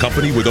A-rated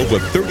company with over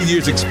 30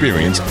 years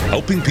experience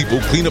helping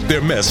people clean up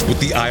their mess with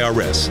the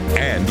IRS.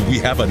 And we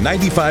have a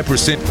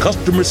 95%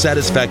 customer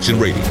satisfaction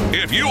rating.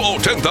 If you owe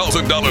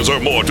 $10,000 or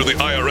more to the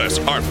IRS,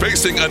 are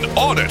facing an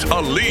audit,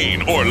 a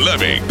lien, or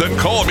levy, then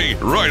call me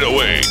right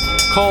away.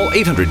 Call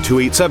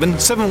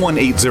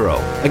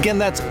 800-287-7180. Again,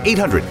 that's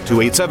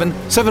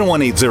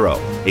 800-287-7180.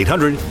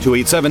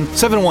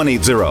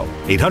 800-287-7180.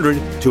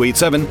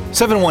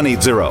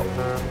 800-287-7180.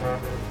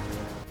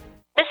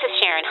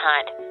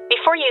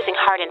 Before using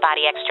Heart and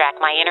Body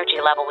Extract, my energy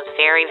level was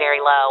very, very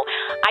low.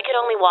 I could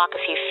only walk a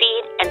few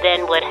feet and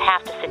then would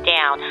have to sit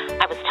down.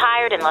 I was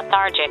tired and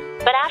lethargic.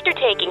 But after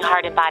taking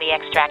Heart and Body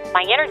Extract,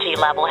 my energy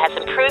level has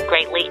improved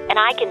greatly, and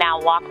I can now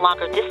walk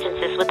longer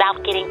distances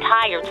without getting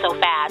tired so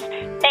fast.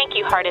 Thank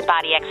you, Heart and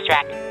Body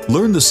Extract.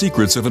 Learn the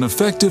secrets of an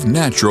effective,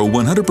 natural,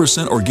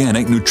 100%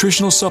 organic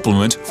nutritional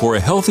supplement for a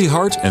healthy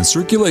heart and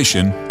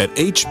circulation at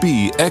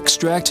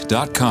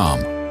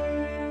hbextract.com.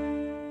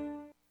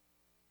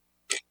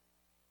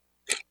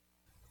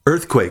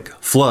 Earthquake,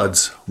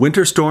 floods,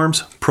 winter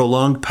storms,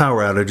 prolonged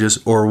power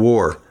outages, or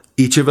war.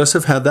 Each of us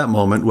have had that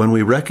moment when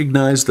we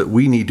recognize that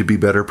we need to be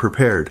better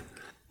prepared.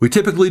 We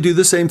typically do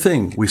the same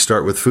thing. We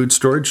start with food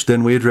storage,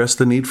 then we address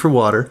the need for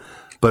water.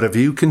 But have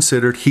you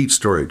considered heat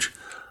storage?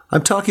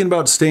 I'm talking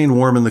about staying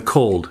warm in the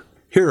cold.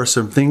 Here are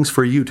some things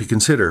for you to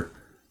consider.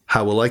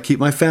 How will I keep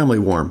my family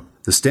warm?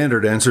 The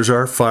standard answers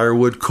are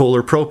firewood, coal,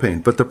 or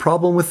propane, but the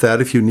problem with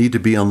that if you need to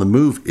be on the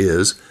move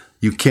is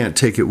you can't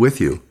take it with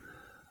you.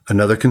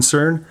 Another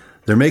concern?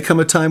 There may come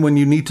a time when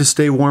you need to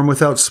stay warm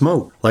without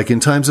smoke, like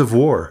in times of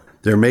war.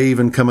 There may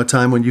even come a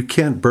time when you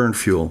can't burn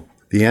fuel.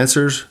 The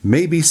answers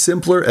may be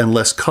simpler and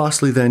less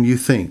costly than you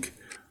think.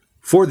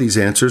 For these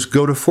answers,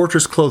 go to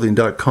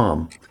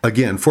fortressclothing.com.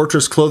 Again,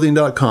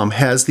 fortressclothing.com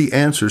has the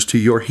answers to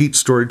your heat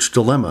storage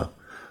dilemma.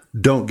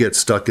 Don't get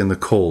stuck in the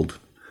cold.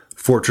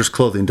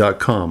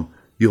 fortressclothing.com.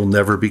 You'll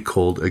never be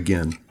cold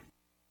again.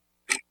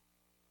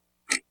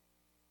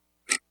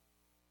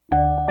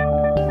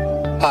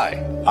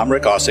 Hi, I'm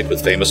Rick Ossick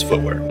with Famous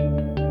Footwear.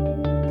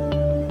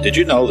 Did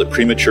you know that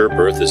premature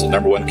birth is the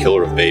 #1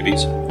 killer of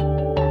babies?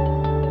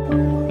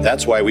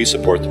 That's why we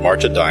support the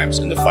March of Dimes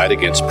in the fight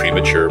against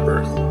premature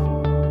birth.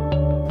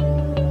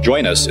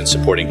 Join us in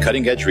supporting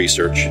cutting-edge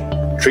research,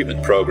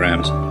 treatment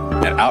programs,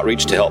 and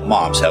outreach to help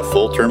moms have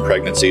full-term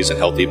pregnancies and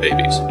healthy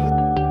babies.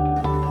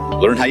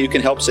 Learn how you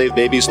can help save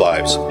babies'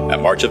 lives at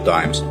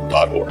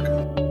marchofdimes.org.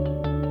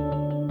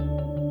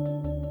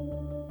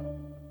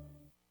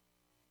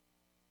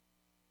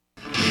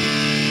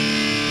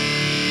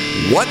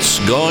 What's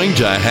going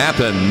to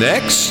happen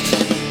next?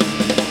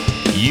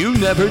 You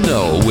never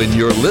know when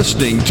you're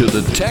listening to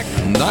the Tech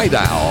Night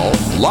Owl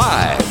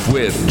live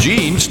with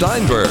Gene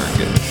Steinberg.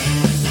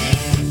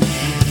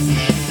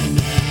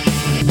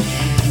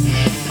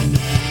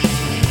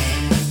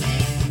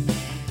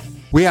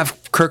 We have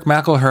Kirk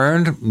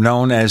McElhearn,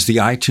 known as the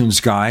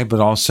iTunes guy, but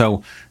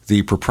also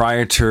the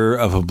proprietor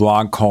of a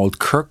blog called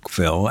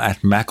Kirkville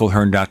at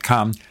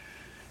McElhearn.com.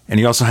 And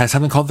he also has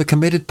something called the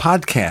Committed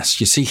Podcast.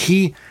 You see,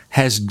 he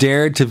has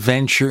dared to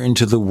venture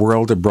into the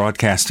world of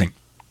broadcasting.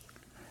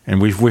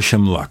 And we wish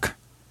him luck.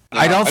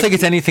 I don't think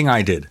it's anything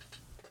I did.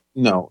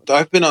 No,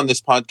 I've been on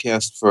this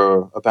podcast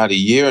for about a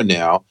year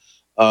now.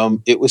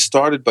 It was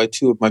started by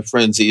two of my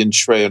friends, Ian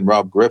Schrey and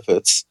Rob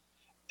Griffiths,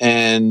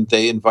 and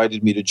they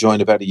invited me to join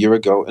about a year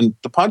ago. And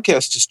the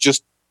podcast is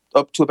just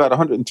up to about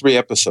 103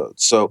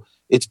 episodes. So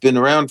it's been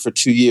around for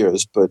 2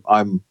 years, but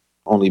I'm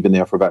only been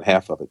there for about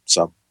half of it.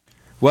 So,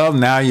 well,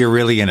 now you're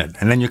really in it.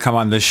 And then you come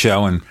on this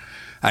show, and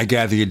I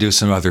gather you do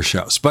some other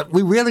shows. But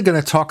we're really going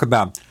to talk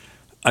about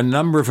a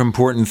number of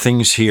important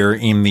things here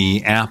in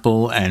the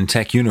Apple and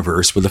tech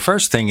universe. But the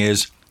first thing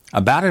is,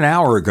 about an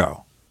hour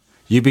ago,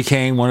 you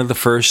became one of the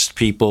first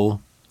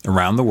people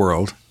around the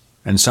world,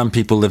 and some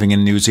people living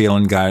in New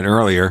Zealand got it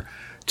earlier,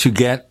 to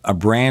get a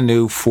brand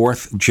new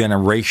 4th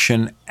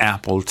generation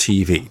Apple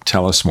TV.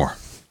 Tell us more.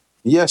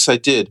 Yes, I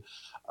did.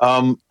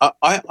 I'm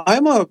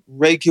a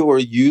regular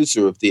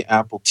user of the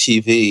Apple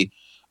TV,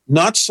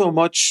 not so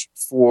much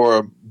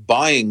for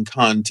buying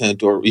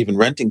content or even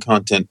renting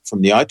content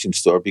from the iTunes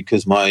store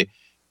because my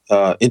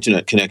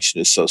internet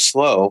connection is so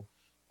slow,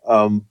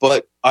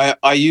 but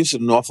I use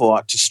it an awful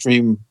lot to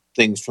stream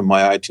things from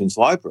my iTunes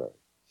library.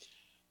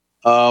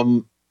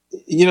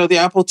 The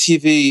Apple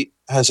TV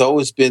has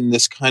always been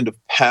this kind of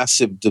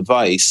passive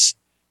device,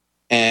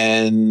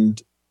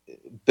 and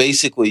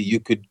basically you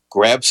could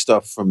grab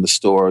stuff from the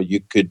store,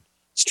 you could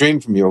stream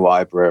from your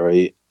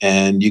library,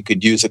 and you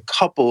could use a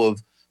couple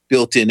of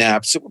built-in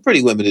apps that were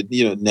pretty limited,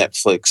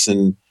 Netflix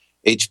and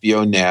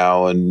HBO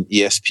Now and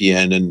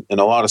ESPN and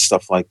a lot of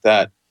stuff like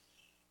that,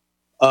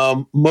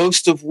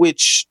 most of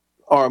which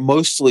are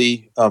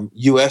mostly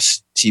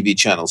U.S. TV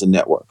channels and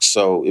networks.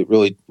 So it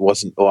really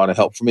wasn't a lot of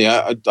help for me.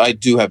 I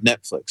do have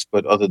Netflix,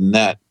 but other than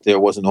that, there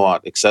wasn't a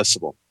lot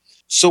accessible.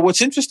 So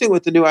what's interesting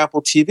with the new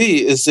Apple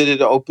TV is that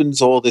it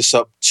opens all this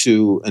up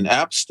to an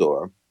app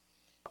store.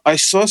 I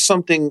saw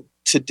something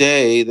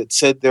today that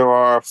said there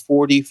are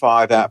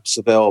 45 apps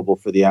available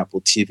for the Apple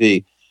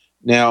TV.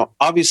 Now,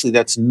 obviously,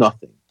 that's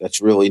nothing.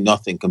 That's really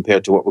nothing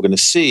compared to what we're going to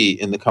see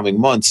in the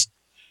coming months.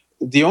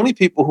 The only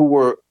people who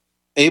were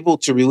able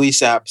to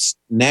release apps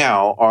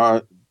now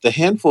are the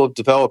handful of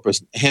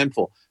developers,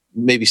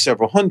 maybe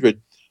several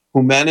hundred,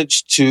 who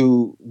managed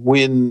to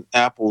win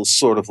Apple's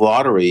sort of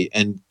lottery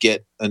and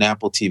get an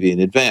Apple TV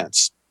in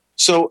advance.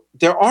 So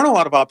there aren't a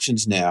lot of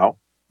options now.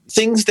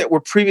 Things that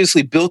were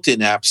previously built-in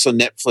apps, so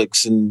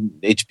Netflix and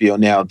HBO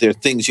Now, they're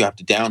things you have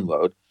to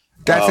download.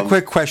 That's a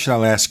quick question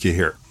I'll ask you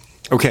here.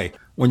 Okay,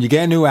 when you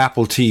get a new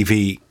Apple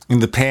TV, in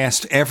the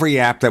past, every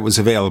app that was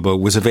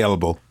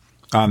available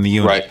on the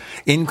unit. Right.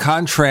 In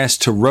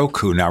contrast to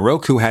Roku. Now,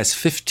 Roku has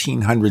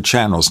 1,500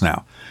 channels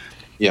now.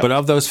 Yep. But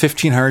of those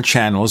 1,500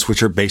 channels,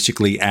 which are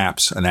basically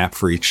apps, an app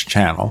for each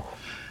channel,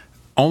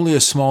 only a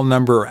small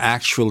number are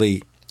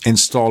actually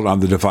installed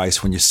on the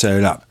device when you set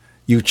it up.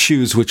 You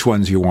choose which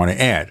ones you want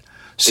to add.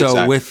 So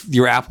exactly. With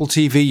your Apple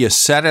TV, you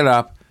set it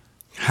up.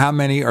 How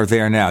many are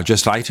there now?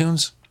 Just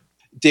iTunes?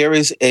 There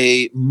is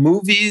a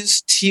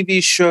movies,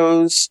 TV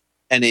shows,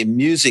 and a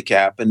music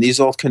app, and these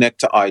all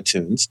connect to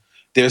iTunes.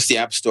 There's the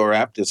App Store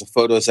app. There's a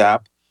Photos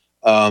app.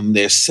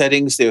 There's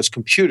settings. There's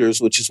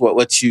computers, which is what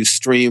lets you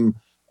stream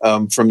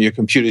from your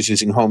computers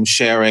using home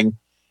sharing.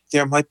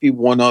 There might be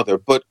one other,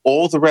 but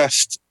all the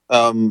rest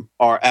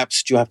are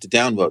apps that you have to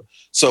download.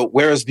 So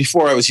whereas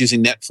before I was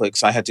using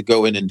Netflix, I had to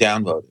go in and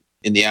download it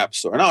in the App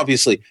Store. And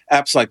obviously,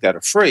 apps like that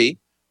are free.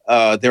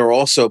 There are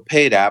also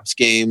paid apps,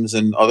 games,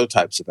 and other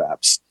types of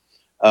apps.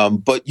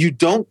 But you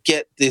don't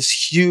get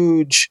this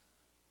huge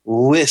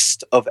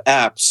list of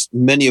apps,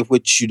 many of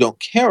which you don't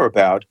care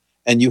about,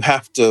 and you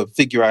have to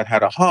figure out how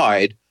to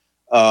hide.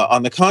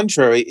 On the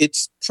contrary,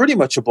 it's pretty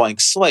much a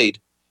blank slate,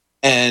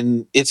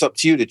 and it's up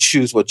to you to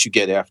choose what you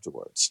get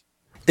afterwards.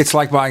 It's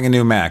like buying a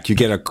new Mac. You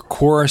get a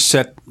core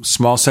set,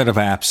 small set of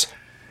apps,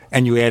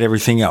 and you add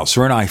everything else,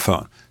 or an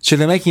iPhone. So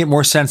they're making it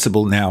more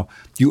sensible now.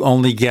 You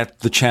only get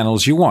the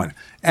channels you want.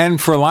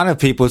 And for a lot of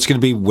people, it's going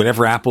to be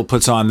whatever Apple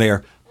puts on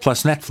there,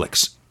 plus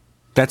Netflix.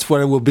 That's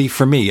what it will be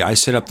for me. I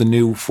set up the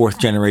new 4th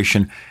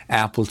generation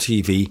Apple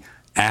TV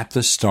at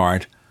the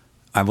start.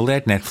 I will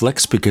add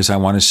Netflix because I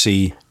want to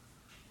see,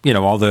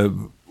 all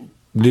the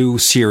new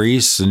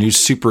series, the new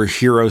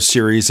superhero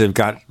series they've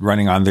got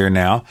running on there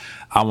now.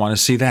 I want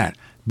to see that.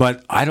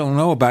 But I don't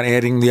know about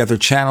adding the other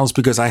channels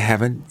because I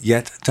haven't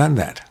yet done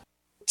that.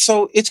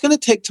 So it's going to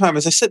take time.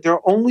 As I said, there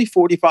are only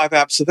 45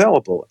 apps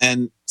available.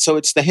 And so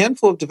it's the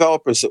handful of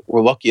developers that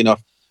were lucky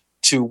enough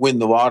to win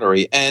the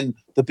lottery and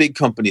the big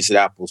companies that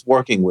Apple's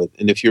working with.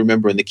 And if you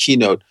remember in the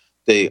keynote,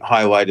 they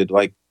highlighted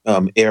like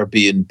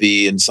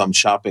Airbnb and some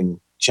shopping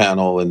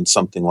channel and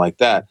something like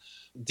that.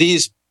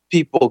 These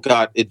people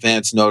got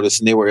advance notice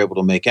and they were able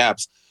to make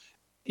apps.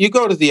 You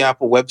go to the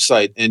Apple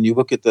website and you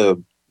look at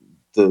the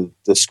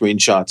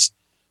screenshots.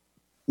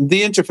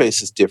 The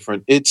interface is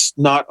different. It's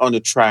not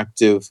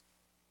unattractive.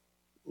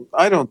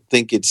 I don't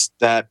think it's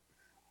that.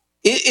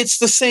 It's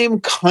the same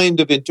kind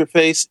of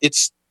interface.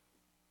 It's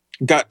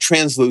got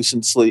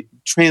translucency,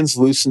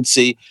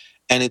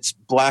 and it's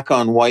black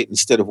on white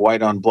instead of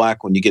white on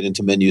black when you get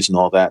into menus and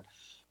all that.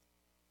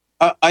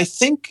 I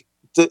think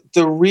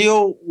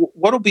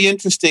what'll be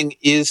interesting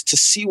is to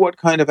see what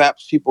kind of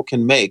apps people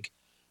can make.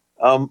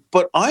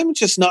 But I'm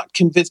just not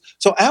convinced.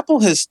 So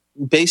Apple has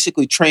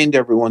basically trained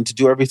everyone to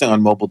do everything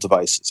on mobile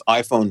devices,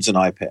 iPhones and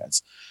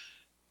iPads.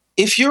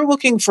 If you're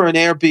looking for an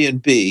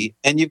Airbnb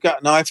and you've got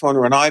an iPhone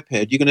or an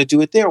iPad, you're going to do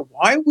it there.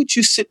 Why would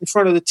you sit in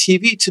front of the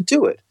TV to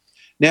do it?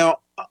 Now,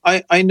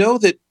 I know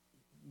that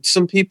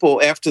some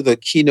people after the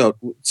keynote,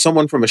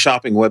 someone from a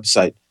shopping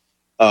website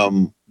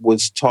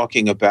was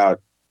talking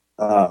about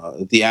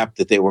the app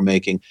that they were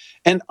making.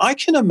 And I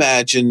can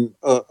imagine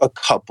a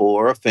couple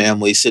or a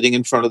family sitting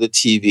in front of the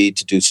TV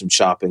to do some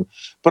shopping.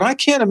 But I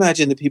can't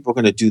imagine that people are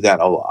going to do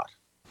that a lot.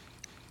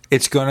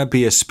 It's going to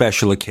be a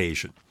special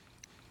occasion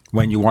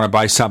when you want to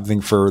buy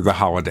something for the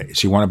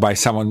holidays. You want to buy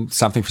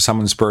something for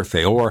someone's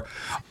birthday. Or,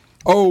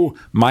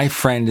 my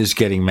friend is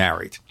getting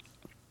married.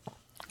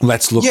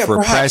 Let's look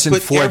for a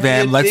present for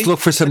them. Let's look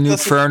for some new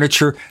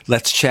furniture.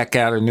 Let's check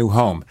out a new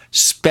home.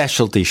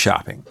 Specialty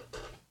shopping.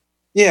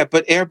 Yeah,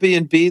 but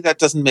Airbnb, that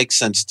doesn't make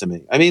sense to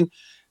me. I mean,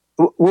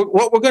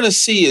 what we're going to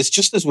see is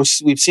just as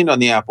we've seen on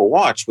the Apple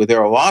Watch, where there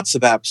are lots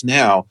of apps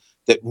now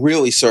that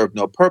really serve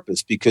no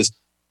purpose because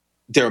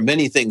there are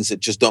many things that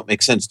just don't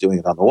make sense doing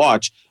it on the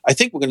watch. I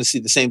think we're going to see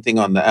the same thing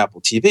on the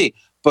Apple TV.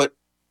 But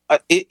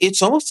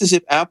it's almost as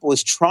if Apple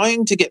is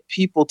trying to get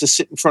people to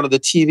sit in front of the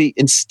TV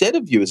instead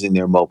of using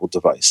their mobile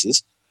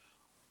devices,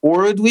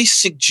 or at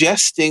least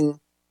suggesting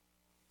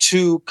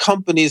to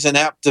companies and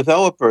app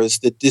developers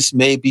that this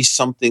may be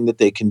something that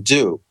they can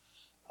do.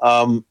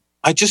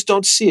 I just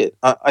don't see it.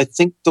 I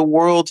think the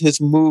world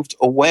has moved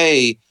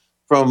away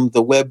from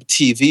the web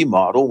TV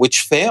model, which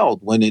failed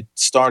when it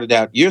started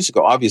out years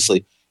ago.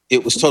 Obviously,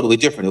 it was totally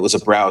different. It was a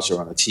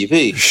browser on a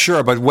TV.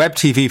 Sure, but web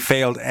TV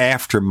failed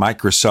after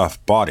Microsoft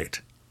bought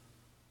it.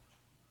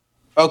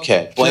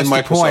 Okay, blame Just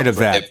Microsoft. The point of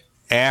that.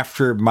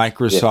 After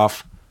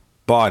Microsoft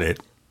bought it,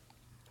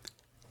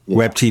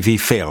 Web TV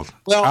failed.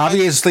 Well,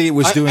 obviously, it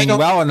was doing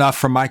well enough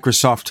for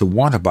Microsoft to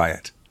want to buy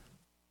it.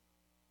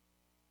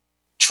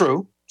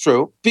 True.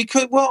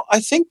 Because, I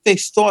think they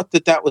thought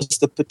that was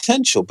the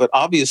potential, but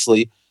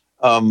obviously,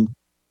 there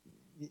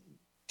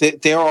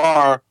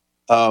are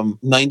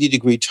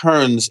 90-degree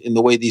turns in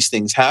the way these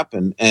things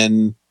happen,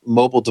 and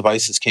mobile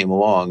devices came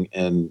along,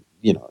 and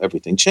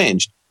everything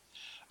changed.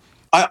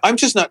 I'm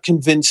just not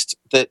convinced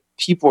that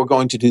people are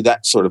going to do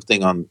that sort of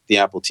thing on the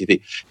Apple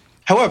TV.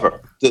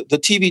 However, the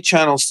TV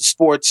channels, the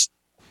sports,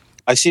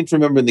 I seem to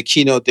remember in the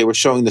keynote they were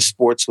showing the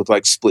sports with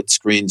like split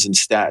screens and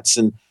stats.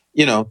 And,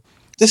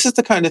 this is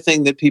the kind of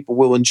thing that people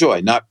will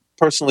enjoy. Not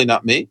personally,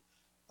 not me.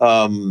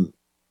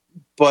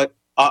 But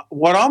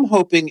what I'm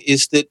hoping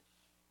is that.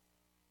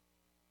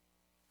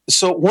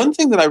 So one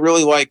thing that I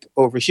really like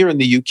over here in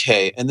the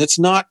UK, and that's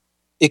not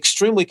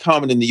extremely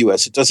common in the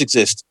US, it does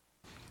exist.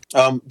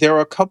 There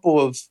are a couple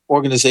of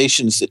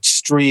organizations that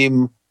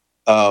stream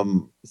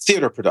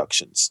theater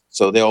productions.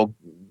 So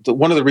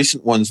one of the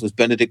recent ones was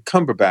Benedict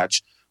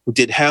Cumberbatch, who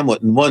did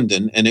Hamlet in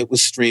London, and it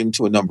was streamed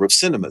to a number of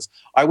cinemas.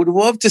 I would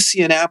love to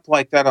see an app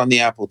like that on the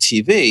Apple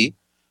TV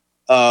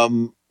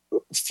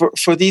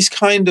for these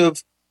kind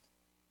of,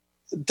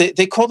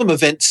 they call them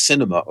event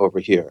cinema over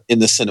here in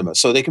the cinema.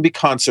 So they can be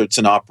concerts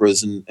and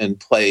operas and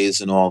plays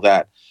and all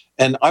that.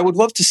 And I would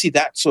love to see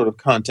that sort of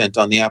content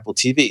on the Apple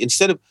TV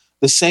instead of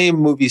the same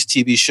movies,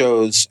 TV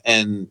shows,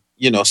 and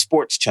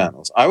sports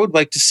channels. I would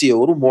like to see a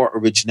little more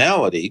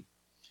originality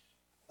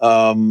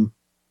The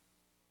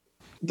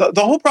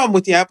whole problem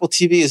with the Apple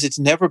TV is it's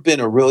never been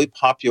a really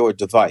popular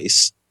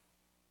device.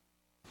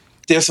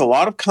 There's a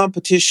lot of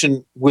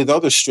competition with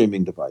other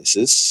streaming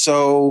devices.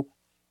 So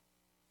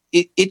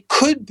it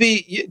could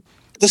be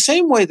the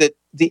same way that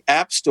the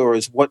App Store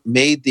is what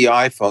made the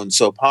iPhone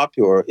so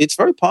popular. It's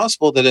very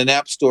possible that an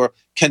App Store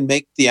can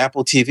make the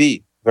Apple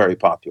TV very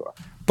popular.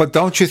 But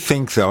don't you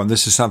think, though, and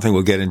this is something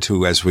we'll get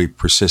into as we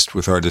persist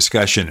with our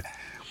discussion,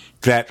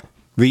 that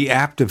the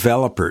app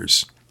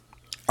developers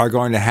are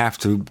going to have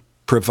to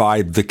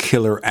provide the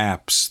killer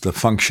apps, the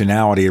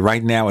functionality?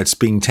 Right now, it's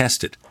being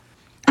tested.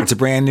 It's a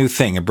brand new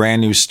thing, a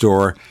brand new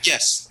store.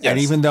 Yes. And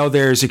even though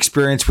there's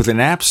experience with an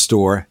app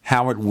store,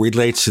 how it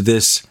relates to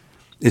this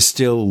is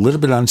still a little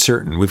bit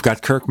uncertain. We've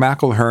got Kirk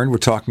McElhearn. We're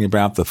talking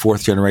about the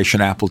 4th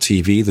generation Apple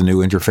TV, the new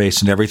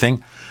interface and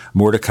everything.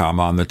 More to come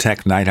on the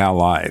Tech Night Owl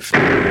Live.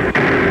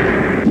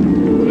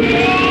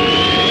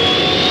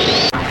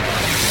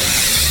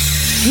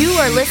 You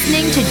are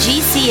listening to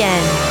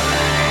GCN.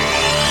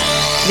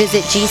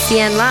 Visit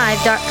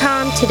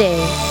GCNlive.com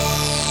today.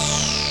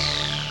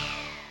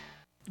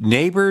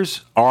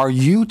 Neighbors, are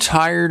you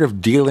tired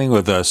of dealing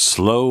with a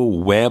slow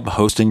web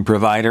hosting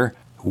provider?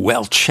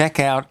 Well, check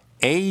out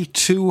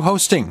A2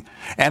 Hosting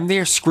and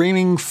their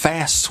screaming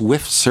fast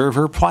Swift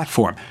server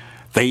platform.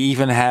 They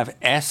even have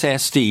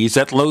SSDs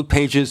that load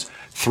pages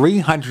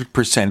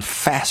 300%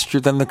 faster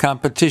than the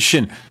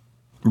competition.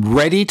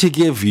 Ready to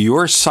give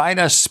your site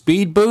a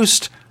speed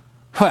boost?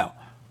 Well,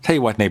 tell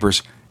you what,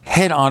 neighbors,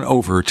 head on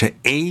over to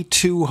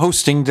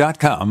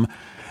a2hosting.com.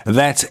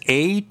 That's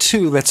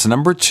A2, that's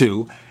number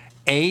 2,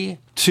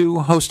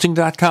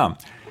 a2hosting.com.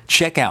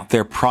 Check out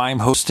their Prime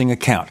hosting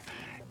account.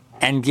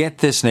 And get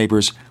this,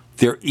 neighbors,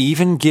 they're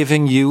even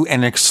giving you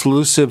an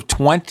exclusive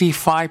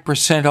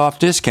 25% off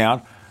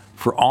discount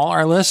for all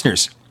our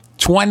listeners.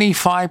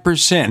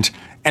 25%.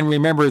 And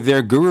remember,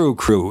 their Guru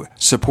Crew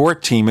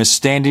support team is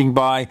standing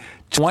by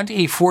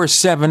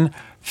 24/7,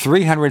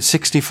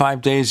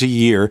 365 days a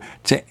year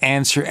to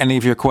answer any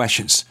of your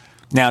questions.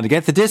 Now, to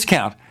get the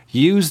discount,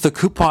 use the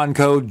coupon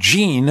code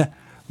GENE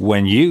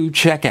when you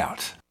check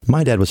out.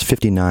 My dad was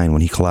 59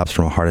 when he collapsed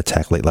from a heart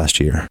attack late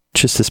last year.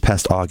 Just this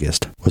past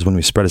August was when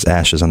we spread his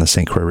ashes on the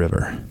St. Croix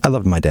River. I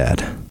loved my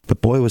dad,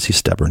 but boy was he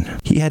stubborn.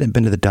 He hadn't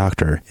been to the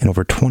doctor in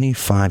over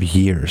 25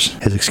 years.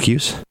 His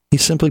excuse? He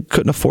simply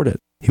couldn't afford it.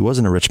 He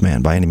wasn't a rich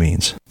man by any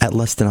means. At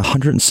less than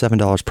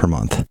 $107 per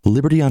month,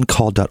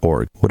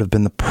 LibertyOnCall.org would have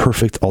been the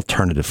perfect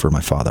alternative for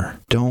my father.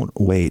 Don't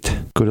wait.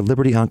 Go to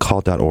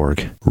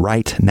LibertyOnCall.org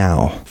right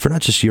now, for not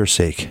just your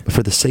sake, but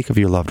for the sake of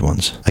your loved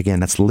ones. Again,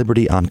 that's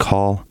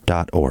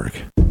LibertyOnCall.org.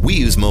 We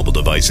use mobile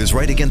devices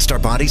right against our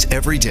bodies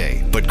every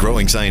day, but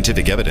growing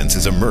scientific evidence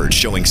has emerged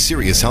showing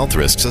serious health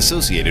risks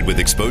associated with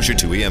exposure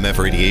to EMF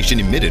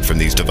radiation emitted from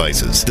these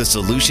devices. The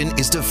solution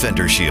is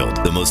Defender Shield,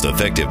 the most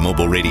effective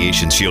mobile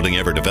radiation shielding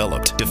ever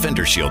developed.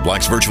 Defender Shield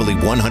blocks virtually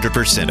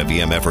 100% of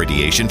EMF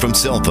radiation from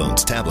cell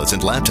phones, tablets,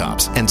 and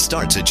laptops, and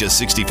starts at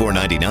just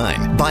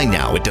 $64.99. Buy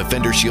now at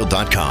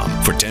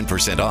DefenderShield.com. For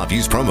 10% off,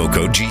 use promo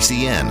code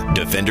GCN.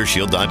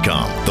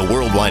 DefenderShield.com, the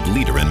worldwide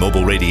leader in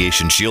mobile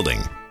radiation shielding.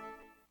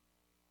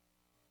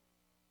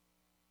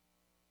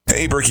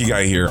 Hey, Berkey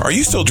Guy here. Are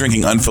you still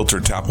drinking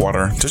unfiltered tap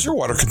water? Does your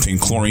water contain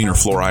chlorine or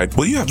fluoride?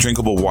 Will you have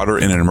drinkable water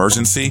in an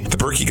emergency? The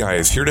Berkey Guy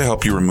is here to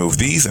help you remove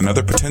these and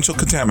other potential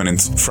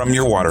contaminants from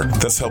your water,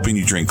 thus helping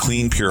you drink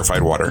clean,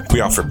 purified water.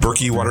 We offer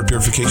Berkey water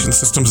purification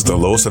systems at the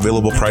lowest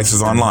available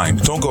prices online.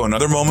 Don't go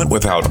another moment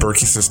without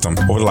Berkey system.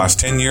 Over the last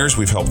 10 years,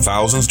 we've helped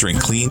thousands drink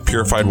clean,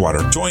 purified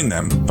water. Join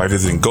them by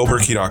visiting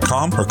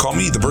GoBerkey.com or call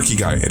me, the Berkey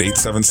Guy, at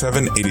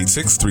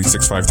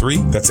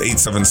 877-886-3653. That's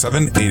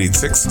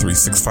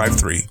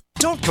 877-886-3653.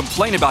 Don't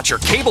complain about your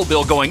cable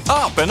bill going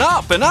up and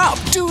up and up.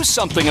 Do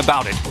something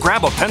about it.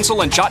 Grab a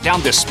pencil and jot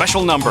down this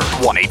special number,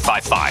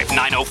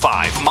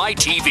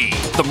 1-855-905-MY-TV.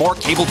 The more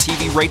cable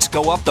TV rates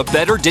go up, the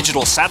better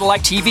digital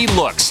satellite TV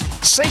looks.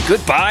 Say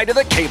goodbye to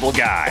the cable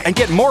guy and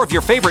get more of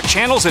your favorite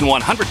channels in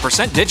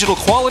 100% digital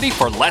quality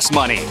for less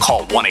money.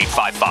 Call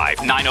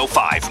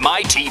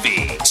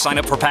 1-855-905-MY-TV. Sign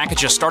up for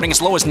packages starting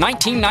as low as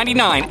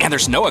 $19.99, and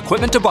there's no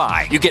equipment to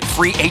buy. You get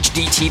free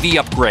HD TV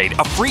upgrade,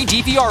 a free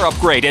DVR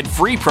upgrade, and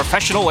free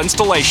professional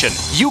installation.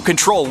 You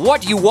control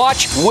what you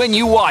watch when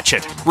you watch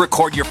it.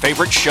 Record your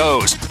favorite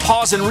shows,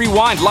 pause and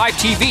rewind live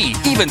TV,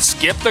 even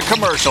skip the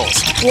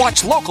commercials.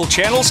 Watch local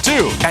channels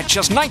too. At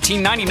just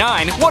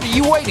 $19.99, what are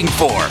you waiting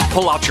for?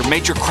 Pull out your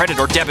major credit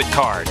or debit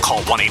card.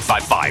 Call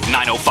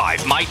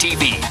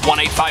 1-855-905-MY-TV.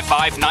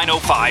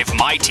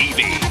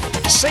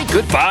 1-855-905-MY-TV. Say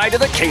goodbye to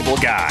the cable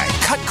guy.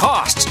 Cut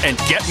costs and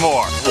get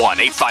more.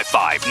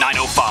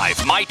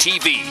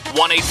 1-855-905-MY-TV.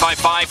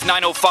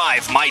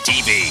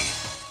 1-855-905-MY-TV.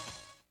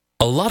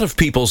 A lot of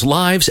people's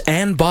lives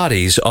and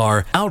bodies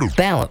are out of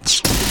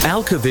balance.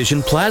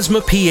 AlkaVision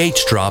Plasma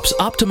pH drops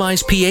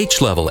optimize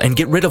pH level and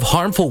get rid of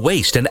harmful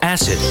waste and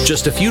acid.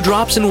 Just a few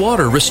drops in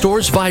water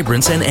restores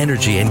vibrance and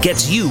energy and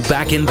gets you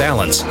back in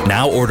balance.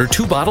 Now order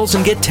 2 bottles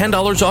and get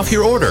 $10 off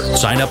your order.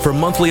 Sign up for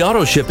monthly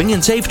auto shipping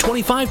and save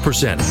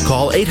 25%.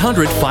 Call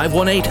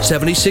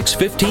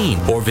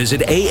 800-518-7615 or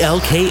visit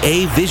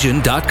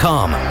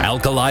alkavision.com.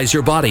 Alkalize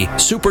your body.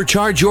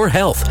 Supercharge your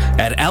health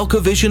at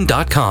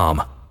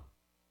alkavision.com.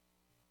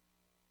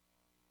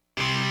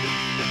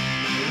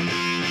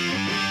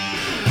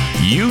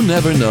 You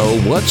never know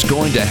what's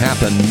going to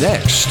happen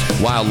next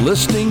while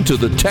listening to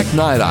the Tech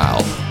Night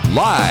Owl,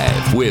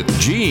 live with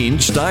Gene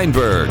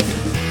Steinberg.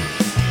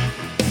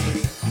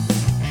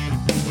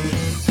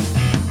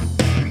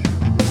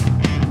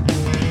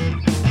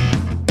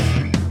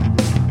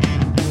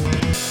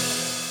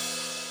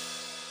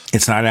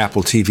 It's not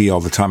Apple TV all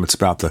the time. It's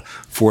about the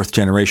 4th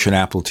generation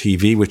Apple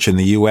TV, which in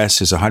the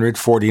U.S. is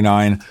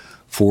 $149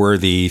 for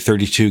the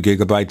 32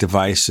 gigabyte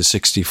device. The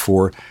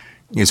 64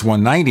 is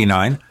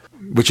 $199.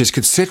 Which is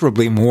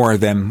considerably more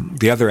than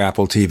the other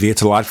Apple TV.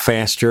 It's a lot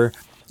faster.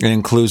 It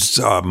includes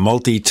a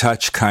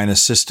multi-touch kind of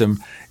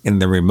system in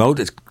the remote.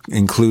 It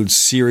includes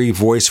Siri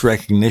voice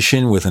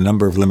recognition with a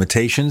number of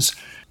limitations.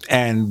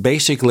 And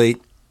basically,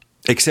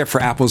 except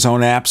for Apple's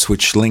own apps,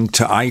 which link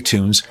to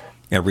iTunes,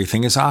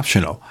 everything is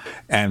optional.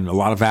 And a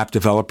lot of app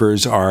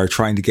developers are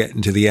trying to get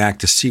into the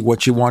act to see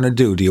what you want to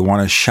do. Do you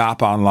want to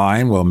shop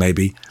online? Well,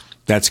 maybe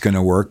that's going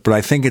to work. But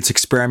I think it's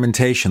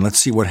experimentation. Let's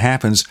see what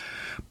happens.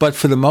 But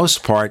for the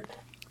most part,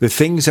 the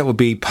things that will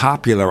be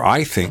popular,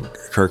 I think,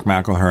 Kirk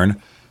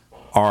McElhearn,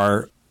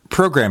 are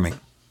programming,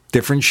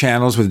 different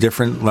channels with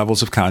different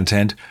levels of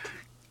content,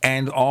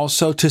 and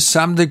also to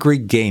some degree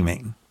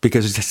gaming,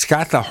 because it's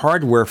got the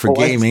hardware for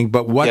gaming,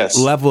 but what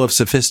level of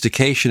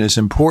sophistication is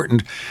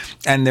important?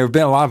 And there have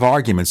been a lot of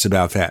arguments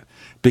about that,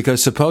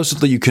 because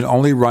supposedly you can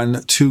only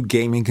run 2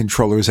 gaming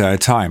controllers at a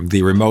time,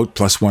 the remote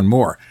plus 1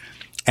 more.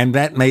 And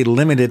that may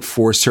limit it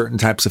for certain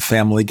types of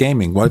family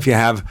gaming. What if you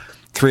have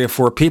 3 or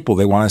 4 people,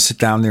 they want to sit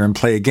down there and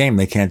play a game,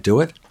 they can't do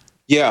it?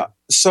 Yeah.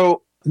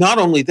 So not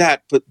only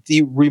that, but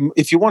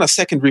if you want a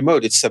second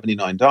remote, it's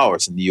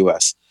 $79 in the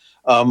US.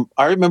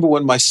 I remember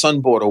when my son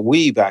bought a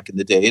Wii back in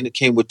the day, and it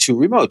came with 2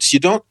 remotes. You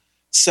don't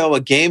sell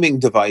a gaming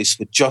device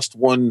with just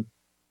 1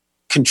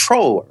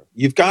 controller.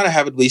 You've got to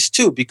have at least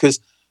 2, because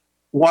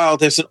while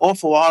there's an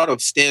awful lot of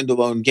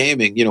standalone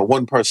gaming,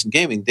 one-person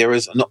gaming, there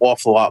is an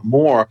awful lot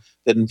more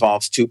that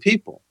involves 2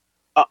 people.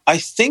 I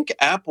think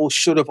Apple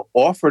should have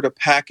offered a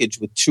package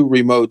with 2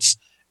 remotes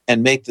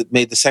and made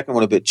the second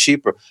one a bit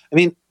cheaper. I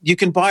mean, you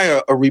can buy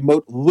a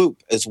remote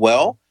loop as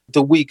well.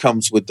 The Wii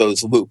comes with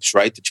those loops,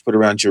 right, that you put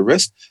around your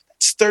wrist.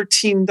 It's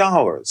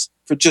 $13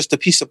 for just a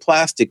piece of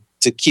plastic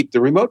to keep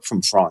the remote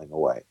from flying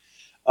away.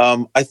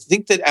 I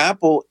think that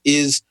Apple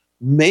is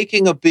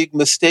making a big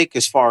mistake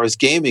as far as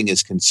gaming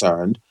is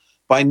concerned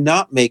by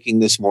not making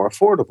this more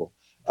affordable.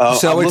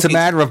 So it's a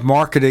matter of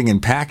marketing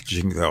and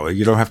packaging, though.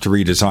 You don't have to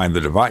redesign the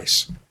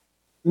device.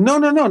 No,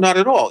 not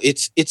at all.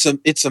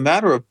 It's a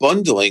matter of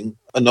bundling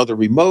another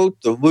remote,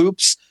 the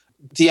loops.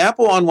 The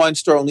Apple online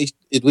store, only,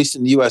 at least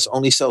in the US,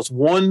 only sells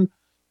 1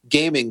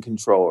 gaming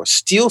controller,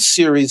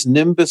 SteelSeries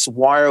Nimbus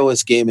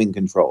wireless gaming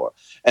controller.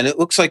 And it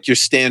looks like your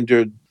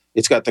standard.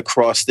 It's got the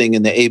cross thing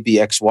and the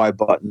ABXY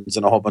buttons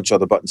and a whole bunch of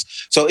other buttons.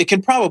 So it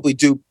can probably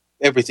do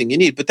everything you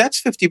need, but that's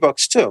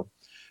 $50 too.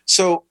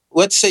 So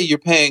let's say you're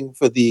paying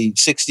for the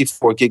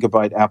 64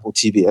 gigabyte Apple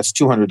TV. That's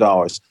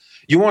 $200.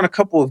 You want a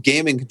couple of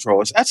gaming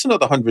controllers. That's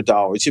another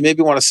 $100. You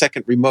maybe want a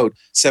second remote,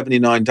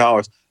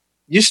 $79.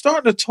 You're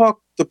starting to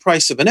talk the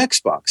price of an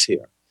Xbox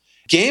here.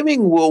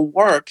 Gaming will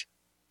work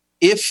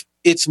if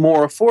it's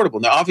more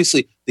affordable. Now,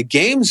 obviously, the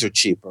games are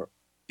cheaper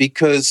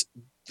because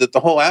the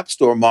whole App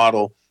Store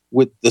model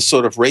with the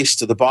sort of race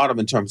to the bottom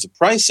in terms of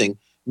pricing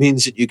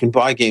means that you can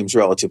buy games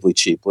relatively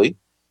cheaply.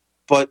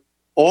 But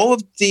all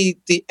of the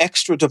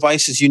extra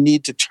devices you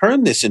need to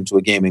turn this into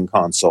a gaming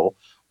console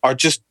are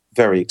just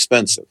very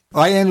expensive.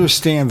 I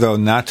understand, though,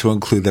 not to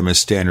include them as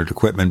standard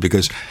equipment,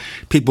 because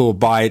people will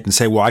buy it and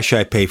say, why should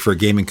I pay for a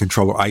gaming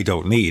controller I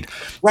don't need?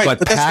 Right,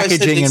 but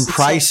packaging and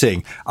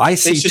pricing, I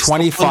see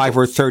 $25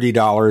 or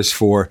 $30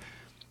 for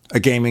a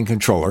gaming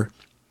controller.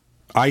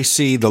 I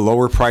see the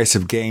lower price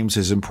of games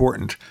is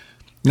important.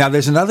 Now,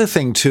 there's another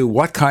thing, too.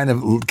 What kind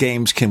of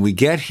games can we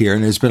get here?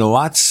 And there's been a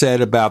lot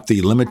said about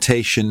the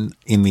limitation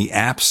in the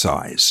app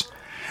size.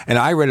 And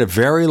I read a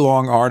very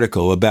long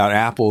article about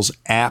Apple's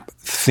app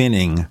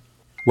thinning.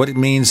 What it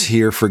means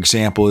here, for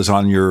example, is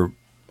on your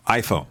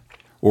iPhone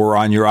or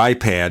on your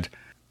iPad,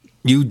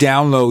 you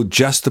download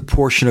just the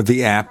portion of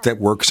the app that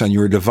works on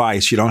your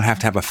device. You don't have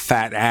to have a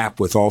fat app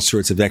with all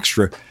sorts of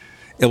extra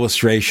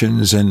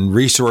illustrations and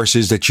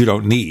resources that you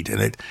don't need.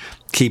 And it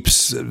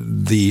keeps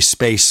the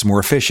space more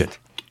efficient.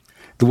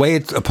 The way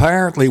it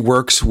apparently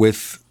works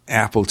with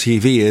Apple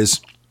TV is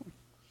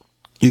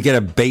you get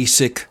a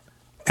basic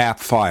app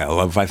file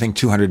of, I think,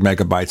 200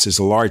 megabytes is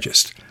the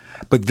largest.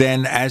 But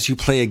then as you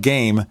play a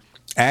game,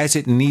 as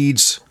it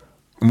needs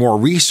more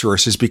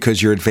resources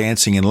because you're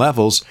advancing in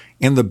levels,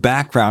 in the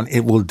background,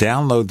 it will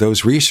download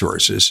those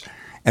resources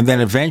and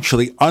then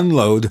eventually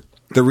unload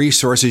the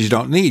resources you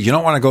don't need. You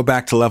don't want to go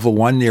back to level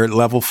 1 near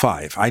level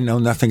 5. I know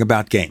nothing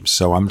about games,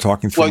 so I'm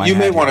talking from my Well, you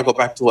may head want to here. go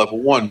back to level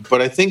 1,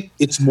 but I think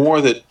it's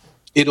more that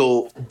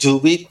it'll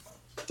delete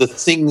the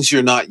things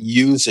you're not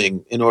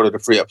using in order to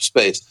free up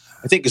space.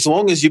 I think as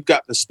long as you've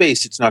got the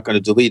space, it's not going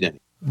to delete any.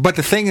 But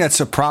the thing that's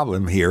a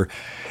problem here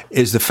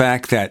is the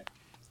fact that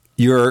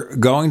you're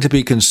going to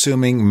be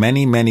consuming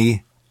many,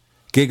 many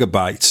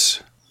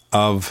gigabytes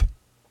of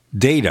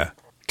data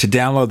to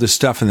download the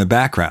stuff in the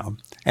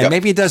background. And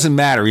maybe it doesn't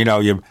matter. You know,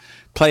 you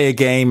play a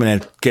game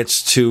and it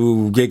gets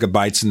 2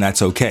 gigabytes and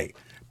that's okay.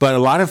 But a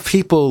lot of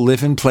people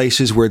live in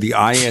places where the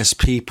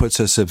ISP puts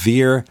a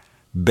severe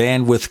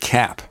bandwidth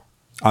cap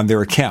on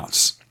their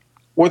accounts.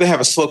 Or they have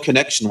a slow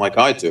connection like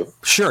I do.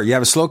 Sure, you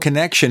have a slow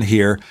connection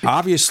here.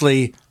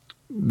 Obviously,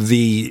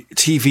 the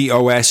TV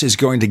OS is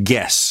going to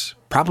guess,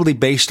 probably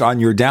based on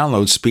your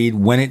download speed,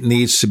 when it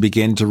needs to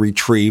begin to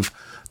retrieve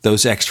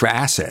those extra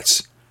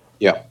assets.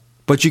 Yeah.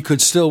 But you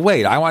could still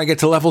wait. I want to get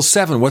to level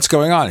 7. What's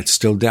going on? It's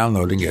still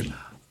downloading it.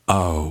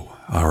 Oh,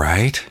 all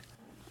right.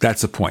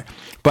 That's the point.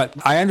 But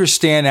I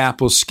understand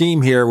Apple's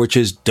scheme here, which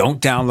is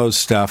don't download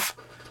stuff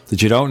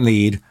that you don't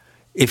need.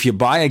 If you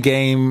buy a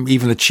game,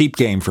 even a cheap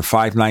game for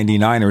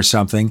 $5.99 or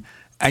something,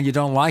 and you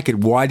don't like it,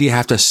 why do you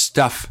have to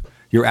stuff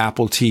your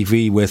Apple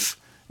TV with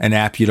an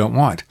app you don't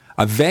want?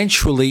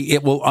 Eventually,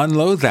 it will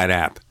unload that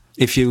app.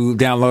 If you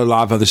download a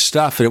lot of other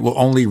stuff, it will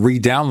only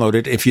re-download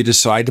it if you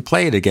decide to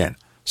play it again.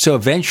 So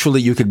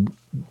eventually, you could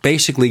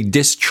basically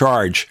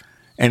discharge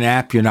an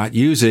app you're not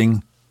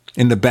using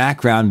in the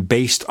background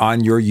based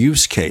on your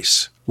use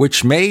case,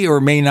 which may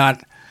or may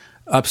not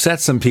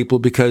upset some people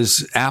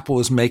because Apple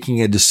is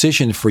making a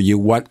decision for you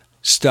what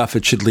stuff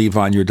it should leave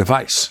on your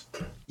device.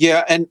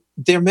 Yeah, and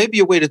there may be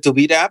a way to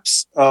delete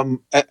apps.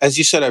 As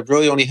you said, I've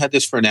really only had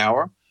this for an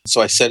hour. So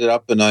I set it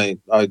up and I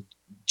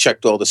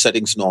checked all the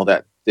settings and all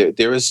that.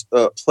 There is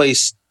a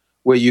place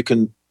where you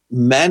can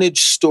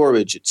manage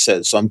storage, it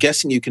says. So I'm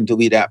guessing you can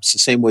delete apps the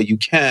same way you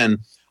can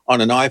on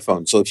an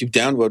iPhone. So if you've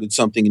downloaded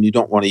something and you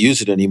don't want to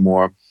use it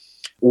anymore,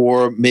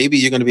 or maybe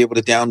you're going to be able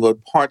to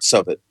download parts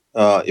of it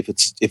if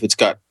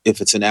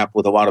it's an app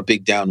with a lot of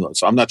big downloads.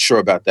 So I'm not sure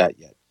about that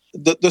yet.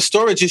 The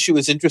storage issue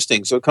is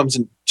interesting. So it comes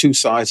in 2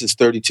 sizes,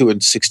 32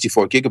 and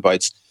 64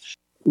 gigabytes.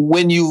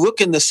 When you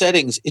look in the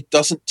settings, it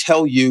doesn't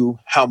tell you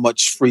how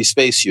much free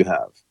space you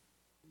have.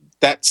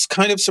 That's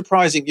kind of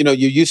surprising. You know,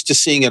 you're used to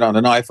seeing it on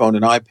an iPhone,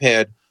 an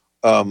iPad,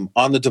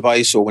 on the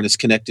device, or when it's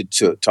connected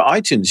to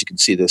iTunes, you can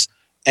see this.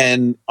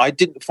 And I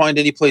didn't find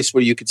any place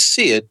where you could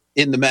see it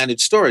in the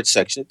managed storage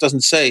section. It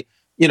doesn't say,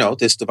 you know,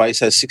 this device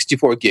has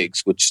 64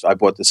 gigs, which I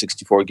bought the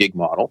 64 gig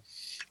model.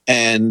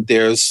 And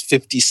there's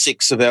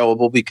 56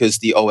 available because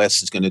the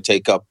OS is going to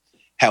take up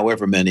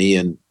however many.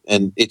 And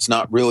it's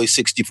not really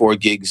 64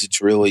 gigs. It's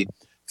really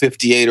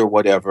 58 or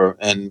whatever.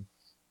 And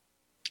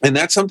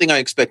that's something I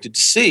expected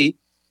to see.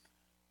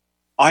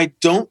 I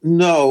don't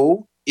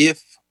know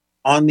if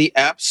on the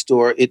App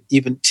Store it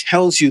even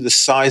tells you the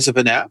size of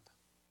an app.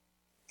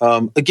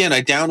 Again,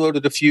 I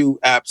downloaded a few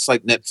apps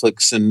like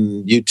Netflix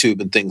and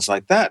YouTube and things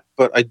like that,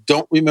 but I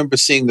don't remember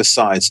seeing the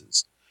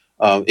sizes.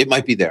 It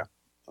might be there,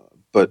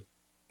 but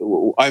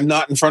I'm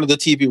not in front of the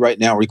TV right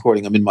now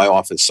recording. I'm in my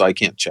office, so I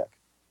can't check.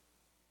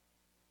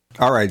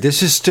 All right,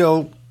 this is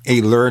still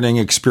a learning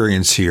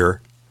experience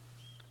here,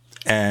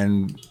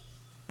 and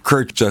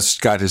Kurt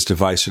just got his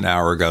device an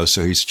hour ago,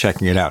 so he's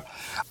checking it out.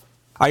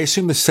 I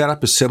assume the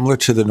setup is similar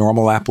to the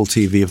normal Apple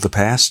TV of the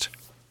past?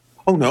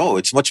 Oh, no,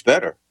 it's much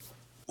better.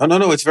 Oh,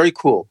 no, it's very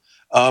cool.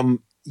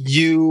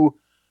 You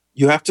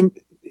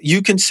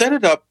can set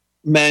it up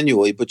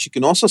manually, but you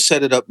can also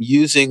set it up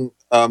using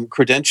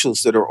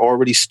credentials that are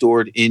already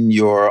stored in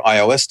your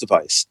iOS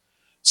device.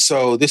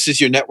 So this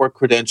is your network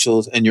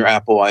credentials and your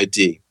Apple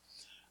ID.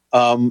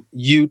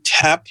 You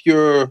tap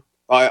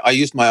I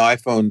used my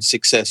iPhone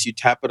 6S. You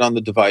tap it on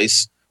the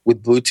device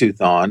with Bluetooth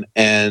on,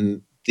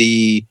 and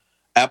the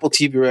Apple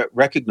TV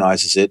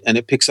recognizes it, and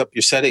it picks up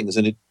your settings,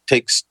 and it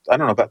takes,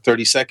 about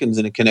 30 seconds,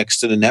 and it connects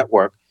to the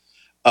network.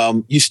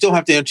 You still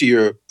have to enter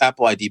your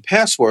Apple ID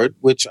password,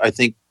 which I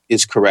think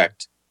is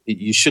correct.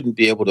 You shouldn't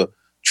be able to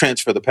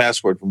transfer the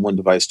password from one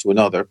device to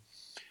another.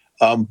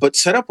 But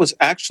setup was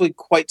actually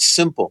quite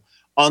simple.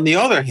 On the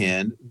other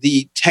hand,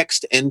 the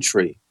text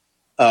entry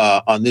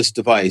on this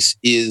device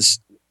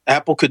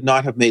Apple could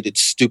not have made it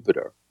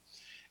stupider.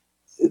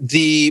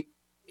 You've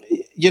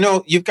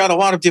got a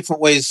lot of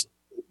different ways.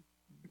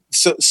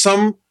 So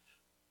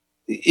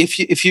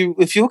if you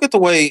look at the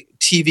way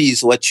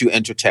TVs let you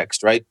enter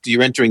text, right?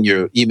 You're entering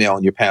your email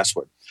and your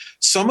password.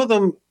 Some of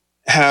them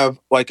have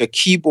like a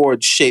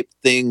keyboard shaped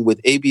thing with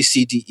A, B,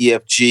 C, D, E,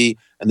 F, G,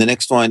 and the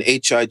next line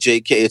H, I,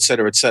 J, K, et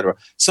cetera, et cetera.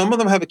 Some of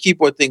them have a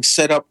keyboard thing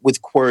set up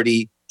with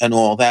QWERTY and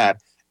all that.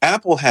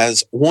 Apple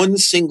has one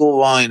single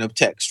line of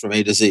text from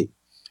A to Z.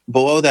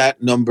 Below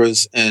that,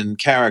 numbers and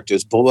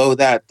characters. Below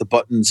that, the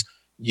buttons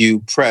you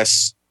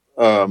press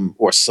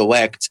or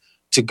select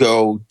to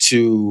go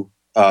to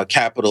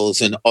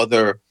capitals and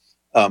other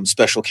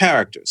special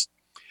characters.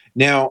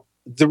 Now,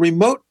 the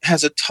remote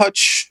has a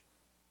touch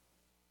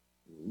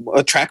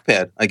a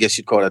trackpad, I guess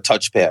you'd call it a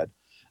touchpad.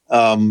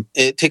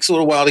 It takes a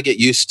little while to get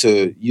used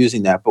to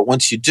using that, but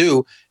once you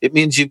do, it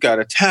means you've got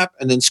to tap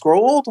and then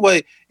scroll all the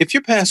way. If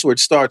your password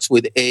starts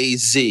with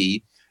AZ,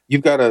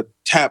 you've got to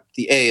tap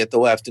the A at the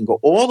left and go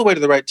all the way to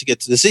the right to get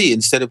to the Z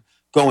instead of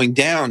going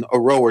down a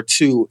row or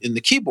two in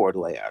the keyboard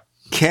layout.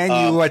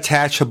 Can you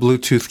attach a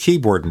Bluetooth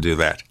keyboard and do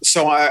that?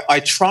 So I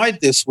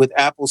tried this with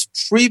Apple's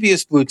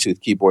previous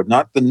Bluetooth keyboard,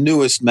 not the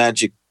newest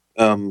Magic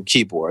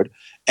keyboard,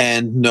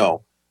 and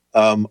no.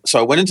 So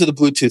I went into the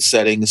Bluetooth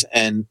settings,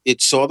 and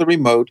it saw the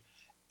remote,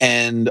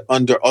 and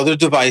under other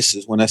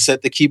devices, when I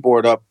set the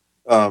keyboard up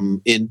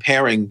in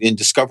pairing in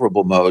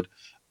discoverable mode,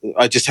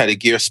 I just had a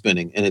gear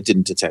spinning, and it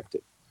didn't detect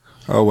it.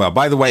 Oh, well.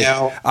 By the way,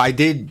 I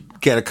did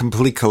get a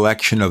complete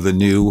collection of the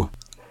new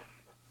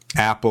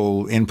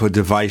Apple input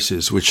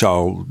devices, which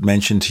I'll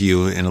mention to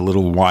you in a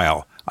little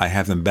while. I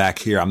have them back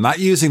here. I'm not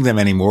using them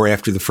anymore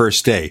after the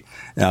first day,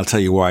 and I'll tell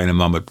you why in a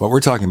moment. But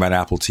we're talking about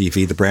Apple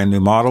TV, the brand new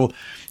model.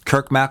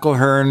 Kirk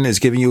McElhearn is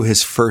giving you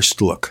his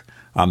first look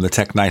on the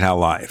Tech Night Owl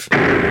Live.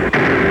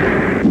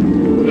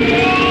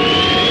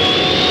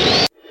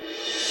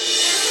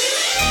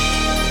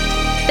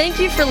 Thank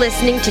you for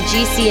listening to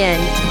GCN.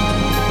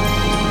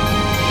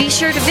 Be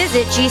sure to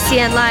visit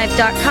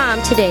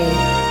GCNlive.com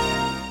today.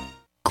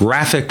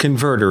 Graphic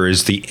Converter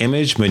is the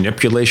image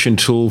manipulation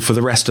tool for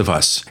the rest of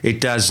us. It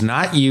does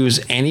not use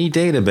any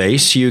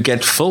database. You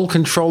get full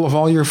control of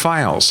all your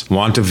files.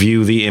 Want to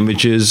view the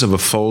images of a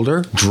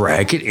folder?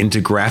 Drag it into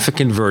Graphic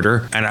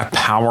Converter, and a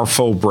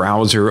powerful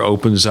browser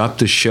opens up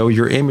to show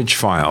your image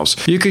files.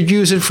 You could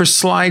use it for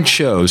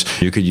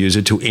slideshows. You could use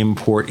it to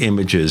import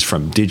images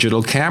from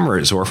digital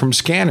cameras or from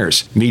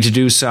scanners. Need to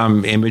do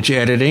some image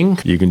editing?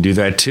 You can do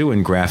that too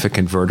in Graphic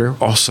Converter.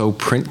 Also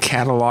print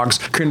catalogs.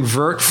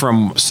 Convert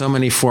from so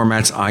many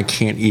formats I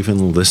can't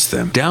even list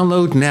them.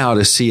 Download now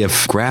to see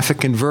if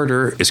Graphic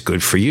Converter is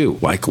good for you,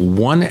 like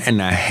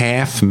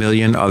 1.5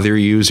 million other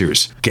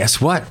users.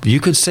 Guess what? You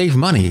could save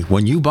money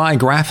when you buy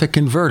Graphic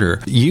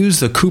Converter.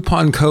 Use the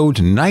coupon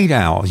code Night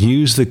Owl.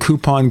 Use the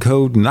coupon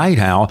code Night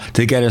Owl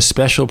to get a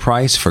special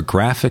price for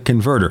Graphic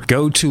Converter.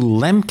 Go to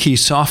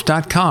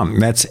lemkesoft.com.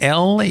 That's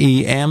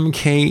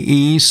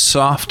LEMKE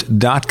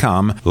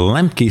soft.com.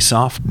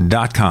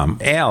 lemkesoft.com.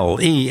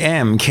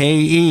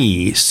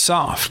 LEMKE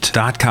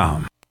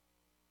soft.com.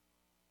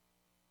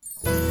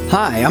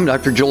 Hi, I'm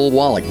Dr. Joel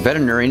Wallach,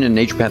 veterinarian and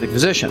naturopathic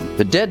physician.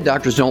 The Dead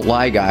Doctors Don't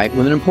Lie guy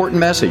with an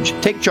important message.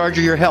 Take charge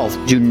of your health.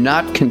 Do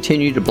not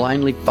continue to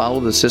blindly follow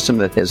the system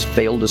that has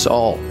failed us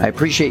all. I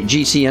appreciate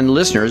GCN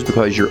listeners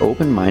because you're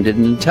open-minded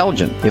and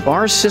intelligent. If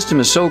our system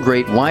is so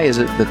great, why is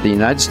it that the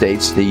United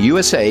States, the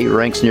USA,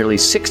 ranks nearly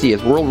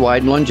 60th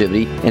worldwide in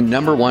longevity and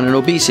number 1 in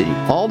obesity?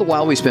 All the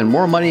while we spend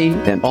more money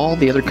than all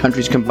the other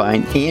countries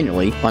combined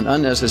annually on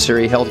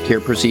unnecessary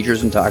healthcare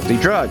procedures and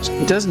toxic drugs.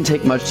 It doesn't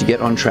take much to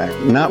get on track.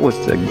 Not with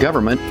the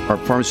government or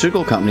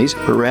pharmaceutical companies,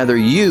 but rather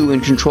you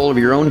in control of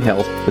your own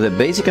health with a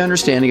basic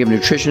understanding of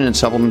nutrition and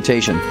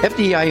supplementation.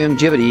 FDI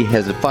Longevity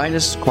has the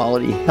finest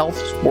quality health,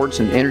 sports,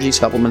 and energy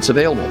supplements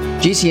available.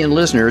 GCN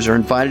listeners are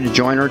invited to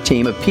join our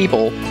team of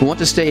people who want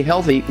to stay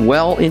healthy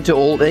well into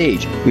old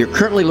age. We are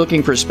currently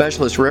looking for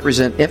specialists to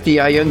represent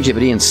FDI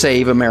Longevity and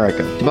Save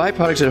America. To buy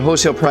products at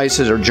wholesale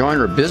prices or join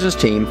our business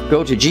team,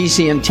 go to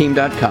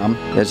GCNteam.com.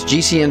 That's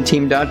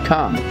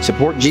GCNteam.com.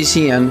 Support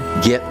GCN.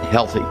 Get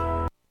healthy.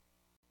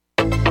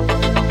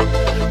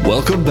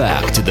 Welcome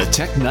back to the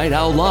Tech Night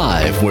Owl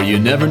Live, where you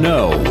never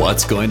know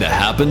what's going to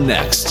happen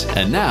next.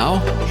 And now,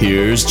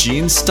 here's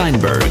Gene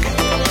Steinberg.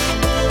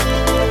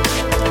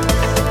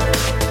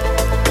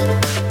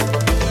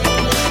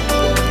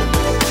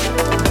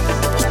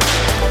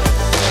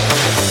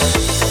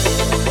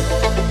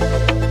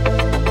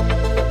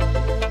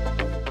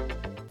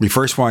 We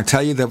first want to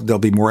tell you that there'll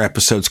be more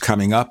episodes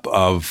coming up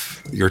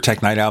of your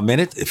Tech Night Owl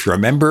Minute. If you're a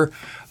member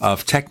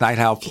of Tech Night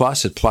Owl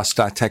Plus at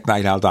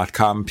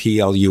plus.technightowl.com,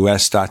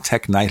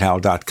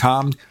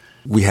 plus.technightowl.com.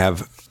 We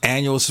have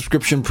annual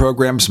subscription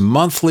programs,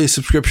 monthly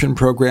subscription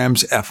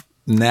programs,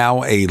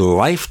 now a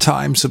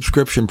lifetime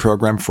subscription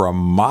program for a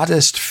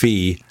modest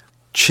fee.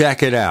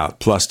 Check it out,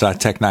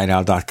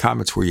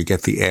 plus.technightowl.com. It's where you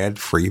get the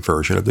ad-free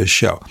version of this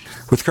show.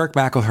 With Kirk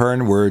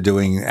McElhearn, we're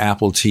doing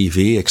Apple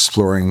TV,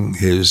 exploring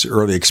his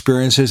early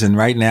experiences. And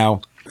right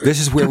now, this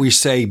is where we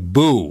say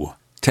boo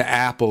to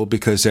Apple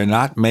because they're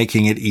not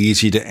making it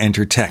easy to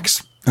enter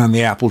text. On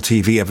the Apple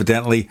TV,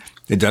 evidently,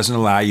 it doesn't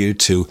allow you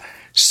to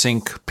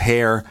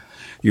pair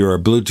your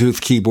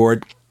Bluetooth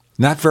keyboard.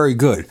 Not very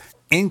good.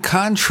 In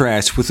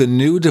contrast with the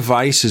new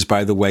devices,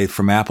 by the way,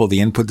 from Apple, the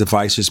input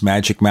devices,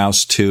 Magic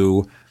Mouse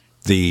 2,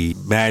 the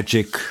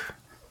Magic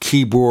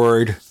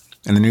Keyboard,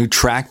 and the new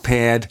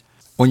trackpad,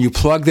 when you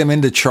plug them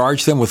in to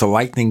charge them with a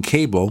lightning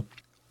cable,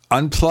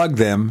 unplug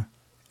them,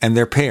 and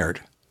they're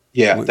paired.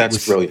 Yeah,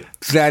 that's brilliant.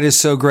 That is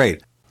so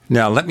great.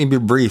 Now, let me be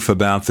brief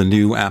about the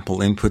new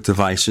Apple input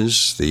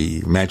devices,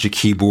 the Magic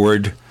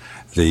Keyboard,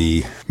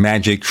 the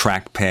Magic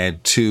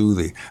Trackpad 2,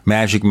 the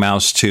Magic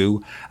Mouse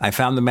 2. I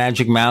found the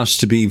Magic Mouse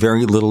to be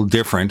very little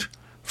different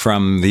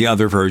from the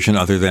other version,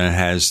 other than it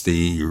has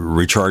the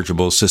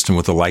rechargeable system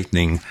with the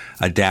lightning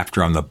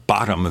adapter on the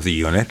bottom of the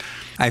unit.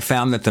 I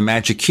found that the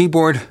Magic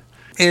Keyboard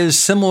is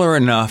similar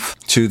enough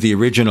to the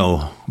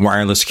original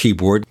wireless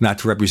keyboard not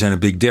to represent a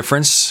big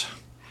difference.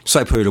 So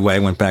I put it away,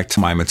 went back to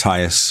my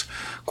Matthias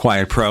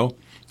Quiet Pro.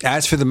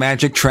 As for the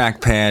Magic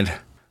Trackpad,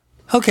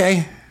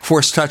 okay,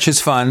 Force Touch is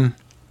fun,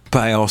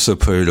 but I also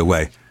put it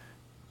away.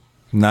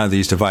 None of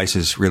these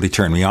devices really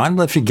turn me on,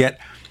 but if you get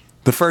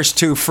the first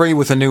two free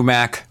with a new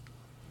Mac,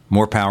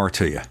 more power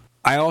to you.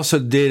 I also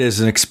did, as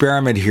an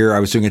experiment here, I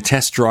was doing a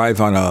test drive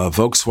on a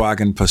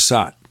Volkswagen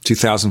Passat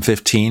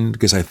 2015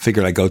 because I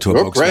figured I'd go to a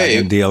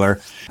Volkswagen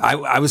dealer.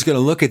 I was going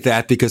to look at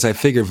that because I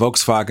figured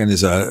Volkswagen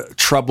is a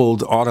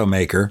troubled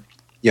automaker.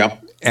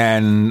 Yep.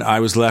 And I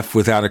was left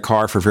without a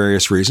car for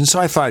various reasons. So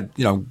I thought,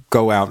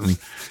 go out and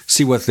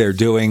see what they're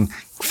doing,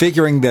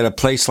 figuring that a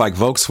place like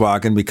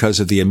Volkswagen,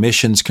 because of the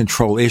emissions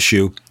control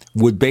issue,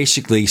 would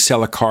basically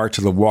sell a car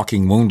to the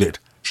walking wounded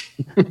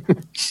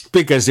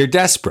because they're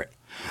desperate.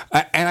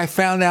 And I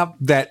found out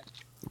that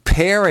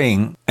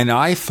pairing an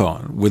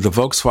iPhone with a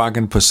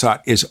Volkswagen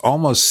Passat is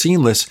almost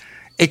seamless.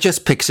 It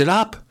just picks it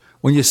up.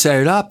 When you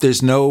set it up,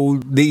 there's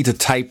no need to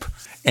type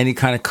any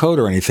kind of code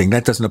or anything.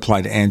 That doesn't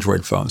apply to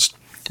Android phones.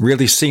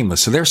 Really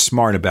seamless. So they're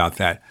smart about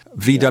that.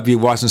 VW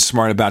wasn't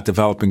smart about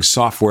developing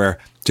software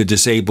to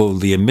disable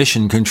the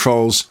emission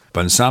controls,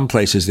 but in some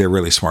places they're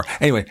really smart.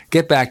 Anyway,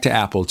 get back to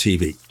Apple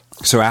TV.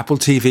 So Apple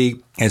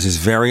TV has this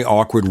very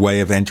awkward way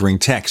of entering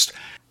text.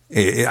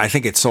 I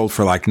think it sold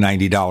for like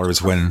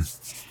 $90 when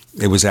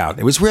it was out.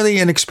 It was really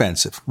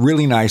inexpensive,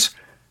 really nice.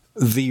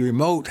 The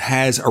remote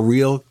has a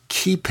real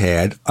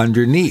keypad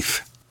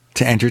underneath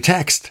to enter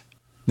text.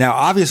 Now,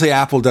 obviously,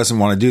 Apple doesn't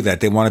want to do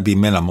that. They want to be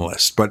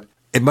minimalist, but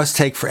it must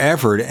take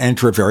forever to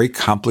enter a very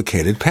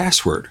complicated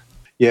password.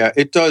 Yeah,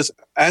 it does.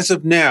 As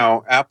of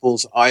now,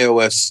 Apple's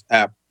iOS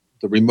app,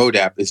 the remote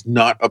app, is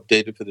not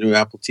updated for the new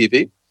Apple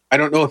TV. I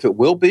don't know if it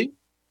will be,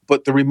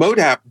 but the remote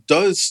app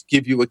does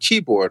give you a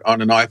keyboard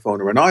on an iPhone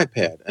or an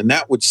iPad, and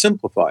that would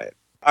simplify it.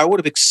 I would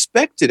have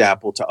expected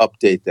Apple to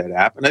update that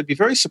app, and I'd be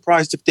very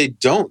surprised if they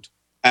don't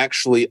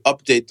actually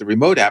update the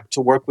remote app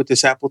to work with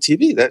this Apple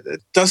TV. That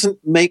doesn't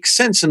make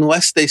sense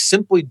unless they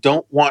simply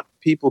don't want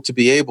people to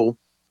be able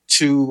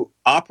to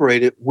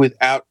operate it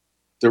without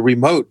the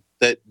remote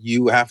that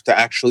you have to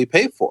actually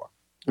pay for.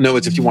 In other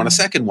words, if you want a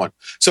second one.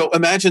 So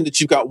imagine that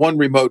you've got one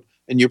remote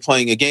and you're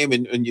playing a game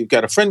and you've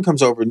got a friend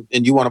comes over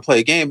and you want to play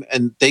a game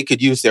and they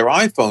could use their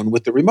iPhone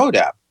with the remote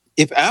app.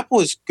 If Apple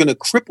is going to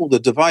cripple the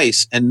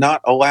device and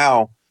not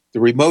allow the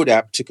remote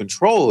app to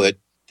control it,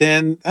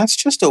 then that's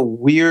just a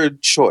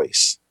weird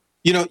choice.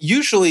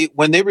 Usually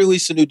when they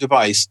release a new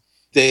device,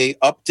 they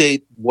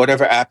update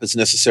whatever app is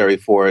necessary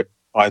for it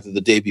either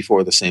the day before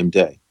or the same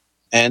day.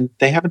 And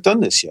they haven't done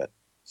this yet.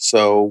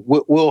 So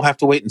we'll have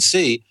to wait and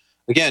see.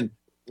 Again,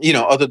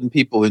 other than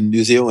people in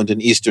New Zealand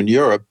and Eastern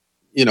Europe,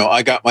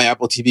 I got my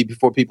Apple TV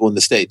before people in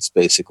the States,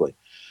 basically.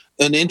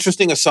 An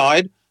interesting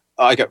aside,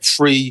 I got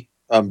free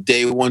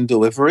day one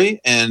delivery,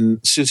 and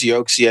Susie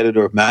Oakes, the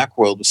editor of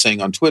Macworld, was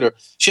saying on Twitter,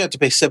 she had to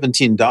pay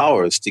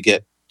 $17 to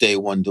get day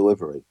one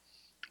delivery.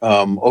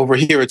 Over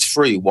here, it's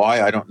free.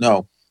 Why? I don't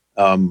know.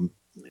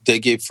 They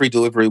gave free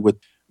delivery with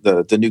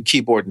the new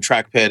keyboard and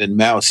trackpad and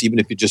mouse, even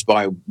if you just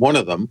buy one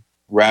of them,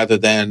 rather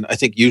than, I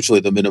think usually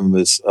the minimum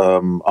is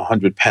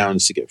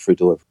 £100 to get free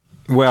delivery.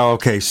 Well,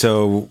 okay,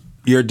 so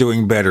you're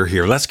doing better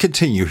here. Let's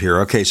continue here.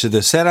 Okay, so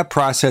the setup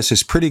process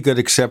is pretty good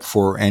except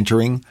for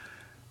entering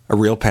a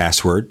real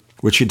password,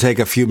 which should take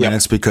a few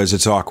minutes because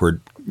it's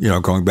awkward,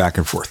 going back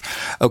and forth.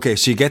 Okay,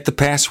 so you get the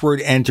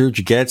password entered,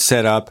 you get it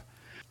set up.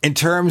 In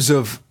terms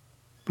of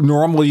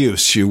normal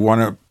use, you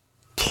want to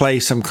play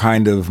some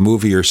kind of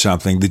movie or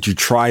something. Did you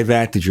try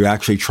that? Did you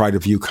actually try to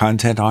view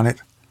content on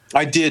it?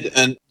 I did,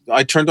 and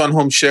I turned on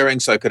home sharing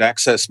so I could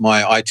access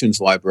my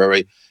iTunes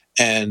library,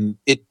 and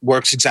it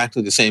works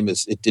exactly the same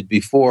as it did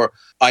before.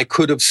 I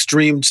could have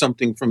streamed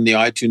something from the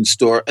iTunes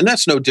store, and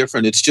that's no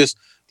different. It's just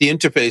the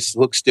interface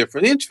looks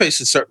different. The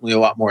interface is certainly a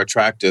lot more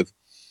attractive.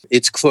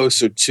 It's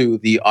closer to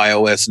the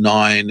iOS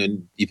 9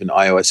 and even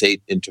iOS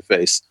 8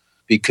 interface,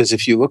 because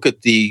if you look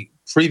at the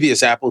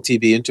previous Apple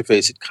TV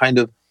interface, it kind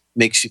of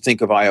makes you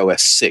think of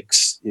iOS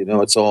 6.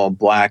 It's all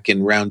black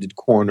and rounded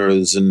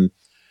corners and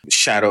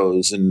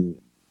shadows and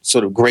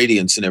sort of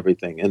gradients and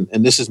everything.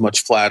 And this is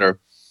much flatter,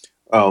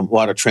 a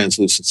lot of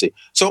translucency.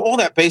 So all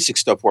that basic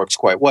stuff works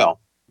quite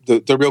well.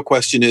 The real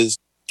question is,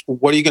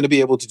 what are you going to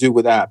be able to do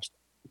with apps?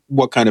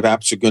 What kind of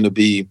apps are going to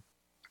be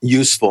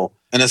useful?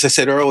 And as I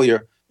said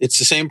earlier, it's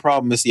the same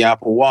problem as the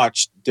Apple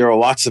Watch. There are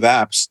lots of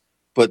apps,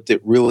 but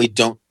that really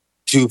don't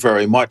do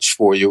very much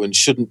for you and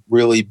shouldn't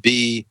really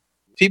be.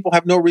 People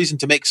have no reason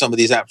to make some of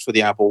these apps for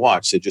the Apple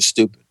Watch. They're just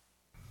stupid.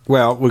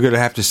 Well, we're going to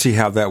have to see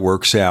how that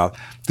works out.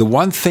 The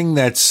one thing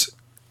that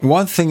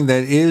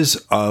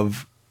is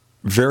of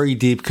very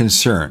deep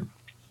concern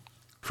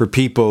for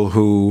people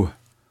who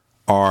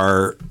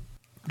are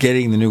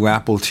getting the new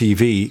Apple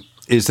TV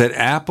is that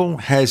Apple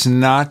has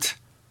not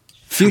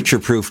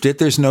future-proofed it.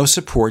 There's no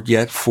support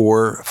yet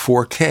for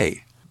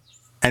 4K.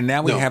 And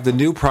now we have the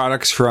new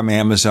products from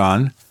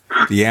Amazon,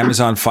 the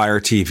Amazon Fire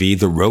TV,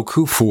 the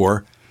Roku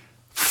 4,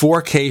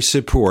 4K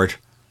support.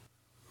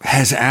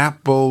 Has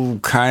Apple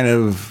kind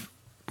of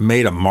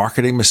made a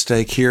marketing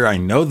mistake here? I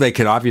know they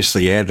could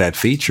obviously add that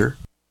feature.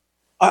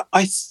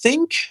 I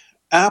think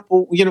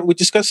Apple, we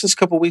discussed this a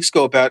couple of weeks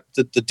ago about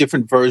the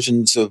different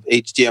versions of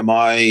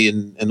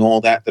HDMI and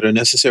all that are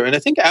necessary. And I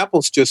think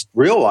Apple's just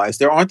realized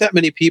there aren't that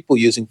many people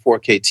using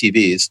 4K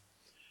TVs.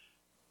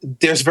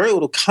 There's very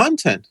little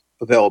content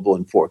available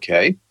in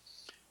 4K.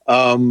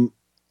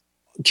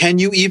 Can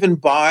you even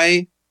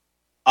buy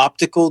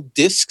optical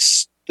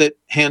discs that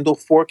handle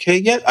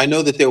 4K yet? I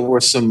know that there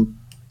were some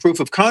proof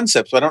of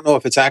concepts, but I don't know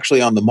if it's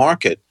actually on the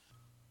market.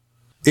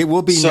 It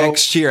will be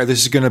next year.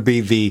 This is going to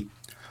be the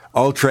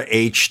Ultra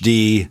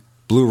HD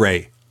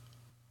Blu-ray.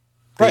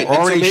 They've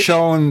already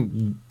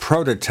shown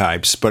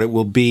prototypes, but it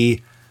will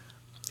be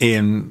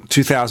in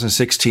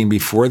 2016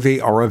 before they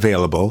are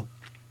available.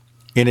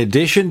 In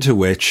addition to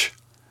which,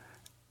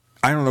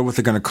 I don't know what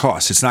they're going to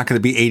cost. It's not going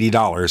to be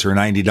 $80 or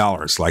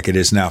 $90 like it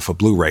is now for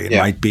Blu-ray. It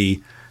might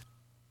be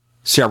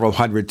several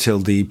hundred till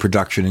the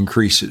production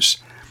increases.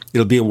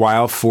 It'll be a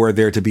while for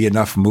there to be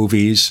enough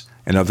movies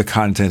and other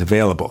content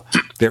available.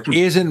 There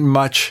isn't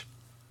much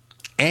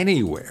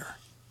anywhere.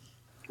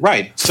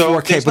 Right.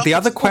 So 4K. But the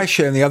other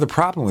question and the other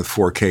problem with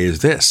 4K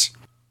is this.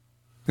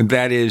 And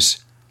that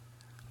is,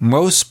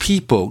 most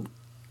people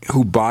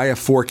who buy a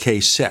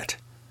 4K set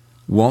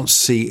won't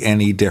see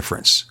any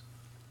difference.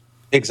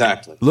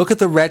 Exactly. Look at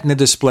the Retina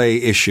display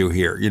issue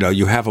here.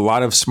 You have a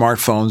lot of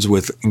smartphones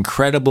with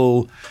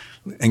incredibly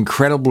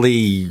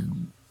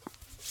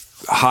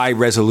high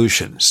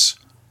resolutions.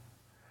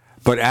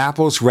 But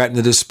Apple's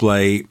Retina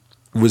display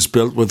was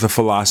built with the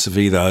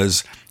philosophy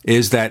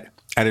is that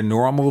at a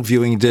normal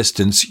viewing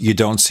distance, you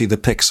don't see the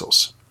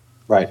pixels.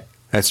 Right.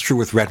 That's true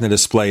with Retina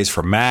displays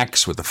for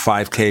Macs, with the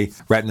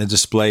 5K Retina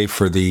display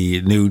for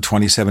the new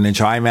 27-inch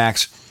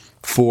iMacs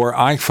for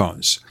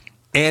iPhones.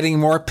 Adding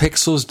more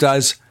pixels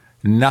does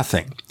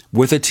nothing.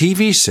 With a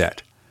TV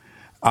set,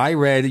 I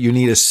read you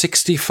need a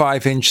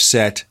 65-inch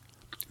set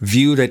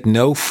viewed at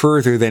no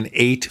further than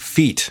 8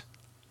 feet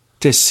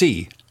to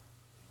see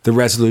the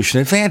resolution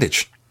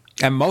advantage.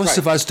 And most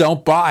of us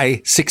don't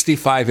buy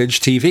 65-inch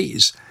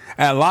TVs.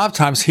 And a lot of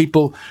times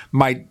people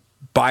might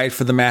buy it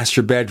for the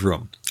master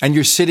bedroom. And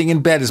you're sitting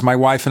in bed, as my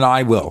wife and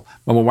I will,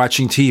 when we're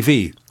watching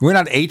TV. We're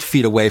not 8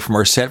 feet away from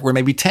our set. We're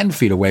maybe 10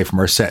 feet away from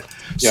our set.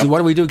 So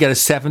what do? Get a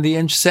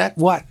 70-inch set?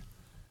 What?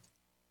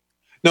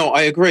 No,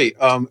 I agree.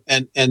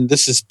 And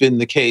this has been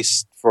the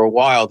case for a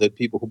while, that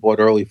people who bought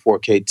early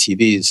 4K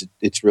TVs,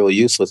 it's really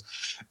useless.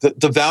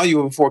 The value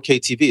of a 4K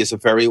TV is a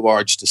very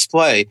large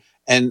display,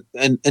 and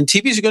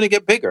TVs are going to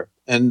get bigger.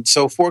 And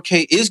so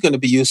 4K is going to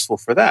be useful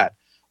for that.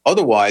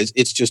 Otherwise,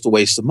 it's just a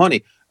waste of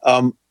money.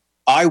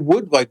 I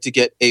would like to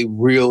get a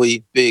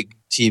really big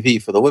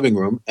TV for the living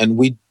room, and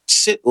we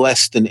sit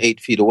less than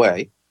 8 feet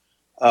away.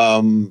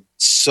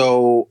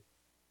 So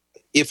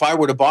if I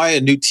were to buy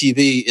a new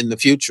TV in the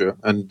future,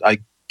 and I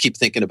keep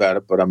thinking about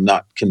it, but I'm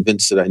not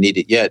convinced that I need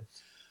it yet,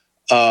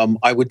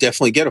 I would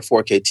definitely get a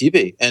 4K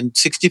TV. And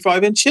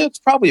 65-inch, it's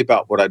probably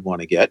about what I'd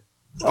want to get.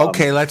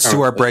 Okay, let's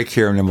do our break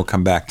here, and then we'll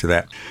come back to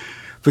that.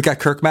 We've got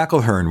Kirk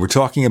McElhearn. We're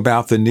talking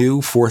about the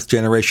new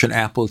 4th-generation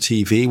Apple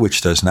TV,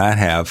 which does not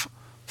have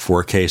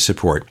 4K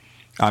support.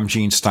 I'm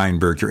Gene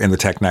Steinberg. You're in the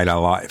Tech Night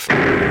Owl Live.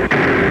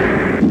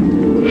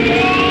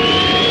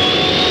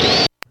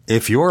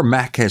 If your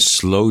Mac has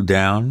slowed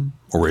down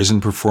or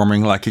isn't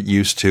performing like it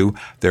used to,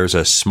 there's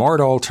a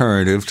smart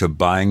alternative to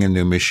buying a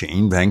new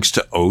machine thanks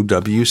to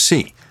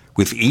OWC.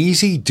 With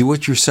easy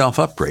do-it-yourself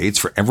upgrades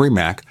for every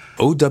Mac,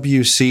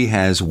 OWC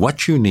has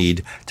what you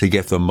need to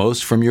get the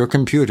most from your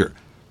computer.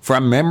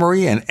 From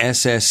memory and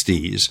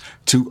SSDs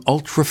to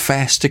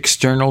ultra-fast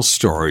external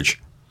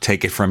storage,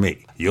 take it from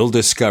me. You'll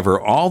discover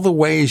all the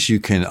ways you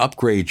can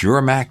upgrade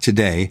your Mac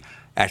today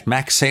at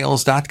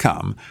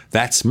MacSales.com.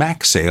 That's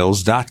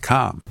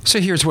MacSales.com. So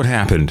here's what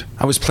happened.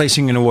 I was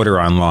placing an order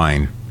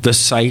online. The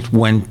site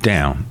went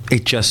down.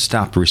 It just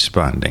stopped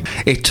responding.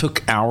 It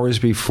took hours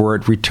before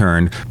it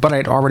returned, but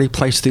I'd already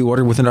placed the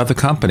order with another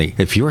company.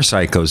 If your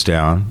site goes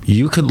down,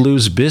 you could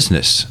lose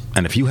business.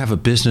 And if you have a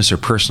business or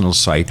personal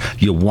site,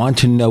 you'll want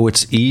to know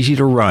it's easy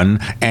to run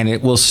and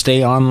it will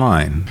stay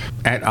online.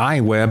 At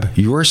iWeb,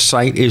 your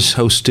site is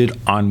hosted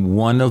on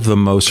one of the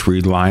most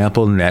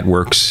reliable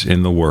networks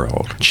in the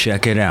world.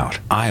 Check it out.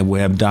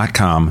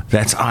 iWeb.com.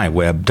 That's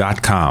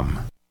iWeb.com.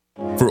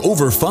 For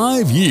over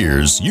 5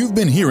 years, you've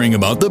been hearing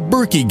about the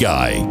Berkey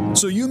Guy,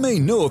 so you may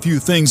know a few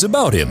things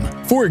about him.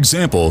 For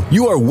example,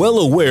 you are well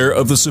aware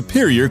of the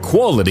superior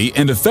quality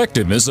and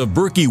effectiveness of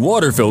Berkey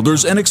water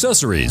filters and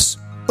accessories.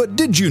 But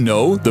did you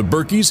know the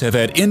Berkeys have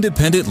had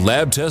independent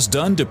lab tests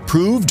done to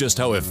prove just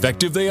how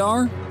effective they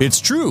are? It's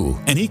true,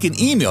 and he can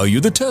email you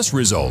the test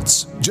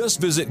results.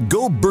 Just visit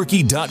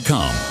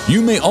GoBerkey.com.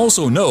 You may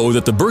also know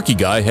that the Berkey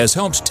Guy has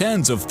helped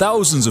tens of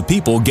thousands of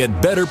people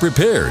get better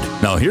prepared.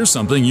 Now here's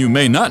something you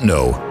may not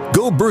know.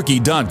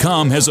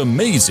 GoBerkey.com has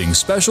amazing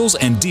specials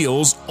and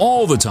deals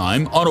all the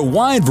time on a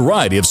wide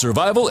variety of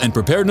survival and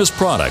preparedness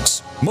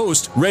products.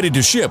 Most ready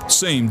to ship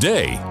same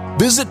day.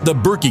 Visit the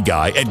Berkey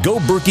Guy at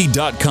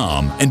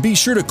GoBerkey.com and be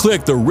sure to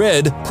click the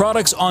red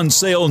Products on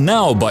Sale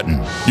Now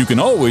button. You can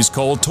always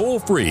call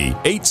toll-free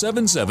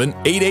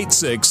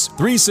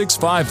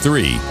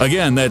 877-886-3653.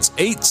 Again, that's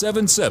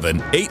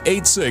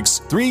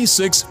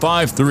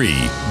 877-886-3653.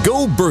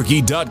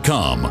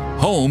 GoBerkey.com,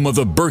 home of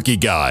the Berkey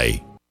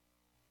Guy.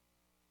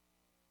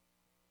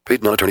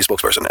 Paid non-attorney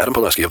spokesperson Adam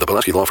Pulaski of the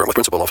Pulaski Law Firm with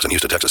principal office in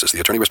Houston, Texas is the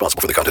attorney responsible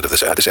for the content of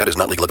this ad. This ad is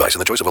not legal advice,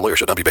 and the choice of a lawyer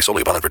should not be based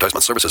solely upon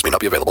advertisement. Services may not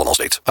be available in all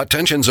states.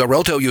 Attention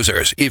Xarelto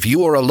users. If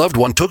you or a loved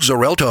one took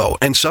Xarelto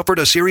and suffered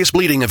a serious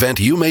bleeding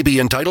event, you may be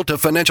entitled to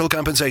financial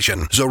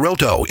compensation.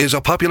 Xarelto is a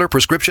popular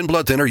prescription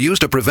blood thinner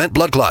used to prevent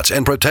blood clots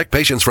and protect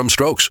patients from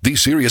strokes.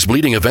 These serious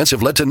bleeding events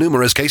have led to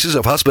numerous cases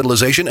of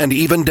hospitalization and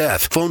even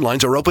death. Phone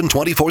lines are open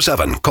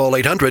 24/7. Call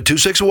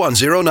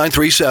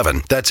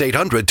 800-261-0937. That's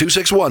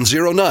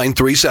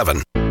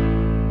 800-261-0937.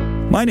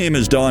 My name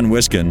is Don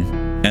Wiskin,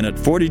 and at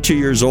 42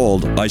 years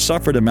old, I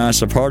suffered a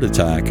massive heart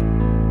attack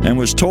and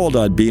was told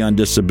I'd be on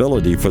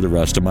disability for the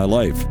rest of my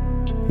life.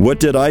 What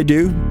did I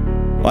do?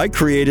 I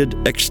created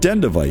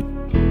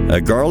Extendivite,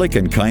 a garlic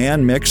and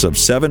cayenne mix of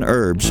 7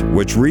 herbs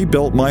which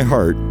rebuilt my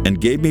heart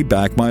and gave me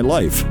back my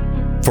life.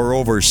 For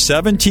over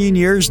 17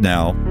 years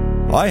now,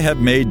 I have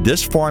made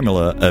this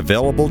formula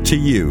available to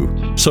you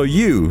so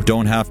you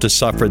don't have to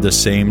suffer the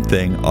same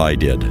thing I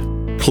did.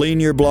 Clean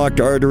your blocked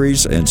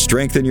arteries and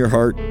strengthen your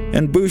heart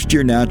and boost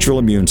your natural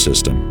immune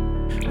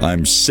system.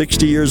 I'm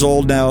 60 years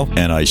old now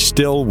and I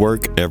still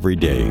work every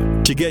day.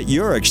 To get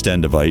your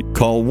Extendivite,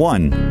 call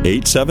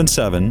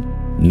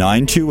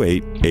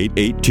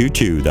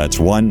 1-877-928-8822. That's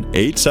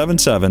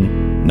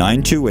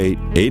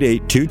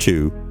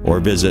 1-877-928-8822 or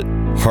visit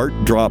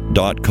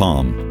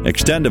heartdrop.com.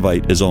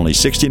 Extendivite is only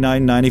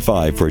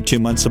 $69.95 for a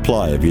 2-month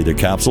supply of either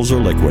capsules or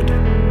liquid.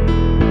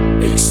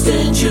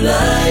 Extend your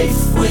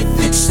life with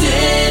Extendovite.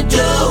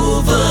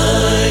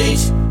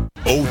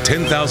 Owe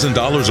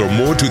 $10,000 or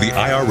more to the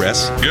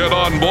IRS? Get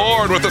on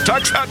board with the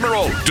Tax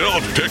Admiral.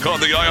 Don't pick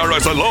on the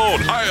IRS alone.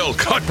 I'll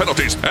cut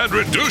penalties and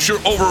reduce your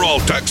overall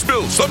tax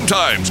bill.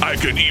 Sometimes I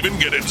can even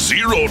get it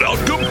zeroed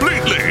out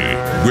completely.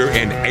 We're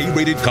an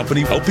A-rated company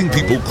helping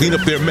people clean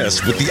up their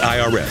mess with the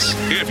IRS.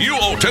 If you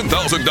owe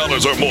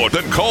 $10,000 or more,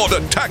 then call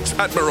the Tax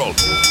Admiral.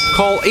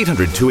 Call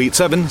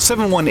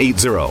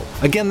 800-287-7180.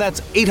 Again,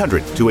 that's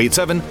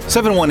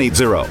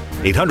 800-287-7180.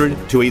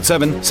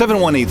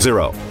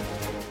 800-287-7180.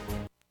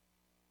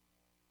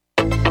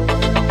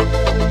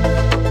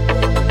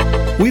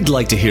 We'd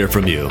like to hear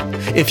from you.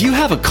 If you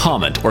have a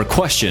comment or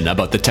question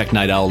about the Tech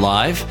Night Owl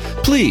Live,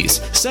 please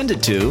send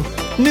it to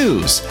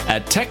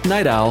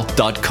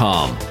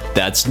news@technightowl.com.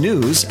 That's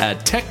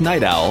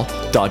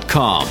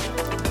news@technightowl.com.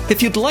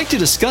 If you'd like to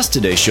discuss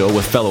today's show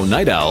with fellow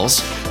night owls,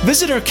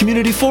 visit our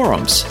community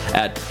forums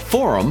at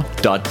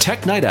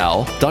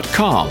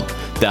forum.technightowl.com.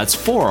 That's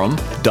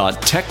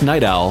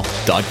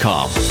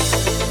forum.technightowl.com.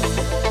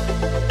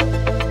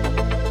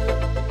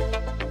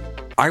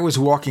 I was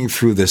walking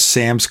through the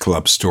Sam's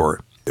Club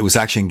store. It was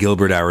actually in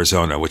Gilbert,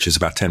 Arizona, which is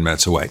about 10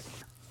 minutes away.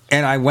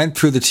 And I went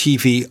through the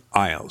TV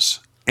aisles.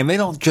 And they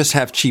don't just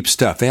have cheap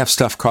stuff. They have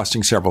stuff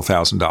costing several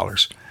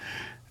 $1,000s.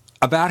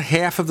 About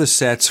half of the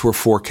sets were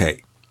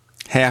 4K.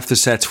 Half the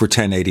sets were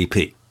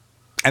 1080p.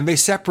 And they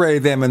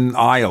separated them in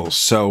aisles,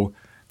 so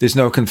there's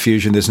no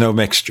confusion, there's no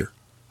mixture.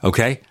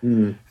 Okay?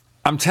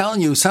 I'm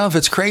telling you, some of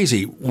it's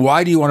crazy.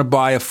 Why do you want to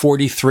buy a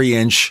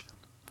 43-inch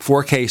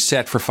 4K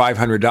set for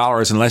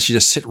 $500 unless you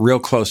just sit real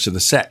close to the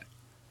set?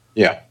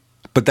 Yeah.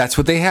 But that's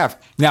what they have.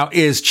 Now, it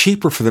is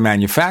cheaper for the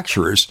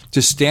manufacturers to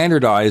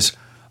standardize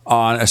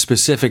on a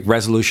specific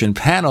resolution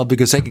panel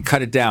because they can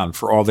cut it down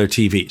for all their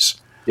TVs.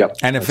 Yep,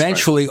 and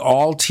eventually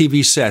all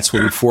TV sets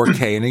will be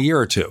 4K in a year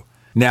or two.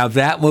 Now,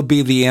 that will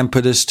be the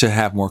impetus to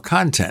have more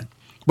content.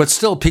 But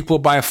still, people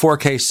will buy a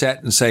 4K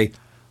set and say,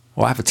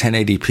 well, I have a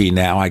 1080p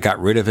now. I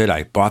got rid of it.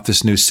 I bought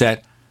this new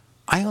set.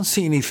 I don't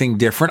see anything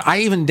different. I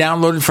even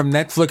downloaded from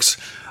Netflix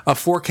a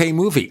 4K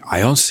movie. I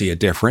don't see a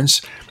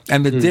difference.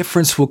 And the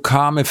difference will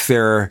come if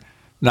they're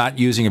not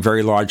using a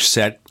very large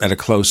set at a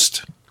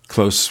close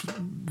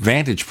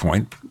vantage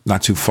point,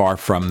 not too far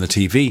from the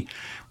TV,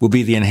 will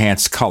be the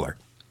enhanced color.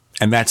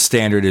 And that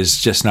standard is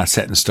just not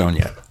set in stone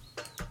yet.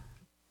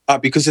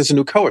 Because there's a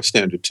new color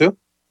standard, too?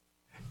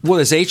 Well,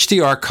 there's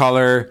HDR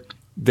color.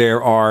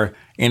 There are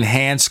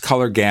enhanced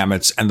color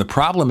gamuts. And the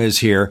problem is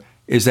here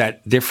is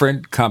that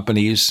different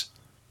companies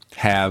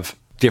have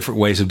different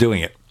ways of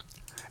doing it.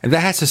 And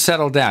that has to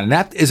settle down. And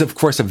that is, of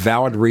course, a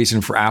valid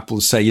reason for Apple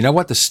to say, you know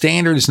what, the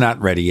standard is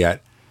not ready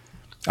yet.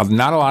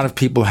 Not a lot of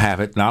people have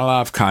it, not a lot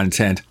of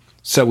content,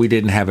 so we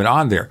didn't have it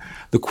on there.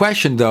 The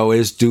question, though,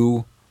 is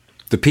do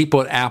the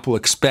people at Apple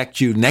expect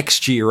you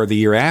next year or the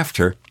year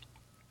after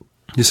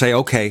to say,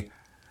 okay,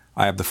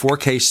 I have the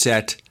 4K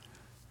set,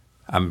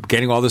 I'm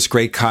getting all this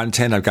great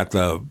content, I've got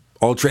the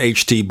Ultra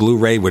HD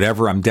Blu-ray,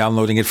 whatever, I'm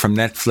downloading it from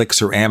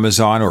Netflix or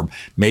Amazon or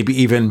maybe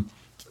even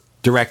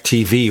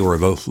DirecTV or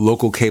the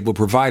local cable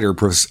provider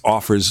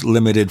offers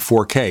limited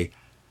 4K.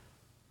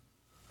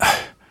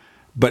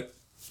 But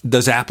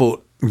does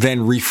Apple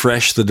then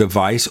refresh the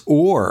device,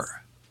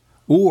 or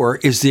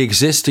is the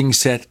existing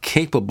set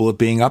capable of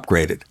being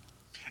upgraded?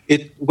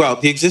 Well,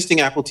 the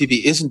existing Apple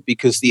TV isn't,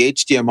 because the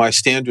HDMI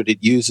standard it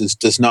uses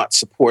does not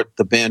support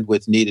the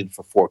bandwidth needed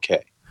for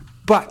 4K.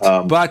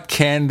 But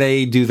can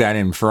they do that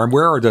in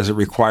firmware, or does it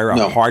require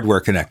a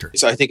hardware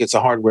connector? I think it's a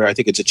hardware. I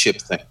think it's a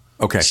chip thing.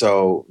 Okay.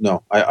 So,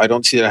 no, I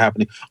don't see that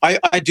happening.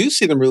 I do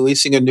see them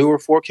releasing a newer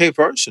 4K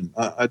version.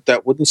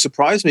 That wouldn't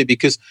surprise me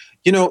because,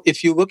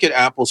 if you look at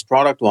Apple's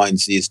product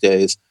lines these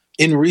days,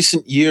 in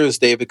recent years,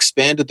 they've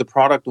expanded the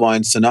product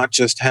lines to not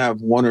just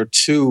have one or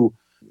two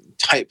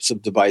types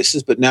of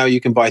devices, but now you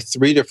can buy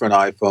 3 different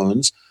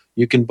iPhones.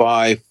 You can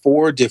buy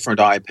 4 different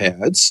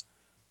iPads.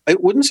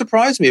 It wouldn't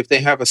surprise me if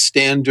they have a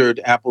standard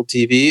Apple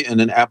TV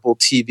and an Apple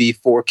TV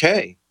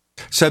 4K.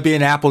 So it'd be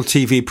an Apple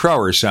TV Pro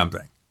or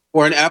something.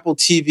 Or an Apple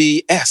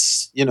TV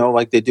S,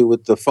 like they do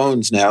with the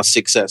phones now,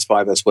 6S,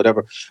 5S,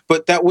 whatever.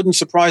 But that wouldn't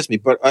surprise me.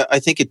 But I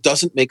think it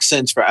doesn't make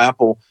sense for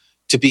Apple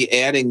to be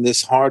adding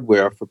this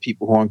hardware for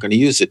people who aren't going to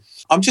use it.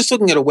 I'm just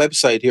looking at a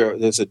website here.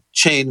 There's a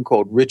chain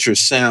called Richer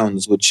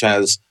Sounds, which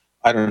has,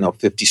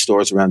 50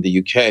 stores around the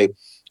UK.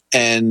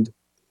 And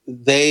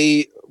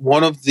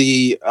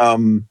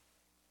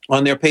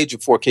on their page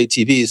of 4K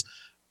TVs,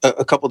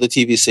 a couple of the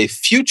TVs say,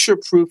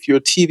 future-proof your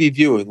TV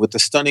viewing with the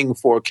stunning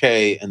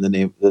 4K and the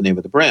name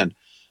of the brand.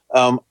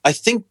 I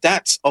think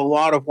that's a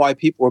lot of why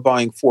people are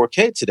buying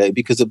 4K today,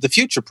 because of the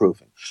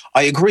future-proofing.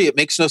 I agree, it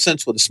makes no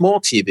sense with a small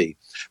TV.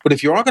 But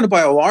if you are going to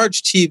buy a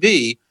large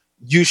TV,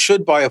 you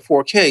should buy a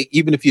 4K,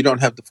 even if you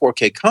don't have the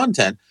 4K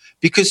content,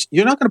 because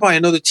you're not going to buy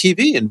another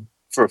TV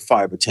for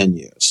 5 or 10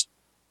 years.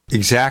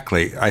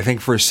 Exactly. I think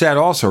for a set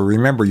also,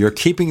 remember, you're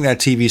keeping that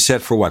TV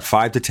set for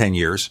 5 to 10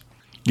 years.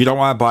 You don't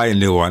want to buy a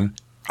new one.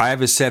 I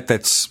have a set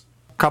that's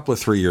a couple of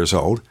 3 years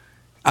old.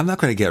 I'm not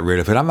going to get rid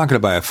of it. I'm not going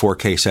to buy a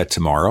 4K set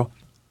tomorrow.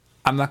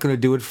 I'm not going to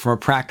do it for a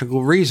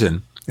practical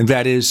reason. And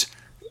that is,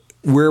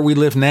 where we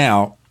live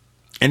now,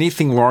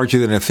 anything larger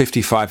than a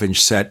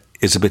 55-inch set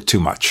is a bit too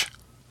much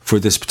for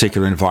this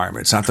particular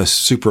environment. It's not the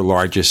super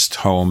largest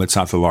home. It's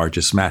not the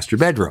largest master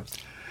bedroom.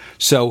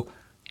 So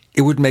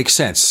it would make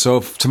sense. So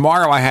if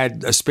tomorrow I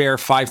had a spare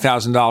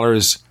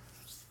 $5,000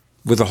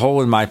 with a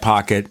hole in my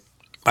pocket,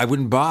 I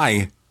wouldn't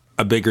buy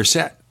a bigger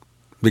set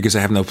because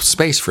I have no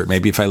space for it,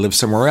 maybe if I live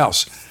somewhere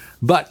else.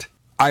 But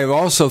I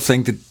also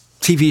think that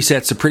TV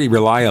sets are pretty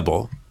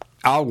reliable.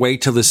 I'll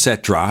wait till the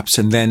set drops,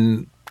 and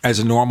then as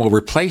a normal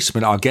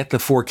replacement, I'll get the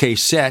 4K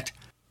set.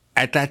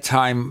 At that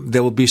time,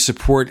 there will be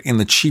support in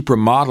the cheaper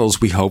models,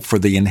 we hope, for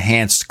the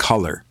enhanced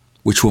color,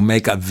 which will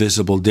make a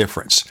visible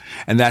difference.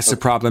 And that's the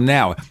problem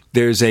now.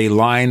 There's a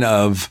line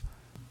of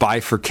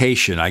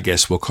bifurcation, I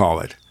guess we'll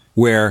call it,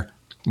 where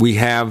we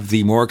have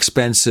the more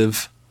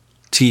expensive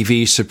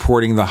TV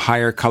supporting the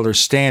higher color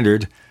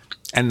standard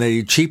and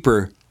the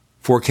cheaper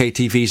 4K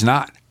TVs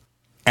not.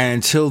 And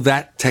until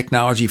that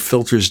technology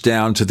filters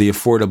down to the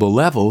affordable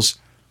levels,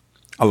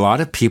 a lot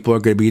of people are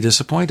going to be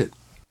disappointed.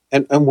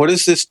 And what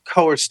is this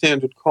color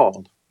standard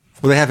called?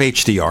 Well, they have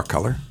HDR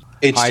color,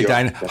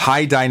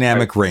 high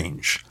dynamic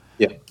range.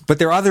 Yeah. But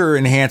there are other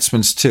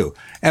enhancements too.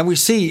 And we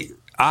see,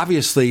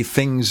 obviously,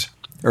 things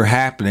are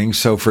happening.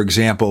 So, for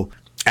example,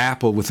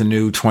 Apple with the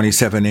new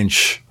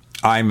 27-inch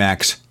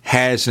iMacs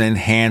has an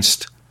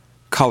enhanced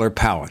color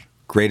palette,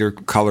 greater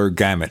color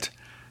gamut,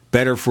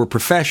 better for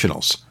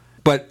professionals.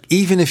 But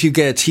even if you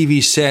get a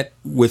TV set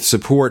with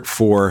support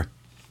for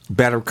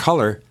better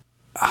color,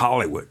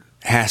 Hollywood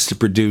has to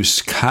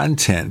produce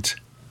content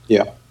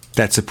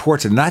that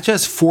supports it. Not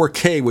just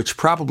 4K, which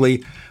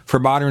probably for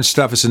modern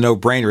stuff is a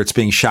no-brainer. It's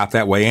being shot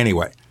that way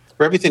anyway.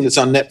 For everything that's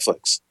on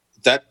Netflix,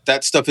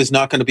 that stuff is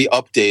not going to be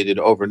updated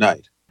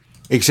overnight.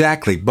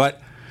 Exactly.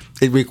 But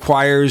it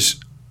requires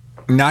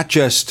not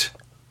just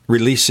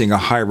releasing a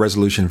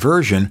high-resolution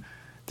version.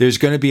 There's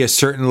going to be a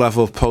certain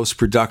level of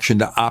post-production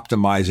to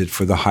optimize it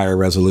for the higher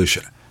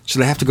resolution. So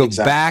they have to go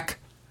back,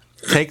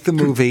 take the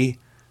movie,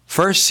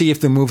 first see if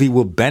the movie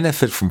will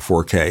benefit from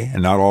 4K,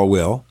 and not all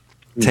will.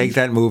 Take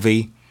that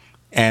movie,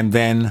 and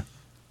then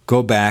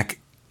go back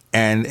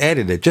and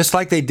edit it. Just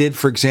like they did,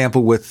 for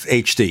example, with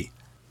HD.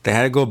 They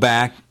had to go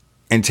back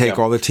and take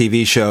all the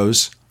TV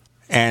shows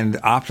and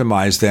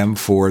optimize them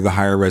for the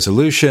higher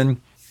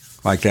resolution,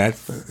 like that.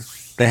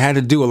 They had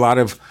to do a lot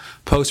of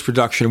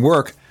post-production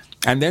work.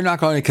 And they're not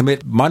going to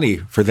commit money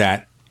for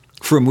that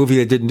for a movie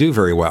that didn't do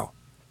very well.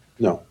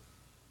 No.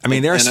 I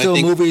mean, there are still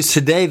movies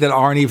today that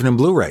aren't even in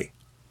Blu-ray.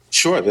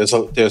 Sure, there's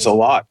a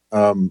lot.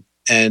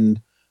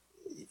 And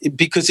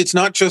because it's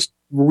not just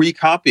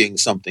recopying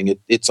something,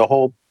 it's a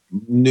whole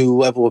new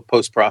level of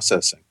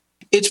post-processing.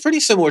 It's pretty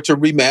similar to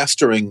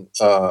remastering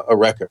a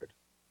record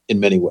in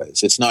many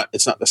ways. It's not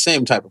the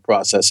same type of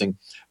processing,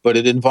 but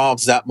it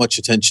involves that much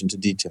attention to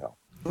detail.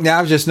 Now,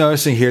 I was just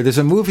noticing here, there's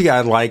a movie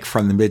I like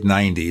from the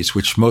mid-'90s,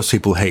 which most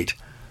people hate,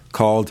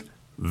 called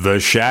The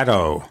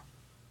Shadow.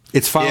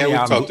 It's finally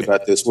out. Yeah, we talked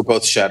about this. We're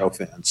both Shadow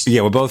fans.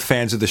 Yeah, we're both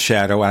fans of The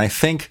Shadow, and I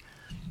think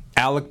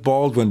Alec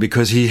Baldwin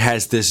because he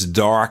has this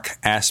dark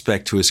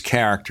aspect to his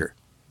character.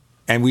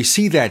 And we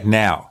see that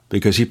now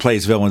because he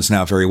plays villains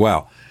now very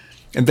well.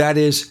 And that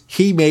is,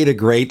 he made a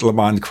great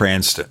Lamont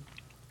Cranston.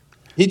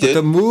 He did.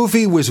 But the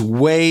movie was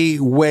way,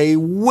 way,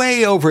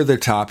 way over the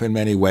top in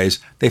many ways.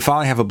 They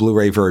finally have a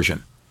Blu-ray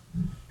version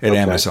at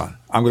Amazon.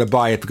 I'm going to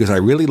buy it because I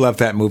really love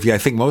that movie. I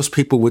think most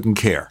people wouldn't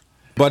care.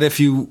 But if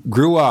you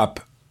grew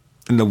up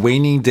in the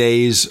waning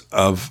days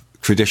of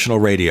traditional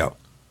radio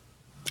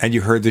and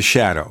you heard The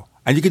Shadow,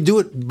 and you can do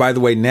it, by the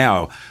way,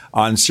 now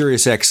on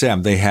Sirius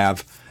XM, they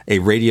have a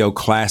radio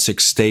classic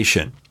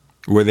station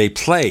where they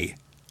play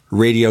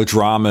radio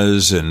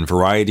dramas and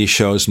variety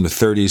shows from the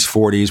 30s,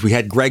 40s. We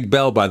had Greg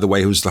Bell, by the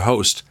way, who's the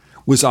host,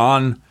 was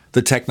on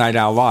the Tech Night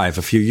Owl Live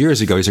a few years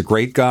ago. He's a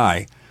great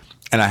guy,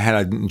 and I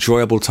had an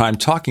enjoyable time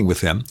talking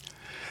with him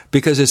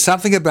because there's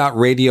something about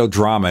radio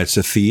drama. It's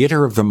a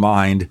theater of the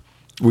mind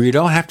where you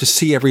don't have to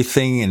see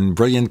everything in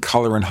brilliant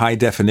color and high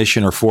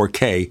definition or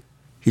 4K.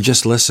 You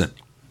just listen,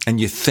 and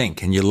you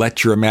think, and you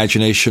let your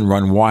imagination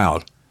run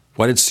wild.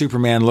 What did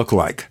Superman look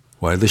like?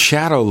 What did the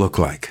Shadow look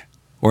like?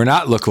 Or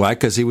not look like,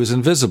 because he was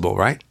invisible,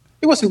 right?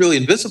 He wasn't really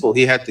invisible.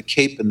 He had the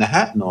cape and the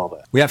hat and all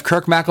that. We have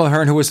Kirk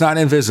McElhearn, who was not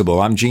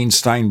invisible. I'm Gene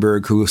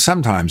Steinberg, who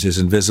sometimes is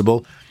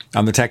invisible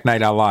on the Tech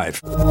Night Owl Live.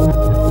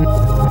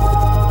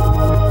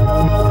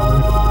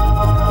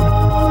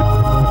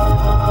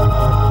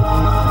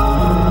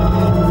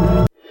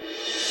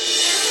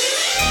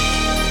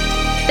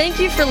 Thank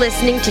you for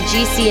listening to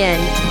GCN.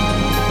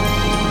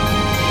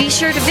 Be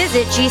sure to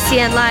visit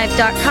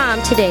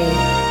GCNlive.com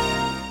today.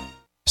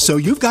 So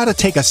you've got to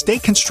take a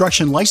state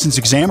construction license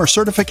exam or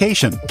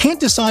certification. Can't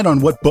decide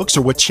on what books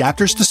or what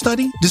chapters to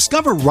study?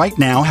 Discover right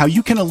now how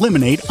you can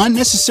eliminate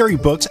unnecessary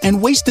books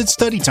and wasted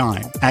study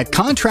time. At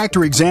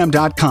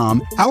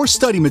contractorexam.com, our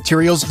study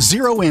materials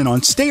zero in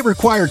on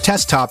state-required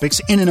test topics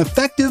in an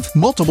effective,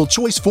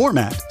 multiple-choice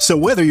format. So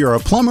whether you're a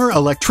plumber,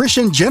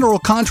 electrician, general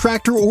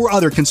contractor, or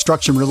other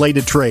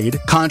construction-related trade,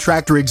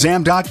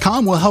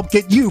 contractorexam.com will help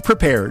get you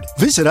prepared.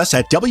 Visit us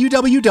at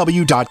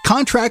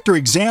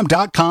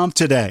www.contractorexam.com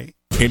today.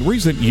 In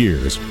recent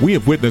years, we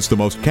have witnessed the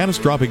most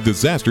catastrophic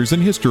disasters in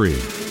history.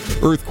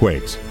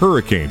 Earthquakes,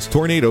 hurricanes,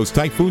 tornadoes,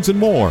 typhoons, and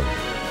more.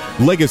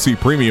 Legacy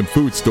Premium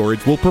Food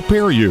Storage will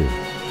prepare you.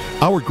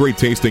 Our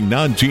great-tasting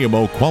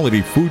non-GMO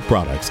quality food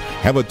products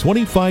have a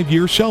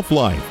 25-year shelf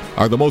life,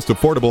 are the most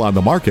affordable on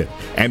the market,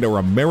 and are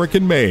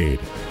American-made.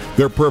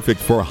 They're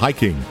perfect for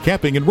hiking,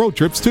 camping, and road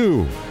trips,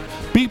 too.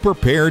 Be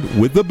prepared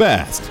with the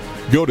best.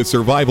 Go to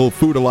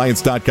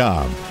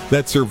SurvivalFoodAlliance.com.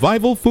 That's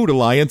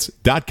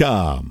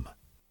SurvivalFoodAlliance.com.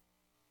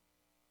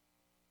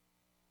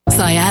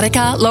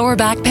 Sciatica, lower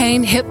back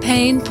pain, hip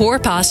pain, poor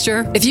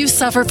posture. If you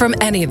suffer from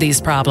any of these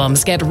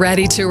problems, get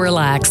ready to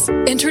relax.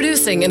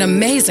 Introducing an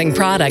amazing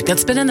product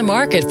that's been in the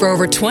market for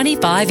over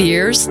 25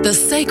 years, the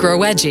Sacro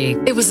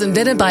Wedgie. It was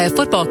invented by a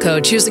football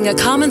coach using a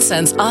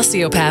common-sense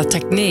osteopath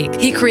technique.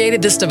 He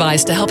created this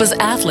device to help his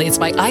athletes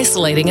by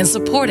isolating and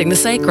supporting the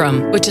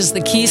sacrum, which is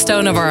the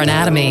keystone of our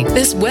anatomy.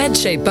 This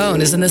wedge-shaped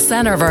bone is in the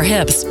center of our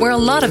hips, where a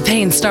lot of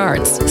pain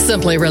starts.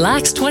 Simply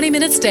relax 20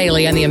 minutes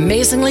daily on the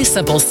amazingly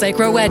simple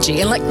Sacro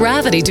Wedgie and let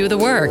gravity do the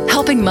work,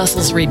 helping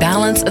muscles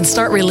rebalance and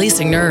start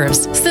releasing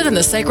nerves. Sit in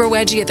the Sacro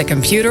Wedgie at the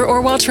computer or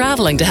while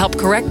traveling to help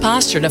correct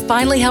posture to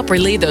finally help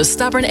relieve those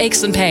stubborn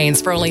aches and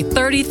pains for only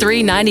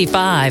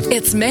 $33.95.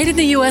 It's made in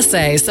the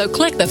USA, so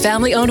click the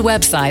family-owned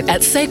website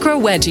at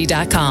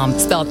sacrowedgie.com,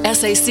 spelled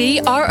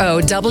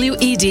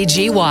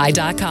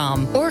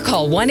SACROWEDGY.com, or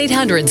call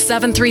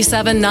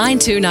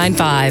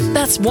 1-800-737-9295.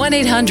 That's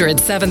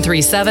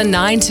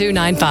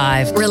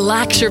 1-800-737-9295.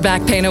 Relax your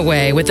back pain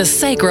away with the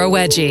Sacro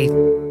Wedgie.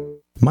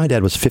 My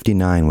dad was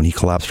 59 when he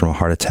collapsed from a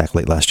heart attack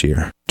late last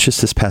year. Just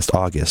this past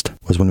August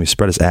was when we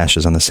spread his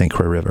ashes on the St.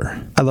 Croix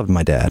River. I loved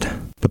my dad,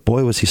 but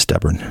boy was he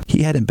stubborn.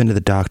 He hadn't been to the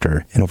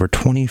doctor in over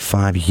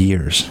 25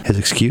 years. His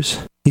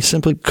excuse? He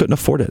simply couldn't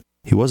afford it.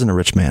 He wasn't a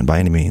rich man by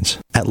any means.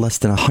 At less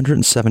than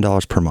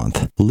 $107 per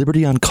month,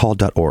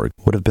 LibertyOnCall.org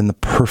would have been the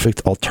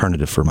perfect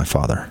alternative for my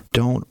father.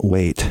 Don't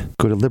wait.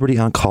 Go to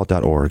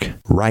LibertyOnCall.org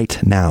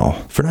right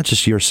now, for not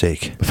just your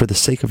sake, but for the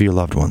sake of your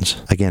loved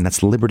ones. Again, that's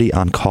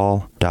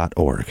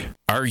LibertyOnCall.org.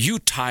 Are you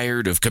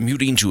tired of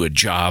commuting to a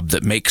job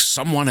that makes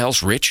someone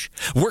else rich?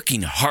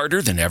 Working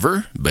harder than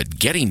ever, but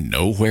getting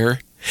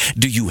nowhere?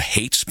 Do you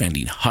hate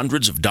spending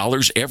hundreds of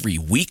dollars every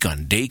week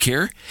on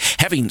daycare?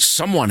 Having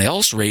someone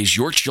else raise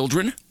your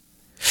children?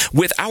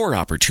 With our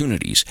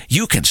opportunities,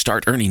 you can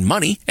start earning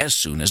money as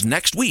soon as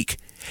next week.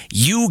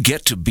 You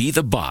get to be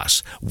the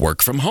boss,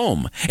 work from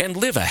home, and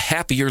live a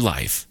happier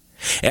life.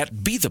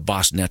 At Be the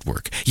Boss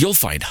Network, you'll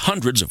find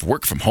hundreds of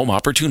work-from-home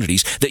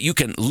opportunities that you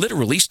can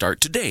literally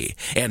start today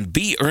and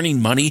be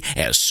earning money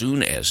as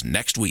soon as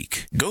next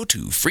week. Go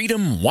to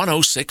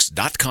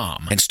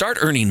freedom106.com and start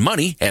earning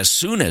money as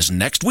soon as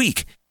next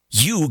week.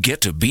 You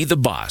get to be the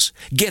boss.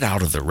 Get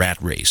out of the rat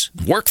race.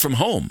 Work from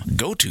home.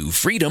 Go to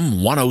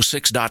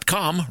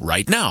freedom106.com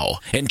right now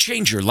and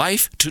change your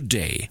life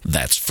today.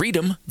 That's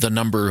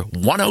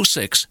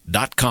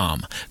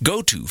freedom106.com.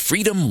 Go to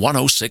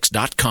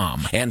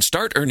freedom106.com and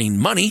start earning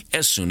money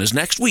as soon as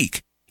next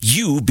week.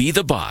 You be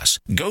the boss.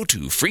 Go to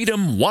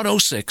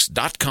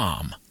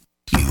freedom106.com.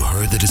 You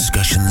heard the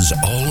discussions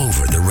all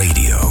over the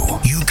radio.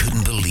 You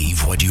couldn't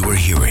believe what you were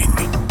hearing.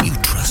 You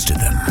trusted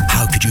them.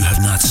 How could you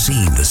have not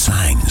seen the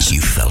signs?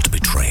 You felt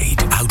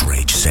betrayed.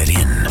 Outrage set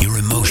in. Your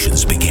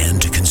emotions began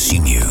to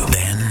consume you.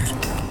 Then,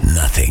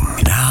 nothing.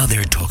 Now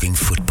they're talking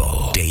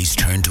football. Days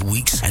turn to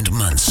weeks and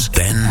months.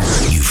 Then,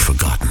 you've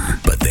forgotten.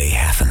 But they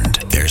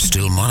haven't. They're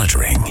still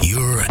monitoring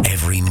your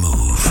every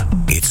move.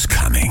 It's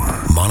coming.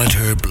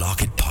 Monitor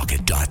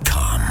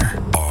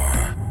blockitpocket.com.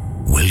 Or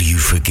will you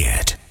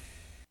forget?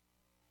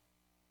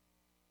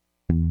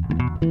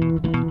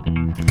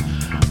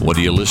 What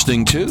are you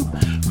listening to?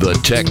 The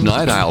Tech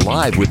Night Owl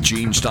Live with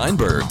Gene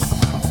Steinberg.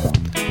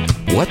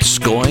 What's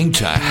going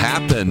to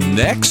happen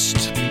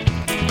next?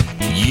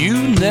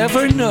 You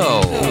never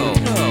know.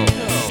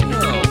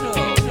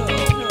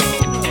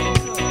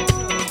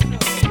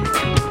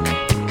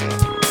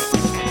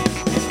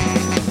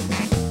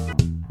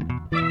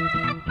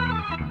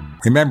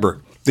 Remember,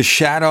 the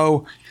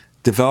shadow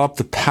developed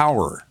the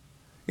power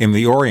in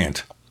the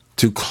Orient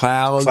to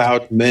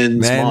cloud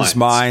men's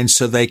minds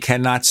so they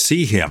cannot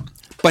see him.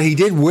 But he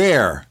did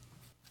wear,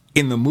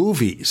 in the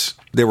movies,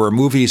 there were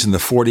movies in the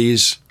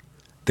 40s,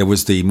 there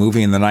was the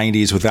movie in the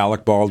 90s with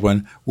Alec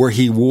Baldwin, where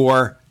he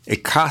wore a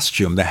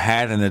costume, the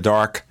hat and the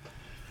dark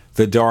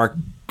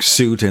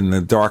suit and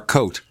the dark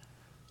coat.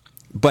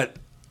 But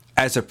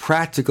as a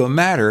practical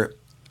matter,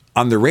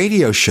 on the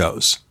radio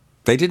shows,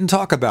 they didn't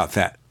talk about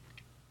that.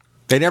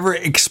 They never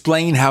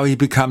explain how he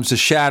becomes a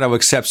shadow,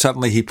 except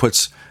suddenly he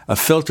puts a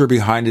filter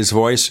behind his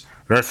voice.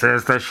 This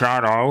is the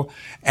shadow.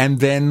 And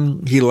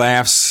then he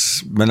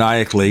laughs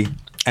maniacally,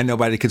 and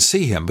nobody could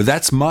see him. But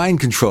that's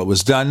mind control. It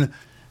was done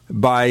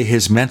by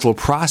his mental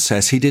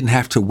process. He didn't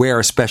have to wear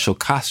a special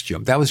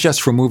costume. That was just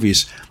for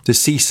movies, to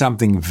see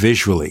something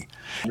visually.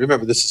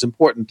 Remember, this is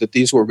important, that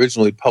these were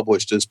originally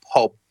published as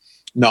pulp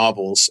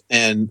novels,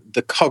 and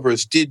the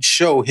covers did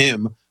show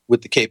him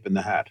with the cape and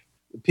the hat.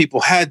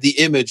 People had the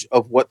image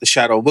of what the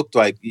shadow looked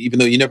like, even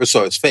though you never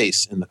saw his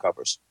face in the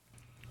covers.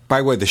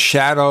 By the way, the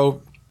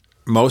shadow,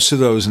 most of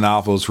those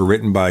novels were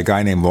written by a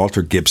guy named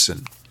Walter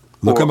Gibson.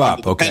 Look him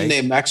up, okay? Pen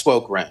name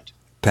Maxwell Grant.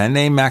 Pen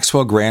name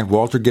Maxwell Grant.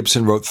 Walter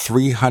Gibson wrote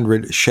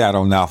 300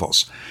 shadow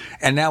novels.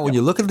 And now when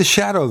you look at the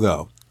shadow,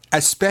 though,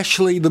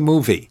 especially the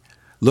movie,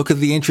 look at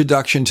the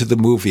introduction to the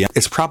movie.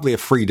 It's probably a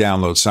free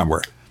download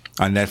somewhere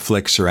on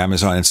Netflix or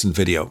Amazon Instant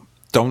Video.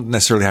 Don't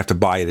necessarily have to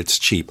buy it. It's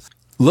cheap.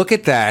 Look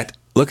at that.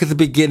 Look at the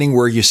beginning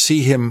where you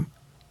see him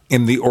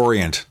in the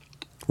Orient,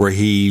 where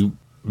he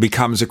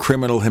becomes a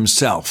criminal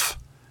himself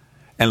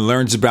and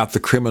learns about the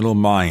criminal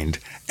mind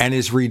and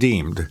is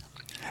redeemed.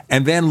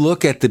 And then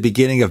look at the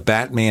beginning of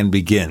Batman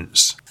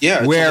Begins,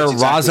 where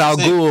Ra's al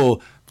Ghul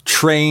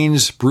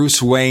trains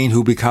Bruce Wayne,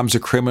 who becomes a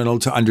criminal,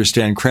 to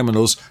understand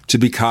criminals, to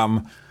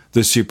become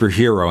the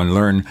superhero and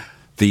learn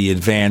the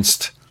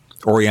advanced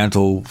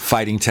Oriental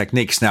fighting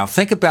techniques. Now,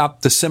 think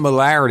about the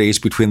similarities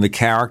between the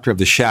character of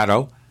the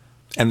Shadow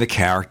and the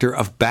character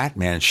of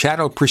Batman.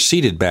 Shadow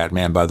preceded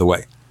Batman, by the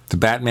way. The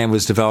Batman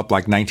was developed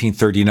like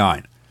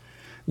 1939,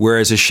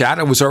 whereas the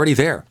Shadow was already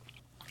there.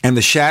 And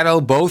the Shadow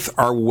both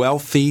are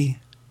wealthy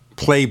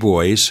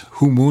playboys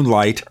who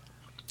moonlight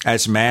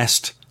as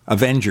masked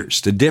Avengers.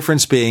 The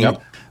difference being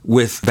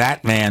with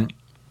Batman,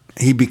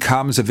 he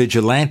becomes a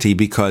vigilante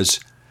because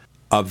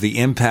of the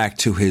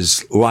impact to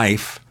his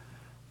life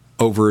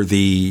over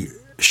the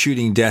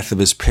shooting death of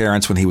his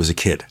parents when he was a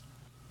kid.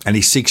 And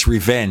he seeks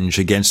revenge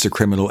against the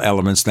criminal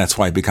elements, and that's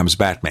why he becomes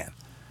Batman.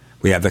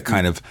 We have that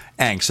kind of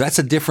angst. So that's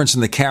a difference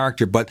in the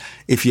character, but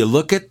if you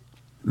look at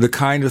the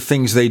kind of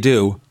things they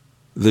do,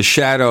 the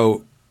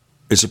Shadow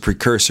is a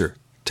precursor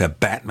to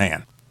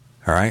Batman.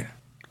 All right?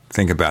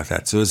 Think about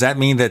that. So does that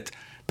mean that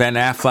Ben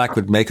Affleck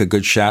would make a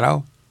good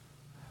Shadow?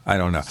 I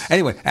don't know.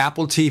 Anyway,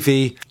 Apple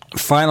TV,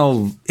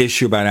 final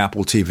issue about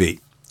Apple TV.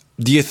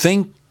 Do you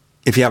think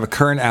if you have a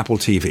current Apple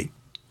TV,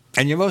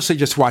 and you're mostly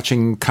just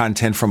watching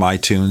content from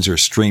iTunes or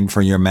streamed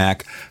from your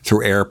Mac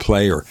through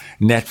AirPlay or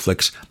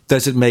Netflix,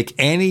 does it make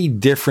any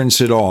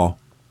difference at all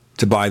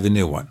to buy the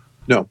new one?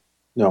 No.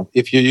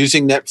 If you're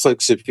using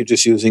Netflix, if you're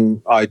just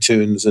using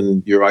iTunes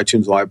and your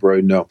iTunes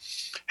library, no.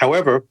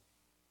 However,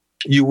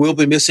 you will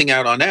be missing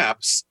out on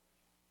apps.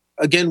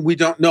 Again, we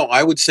don't know.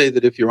 I would say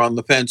that if you're on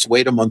the fence,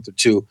 wait a month or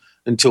two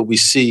until we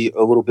see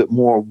a little bit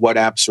more what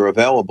apps are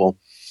available.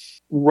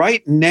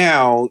 Right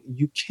now,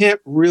 you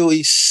can't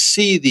really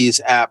see these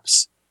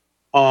apps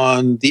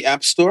on the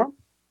App Store.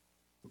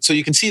 So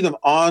you can see them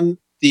on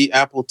the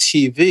Apple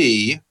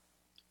TV.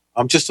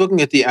 I'm just looking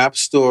at the App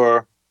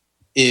Store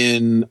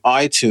in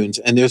iTunes,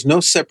 and there's no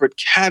separate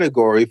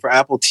category for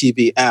Apple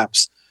TV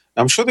apps.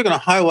 I'm sure they're going to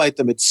highlight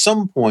them at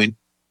some point,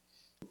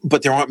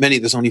 but there aren't many.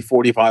 There's only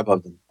 45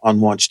 of them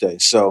on launch day.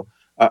 So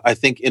I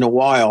think in a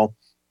while,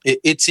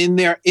 It's in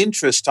their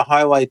interest to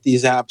highlight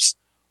these apps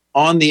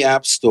on the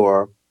App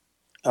Store,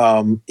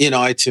 in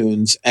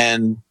iTunes,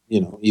 and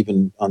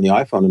even on the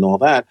iPhone and all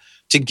that,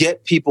 to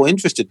get people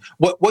interested.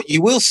 What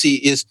you will see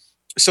is,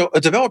 so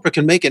a developer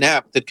can make an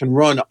app that can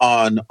run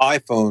on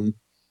iPhone,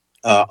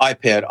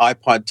 iPad,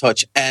 iPod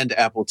Touch, and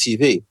Apple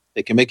TV.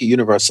 They can make a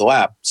universal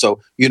app. So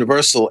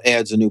Universal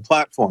adds a new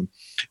platform.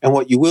 And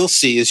what you will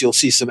see is you'll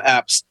see some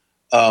apps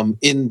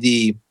in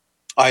the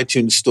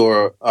iTunes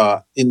Store,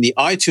 in the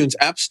iTunes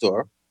App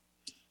Store,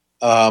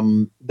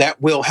 that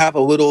will have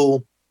a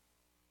little,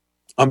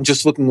 I'm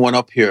just looking one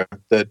up here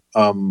that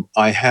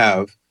I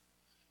have,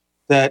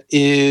 that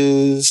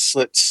is,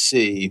 let's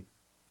see,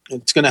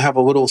 it's going to have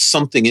a little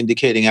something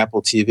indicating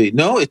Apple TV.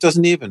 No, it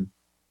doesn't even.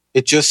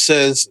 It just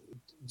says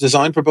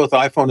designed for both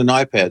iPhone and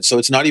iPad. So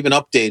it's not even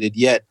updated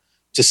yet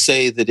to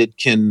say that it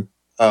can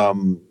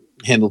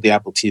handle the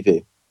Apple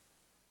TV.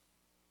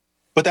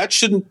 But that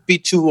shouldn't be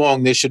too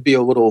long. There should be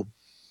a little...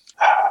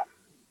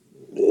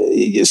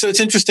 So it's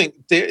interesting.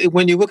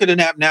 When you look at an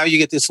app now, you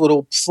get this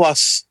little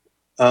plus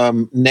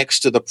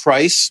next to the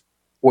price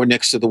or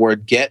next to the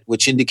word get,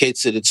 which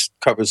indicates that it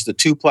covers the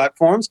two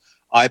platforms,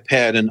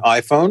 iPad and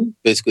iPhone,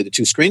 basically the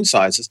two screen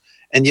sizes.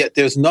 And yet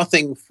there's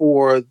nothing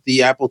for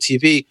the Apple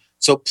TV.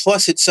 So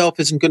plus itself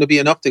isn't going to be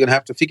enough. They're going to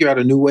have to figure out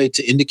a new way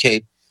to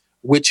indicate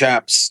which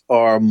apps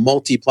are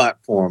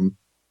multi-platform,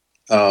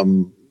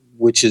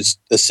 which is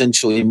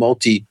essentially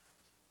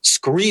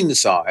multi-screen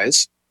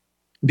size,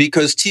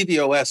 because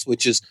tvOS,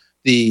 which is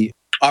the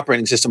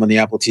operating system on the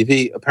Apple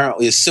TV,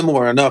 apparently is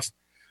similar enough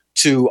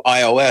to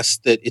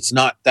iOS that it's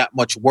not that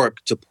much work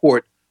to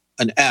port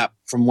an app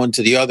from one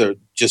to the other.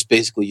 Just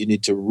basically you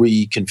need to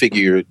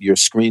reconfigure your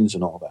screens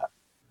and all that.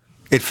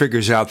 It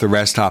figures out the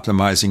rest,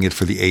 optimizing it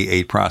for the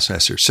A8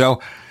 processor. So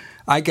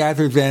I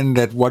gather then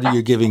that what are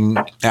you giving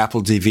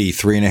Apple TV,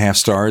 3.5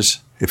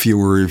 stars if you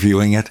were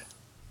reviewing it?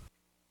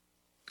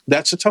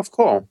 That's a tough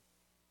call.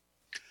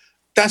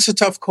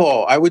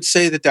 I would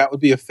say that would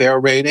be a fair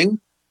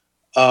rating.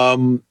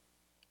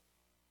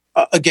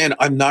 Again,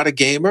 I'm not a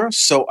gamer,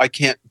 so I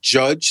can't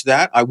judge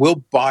that. I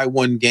will buy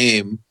one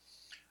game.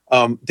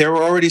 There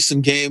are already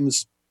some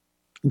games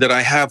that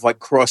I have, like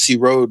Crossy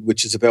Road,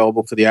 which is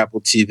available for the Apple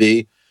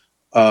TV.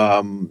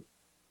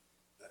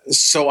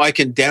 So I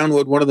can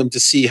download one of them to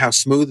see how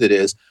smooth it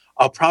is.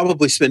 I'll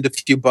probably spend a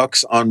few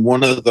bucks on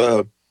one of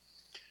the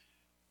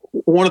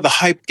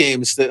hype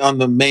games that on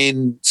the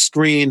main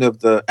screen of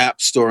the App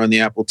Store on the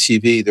Apple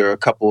TV. There are a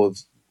couple of,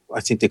 I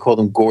think they call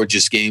them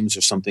gorgeous games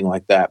or something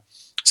like that.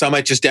 So I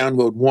might just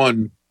download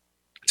one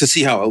to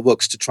see how it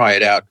looks, to try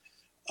it out.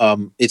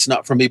 It's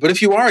not for me. But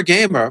if you are a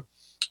gamer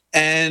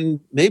and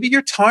maybe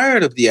you're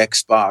tired of the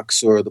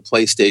Xbox or the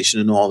PlayStation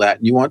and all that,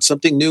 and you want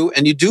something new,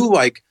 and you do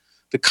like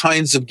the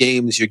kinds of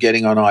games you're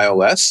getting on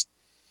iOS,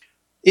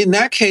 in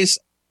that case,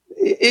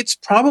 it's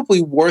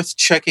probably worth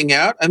checking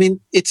out. I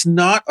mean, it's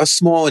not a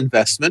small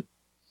investment.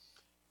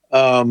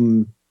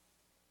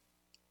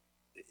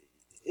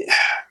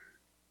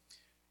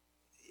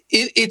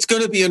 It's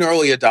going to be an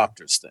early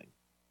adopters thing.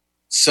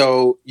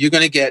 So you're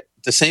going to get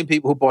the same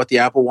people who bought the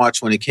Apple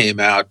Watch when it came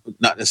out,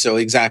 not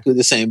necessarily exactly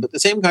the same, but the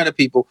same kind of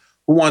people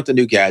who want the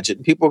new gadget,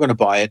 and people are going to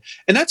buy it.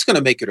 And that's going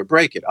to make it or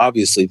break it.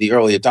 Obviously, the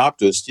early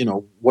adopters,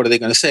 what are they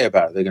going to say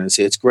about it? They're going to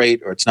say it's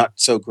great or it's not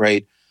so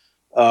great.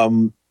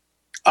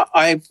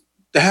 I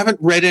haven't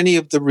read any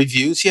of the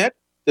reviews yet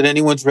that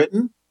anyone's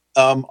written.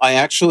 I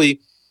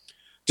actually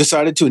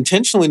decided to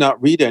intentionally not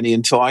read any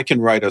until I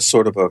can write a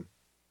sort of a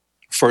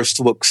first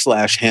look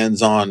 /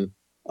 hands-on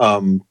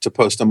to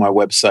post on my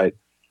website.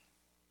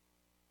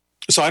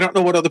 So I don't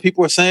know what other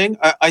people are saying.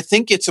 I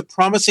think it's a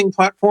promising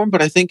platform,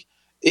 but I think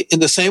in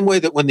the same way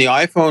that when the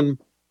iPhone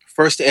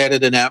first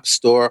added an app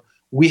store,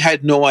 we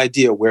had no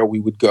idea where we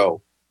would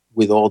go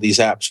with all these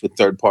apps, with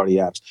third-party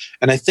apps.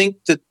 And I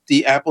think that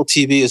the Apple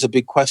TV is a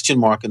big question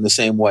mark in the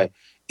same way.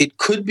 It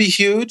could be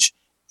huge.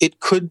 It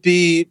could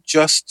be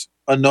just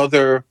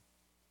another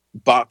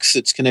box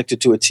that's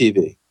connected to a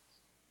TV.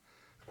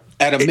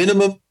 At a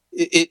minimum,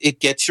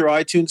 it gets your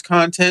iTunes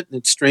content, and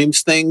it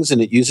streams things,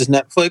 and it uses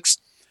Netflix.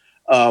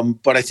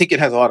 But I think it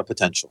has a lot of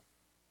potential.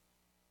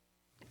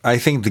 I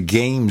think the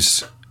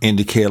games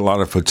indicate a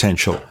lot of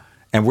potential.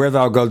 And where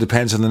they'll go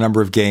depends on the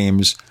number of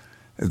games,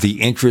 the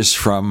interest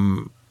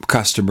from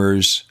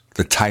customers,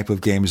 the type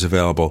of games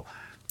available.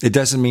 It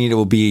doesn't mean it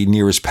will be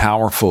near as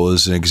powerful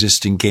as an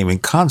existing gaming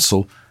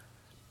console,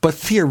 but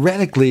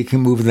theoretically it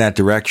can move in that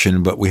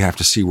direction, but we have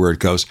to see where it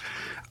goes.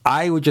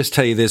 I would just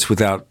tell you this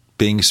without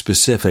being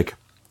specific.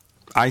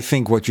 I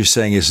think what you're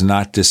saying is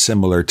not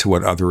dissimilar to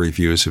what other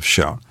reviews have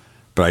shown.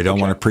 But I don't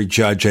want to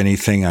prejudge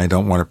anything. I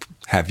don't want to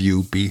have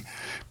you be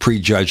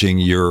prejudging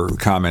your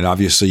comment.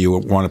 Obviously, you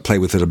want to play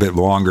with it a bit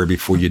longer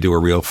before you do a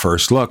real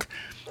first look.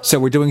 So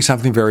we're doing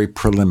something very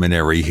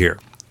preliminary here.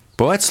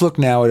 But let's look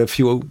now at a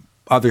few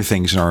other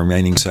things in our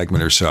remaining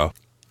segment or so.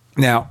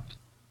 Now,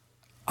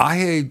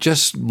 I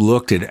just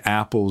looked at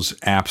Apple's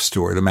App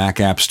Store, the Mac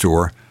App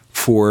Store,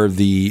 for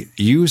the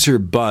user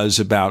buzz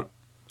about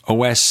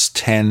OS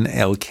X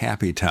El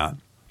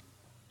Capitan.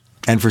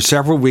 And for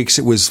several weeks,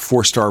 it was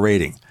 4-star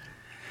rating.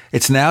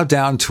 It's now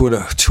down to a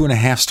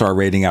 2.5-star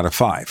rating out of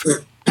 5.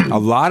 A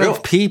lot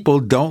of people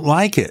don't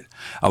like it.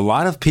 A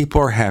lot of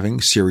people are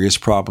having serious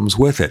problems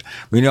with it.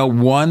 We know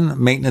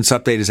one maintenance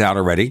update is out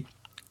already,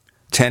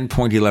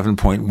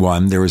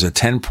 10.11.1. There is a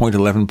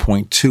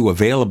 10.11.2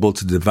 available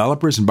to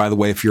developers. And by the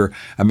way, if you're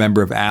a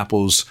member of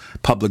Apple's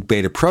public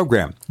beta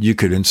program, you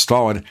could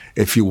install it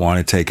if you want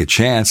to take a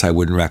chance. I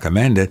wouldn't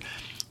recommend it.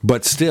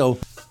 But still,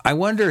 I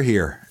wonder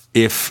here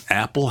if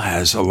Apple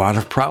has a lot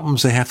of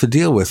problems they have to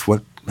deal with.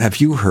 What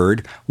have you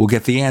heard? We'll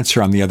get the answer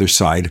on the other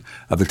side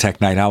of the Tech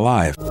Night Owl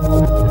Live.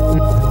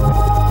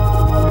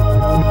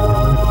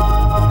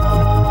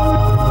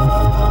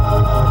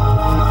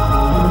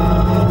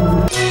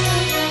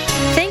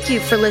 Thank you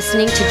for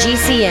listening to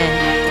GCN.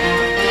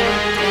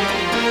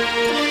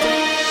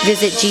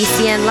 Visit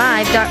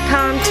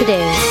GCNlive.com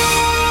today.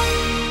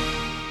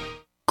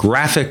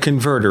 Graphic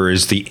Converter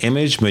is the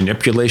image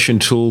manipulation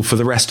tool for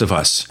the rest of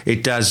us.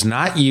 It does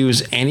not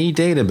use any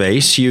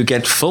database. You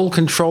get full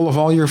control of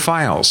all your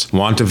files.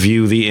 Want to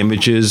view the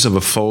images of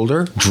a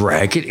folder?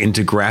 Drag it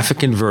into Graphic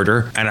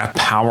Converter and a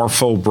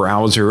powerful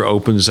browser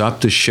opens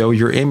up to show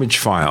your image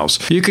files.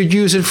 You could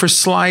use it for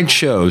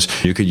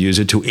slideshows. You could use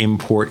it to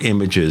import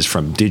images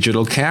from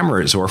digital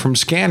cameras or from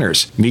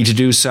scanners. Need to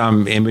do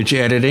some image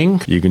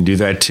editing? You can do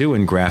that too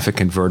in Graphic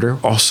Converter.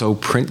 Also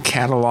print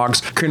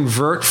catalogs.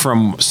 Convert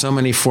from so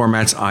many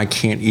formats I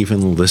can't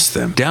even list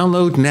them.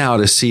 Download now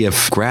to see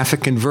if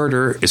Graphic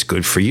Converter is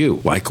good for you,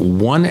 like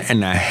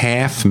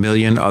 1.5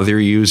 million other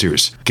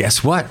users.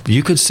 Guess what?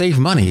 You could save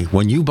money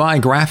when you buy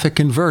Graphic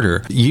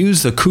Converter.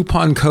 Use the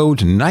coupon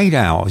code Night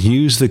Owl.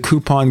 Use the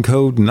coupon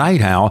code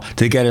Night Owl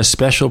to get a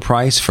special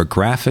price for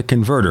Graphic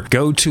Converter.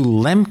 Go to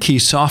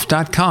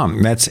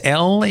lemkesoft.com. That's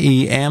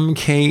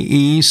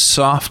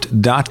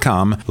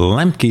LEMKEsoft.com.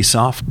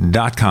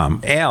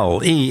 Lemkesoft.com.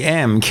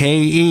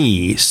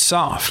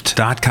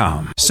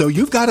 LEMKEsoft.com. So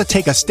you've got to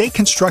take a state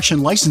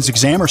construction license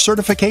exam or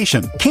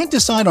certification. Can't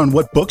decide on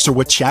what books or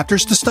what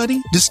chapters to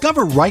study?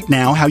 Discover right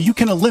now how you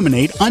can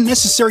eliminate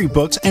unnecessary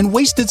books and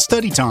wasted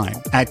study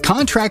time. At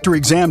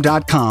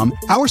contractorexam.com,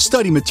 our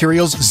study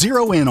materials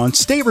zero in on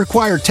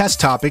state-required test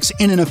topics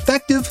in an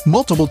effective,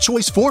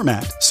 multiple-choice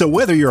format. So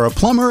whether you're a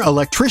plumber,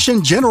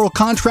 electrician, general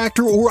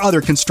contractor, or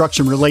other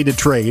construction-related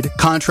trade,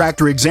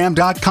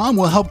 contractorexam.com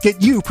will help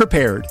get you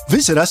prepared.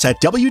 Visit us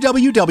at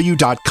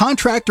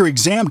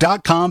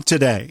www.contractorexam.com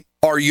today.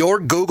 Are your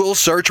Google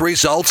search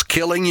results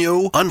killing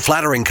you?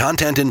 Unflattering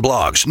content in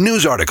blogs,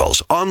 news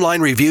articles,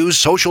 online reviews,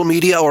 social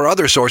media, or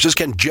other sources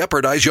can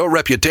jeopardize your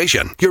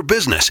reputation, your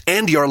business,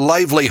 and your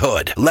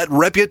livelihood. Let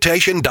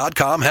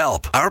Reputation.com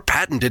help. Our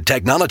patented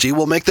technology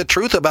will make the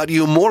truth about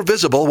you more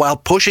visible while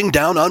pushing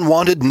down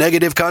unwanted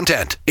negative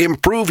content.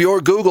 Improve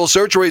your Google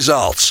search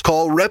results.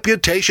 Call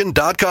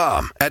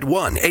Reputation.com at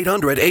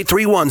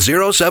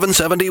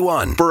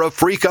 1-800-831-0771 for a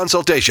free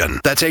consultation.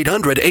 That's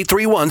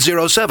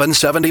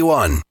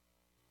 800-831-0771.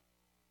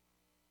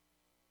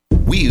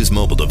 We use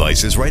mobile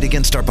devices right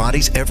against our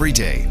bodies every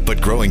day, but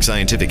growing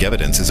scientific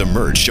evidence has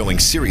emerged showing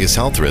serious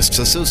health risks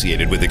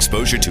associated with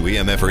exposure to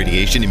EMF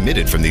radiation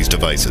emitted from these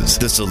devices.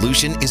 The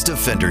solution is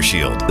Defender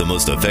Shield, the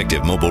most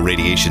effective mobile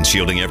radiation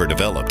shielding ever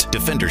developed.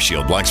 Defender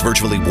Shield blocks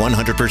virtually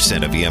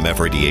 100% of EMF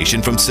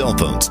radiation from cell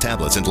phones,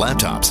 tablets, and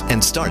laptops,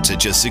 and starts at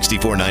just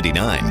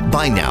 $64.99.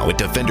 Buy now at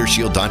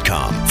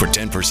DefenderShield.com. For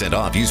 10%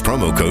 off, use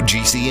promo code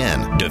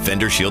GCN.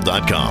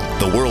 DefenderShield.com,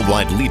 the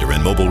worldwide leader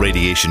in mobile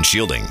radiation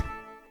shielding.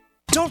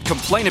 Don't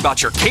complain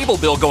about your cable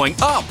bill going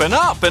up and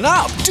up and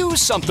up. Do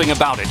something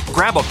about it.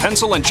 Grab a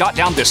pencil and jot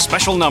down this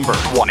special number,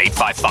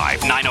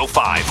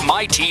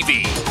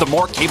 1-855-905-MY-TV. The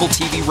more cable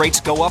TV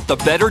rates go up, the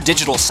better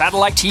digital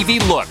satellite TV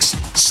looks.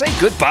 Say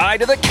goodbye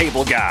to the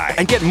cable guy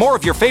and get more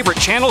of your favorite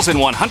channels in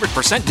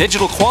 100%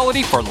 digital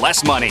quality for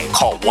less money.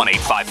 Call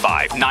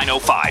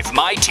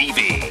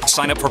 1-855-905-MY-TV.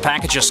 Sign up for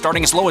packages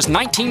starting as low as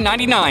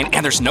 $19.99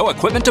 and there's no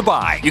equipment to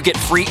buy. You get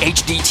free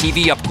HD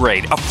TV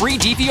upgrade, a free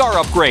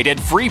DVR upgrade,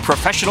 and free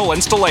professional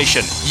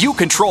installation. You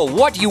control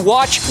what you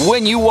watch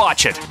when you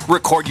watch it.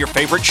 Record your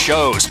favorite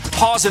shows,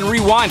 pause and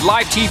rewind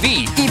live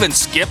TV, even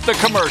skip the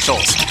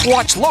commercials.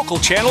 Watch local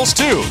channels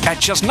too. At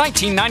just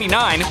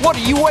 $19.99, what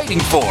are you waiting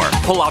for?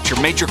 Pull out your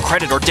major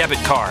credit or debit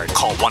card.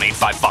 Call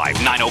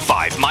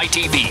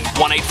 1-855-905-MY-TV.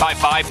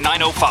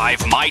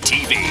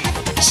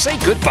 1-855-905-MY-TV. Say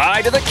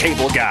goodbye to the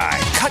cable guy.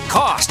 Cut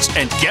costs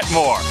and get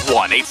more.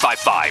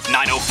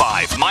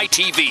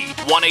 1-855-905-MY-TV.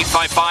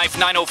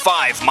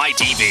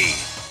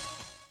 1-855-905-MY-TV.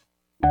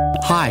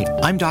 Hi,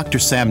 I'm Dr.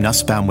 Sam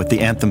Nussbaum with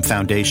the Anthem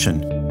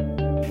Foundation.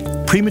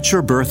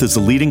 Premature birth is the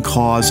leading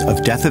cause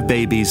of death of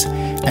babies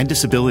and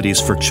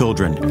disabilities for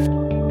children.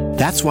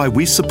 That's why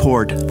we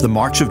support the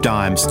March of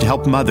Dimes to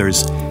help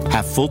mothers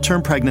have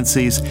full-term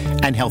pregnancies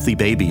and healthy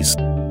babies.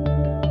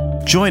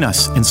 Join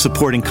us in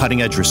supporting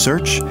cutting-edge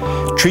research,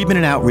 treatment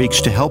and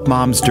outreach to help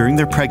moms during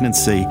their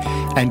pregnancy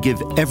and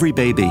give every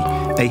baby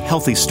a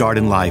healthy start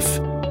in life.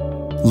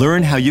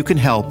 Learn how you can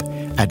help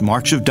at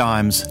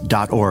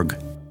marchofdimes.org.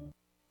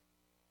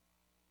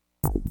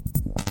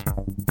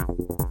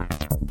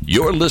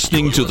 You're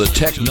listening to the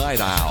Tech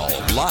Night Owl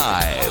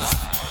live.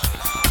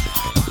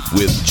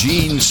 with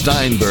Gene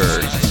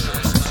Steinberg.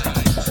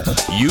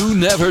 You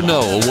never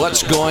know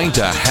what's going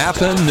to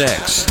happen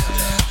next.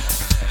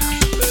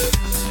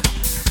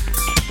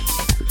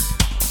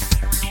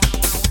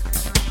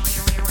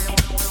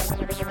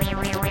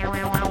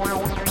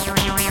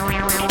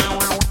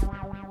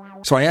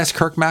 So I asked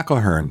Kirk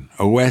McElhearn,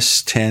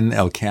 OS 10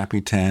 El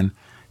Capitan,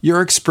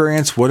 your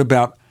experience, what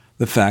about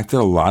the fact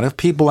that a lot of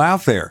people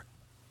out there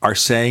are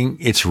saying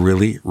it's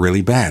really,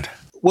 really bad?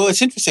 Well,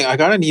 it's interesting. I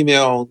got an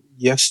email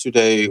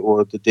yesterday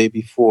or the day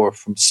before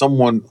from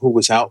someone who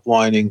was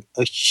outlining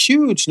a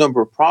huge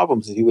number of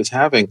problems that he was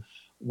having,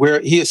 where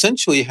he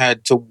essentially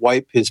had to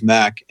wipe his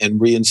Mac and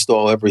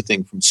reinstall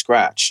everything from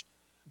scratch.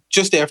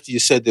 Just after you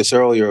said this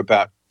earlier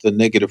about the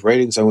negative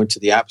ratings, I went to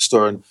the App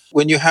Store, and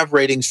when you have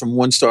ratings from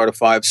 1 star to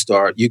 5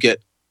 star, you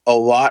get a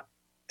lot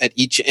at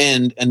each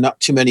end and not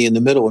too many in the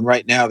middle. And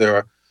right now there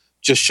are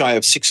just shy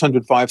of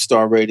 600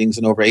 5-star ratings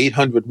and over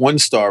 800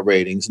 1-star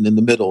ratings, and in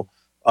the middle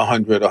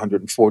 100,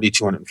 140,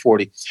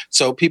 240.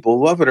 So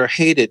people love it or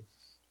hate it.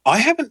 I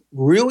haven't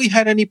really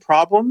had any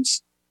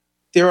problems.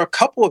 There are a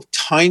couple of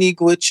tiny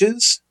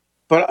glitches,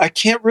 but I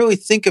can't really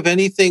think of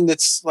anything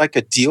that's like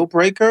a deal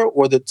breaker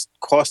or that's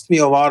cost me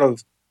a lot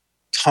of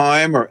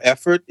time or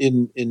effort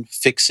in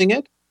fixing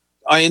it.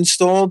 I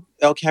installed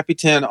El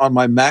Capitan on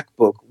my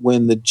MacBook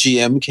when the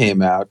GM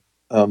came out,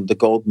 the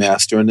Gold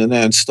Master, and then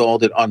I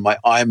installed it on my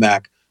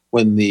iMac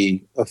when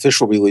the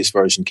official release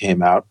version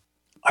came out.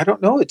 I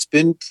don't know. It's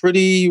been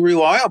pretty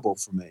reliable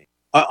for me.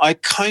 I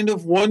kind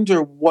of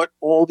wonder what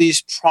all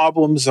these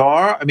problems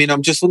are. I mean,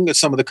 I'm just looking at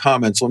some of the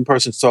comments. One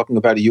person's talking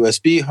about a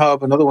USB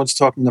hub. Another one's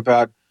talking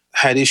about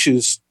had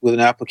issues with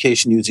an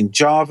application using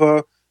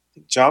Java. I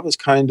think Java is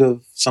kind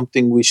of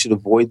something we should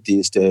avoid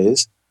these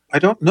days. I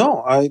don't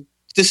know.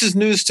 This is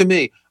news to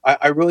me.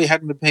 I really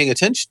hadn't been paying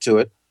attention to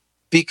it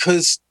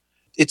because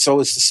it's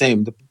always the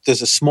same.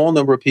 There's a small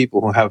number of people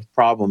who have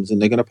problems,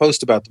 and they're going to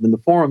post about them in the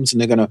forums, and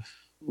they're going to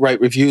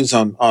write reviews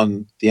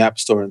on the App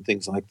Store and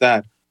things like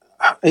that.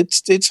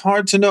 It's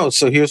hard to know.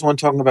 So here's one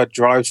talking about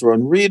drives were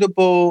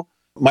unreadable,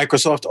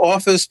 Microsoft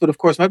Office, but of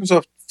course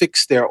Microsoft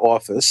fixed their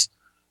Office.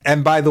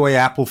 And by the way,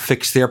 Apple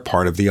fixed their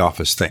part of the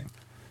Office thing.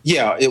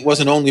 Yeah, it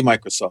wasn't only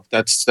Microsoft.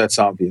 That's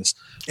obvious.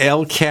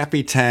 El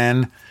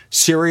Capitan,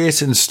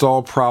 serious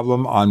install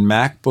problem on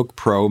MacBook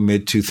Pro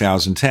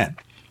mid-2010.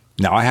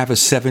 Now, I have a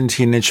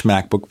 17-inch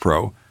MacBook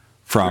Pro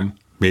from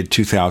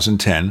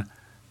mid-2010,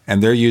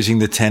 and they're using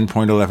the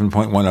 10.11.1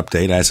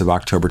 update as of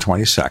October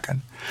 22nd.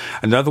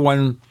 Another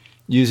one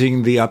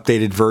using the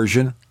updated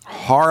version,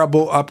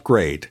 horrible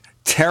upgrade.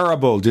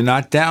 Terrible, do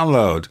not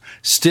download.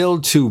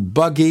 Still too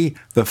buggy,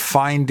 the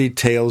fine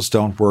details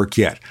don't work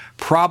yet.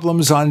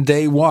 Problems on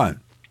day one.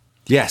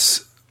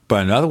 Yes,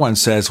 but another one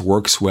says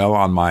works well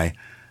on my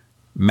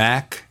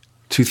Mac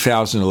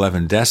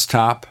 2011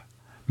 desktop.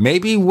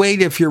 Maybe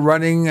wait if you're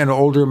running an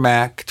older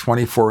Mac,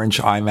 24-inch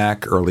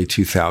iMac, early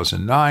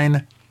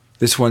 2009.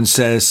 This one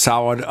says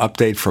solid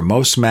update for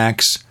most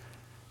Macs.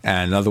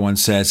 And another one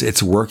says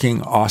it's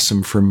working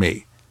awesome for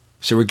me.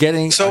 So we're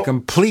getting a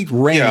complete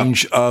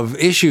range of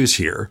issues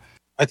here.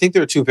 I think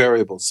there are two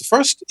variables. The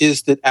first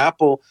is that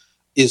Apple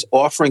is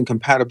offering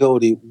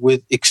compatibility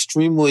with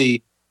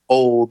extremely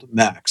old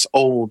Macs,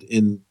 old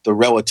in the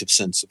relative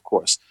sense, of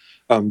course.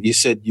 You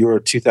said your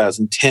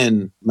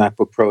 2010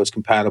 MacBook Pro is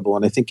compatible,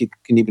 and I think you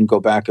can even go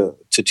back to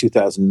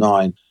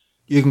 2009.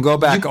 You can go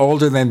back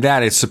older than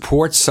that. It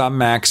supports some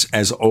Macs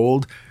as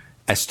old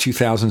as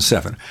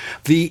 2007.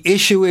 The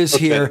issue is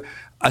here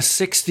a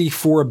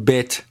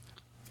 64-bit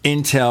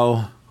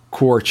Intel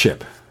Core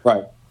chip.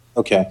 Right.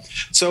 Okay.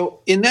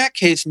 So in that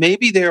case,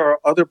 maybe there are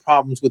other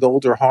problems with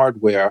older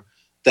hardware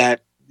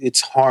that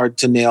it's hard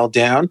to nail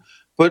down.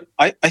 But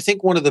I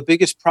think one of the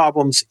biggest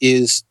problems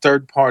is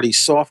third-party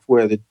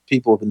software that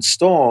people have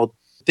installed,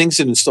 things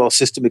that install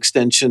system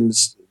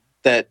extensions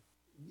that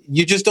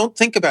you just don't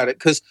think about it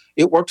because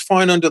it worked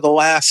fine under the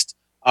last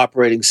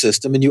operating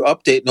system, and you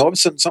update, and all of a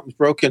sudden something's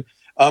broken.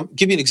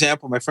 Give you an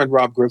example. My friend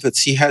Rob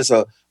Griffiths, he has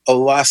a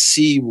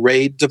LaCie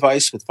RAID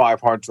device with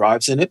 5 hard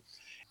drives in it.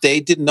 They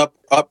didn't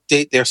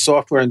update their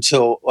software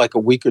until like a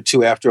week or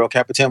two after El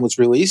Capitan was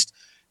released.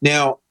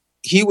 Now,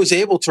 he was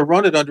able to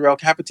run it under El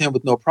Capitan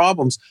with no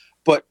problems,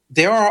 but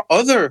there are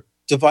other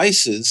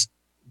devices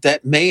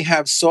that may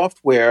have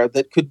software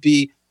that could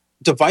be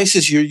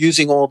devices you're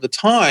using all the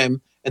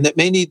time and that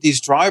may need these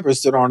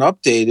drivers that aren't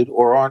updated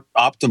or aren't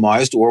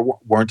optimized or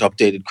weren't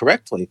updated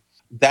correctly.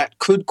 That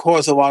could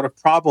cause a lot of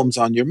problems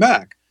on your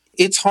Mac.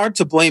 It's hard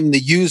to blame the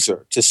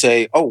user to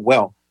say, oh,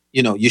 well,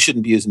 you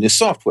shouldn't be using this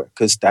software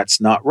because that's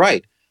not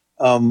right.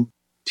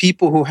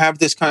 People who have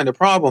this kind of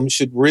problem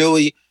should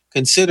really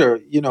consider,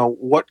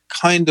 what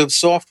kind of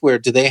software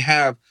do they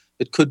have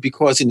that could be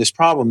causing this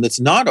problem that's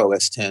not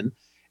OS 10.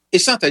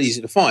 It's not that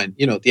easy to find.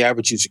 The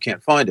average user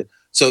can't find it.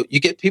 So you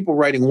get people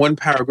writing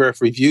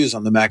 1-paragraph reviews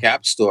on the Mac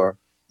App Store.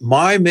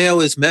 My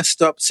mail is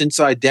messed up since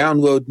I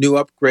download new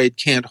upgrade,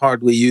 can't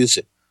hardly use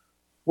it.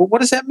 Well, what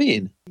does that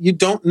mean? You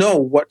don't know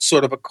what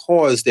sort of a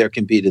cause there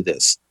can be to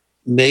this.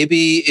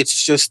 Maybe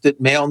it's just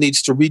that mail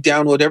needs to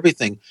re-download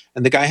everything,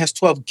 and the guy has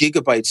 12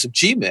 gigabytes of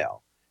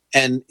Gmail,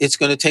 and it's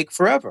going to take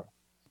forever.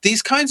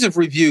 These kinds of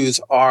reviews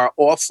are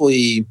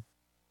awfully,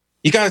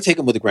 you got to take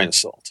them with a grain of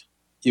salt.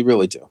 You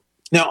really do.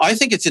 Now, I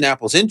think it's in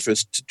Apple's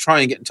interest to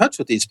try and get in touch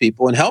with these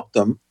people and help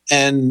them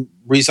and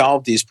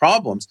resolve these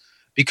problems.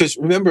 Because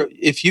remember,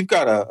 if you've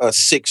got a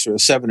 6 or a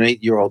 7 or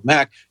 8 year old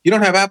Mac, you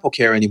don't have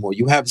AppleCare anymore.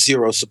 You have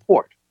zero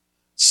support.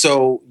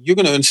 So you're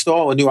going to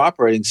install a new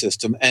operating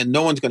system and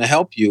no one's going to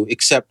help you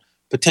except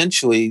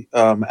potentially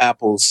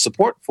Apple's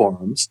support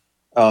forums.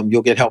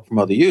 You'll get help from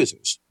other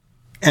users.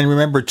 And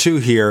remember, too,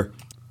 here,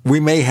 we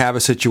may have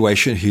a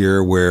situation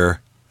here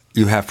where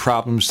you have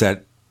problems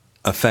that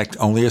affect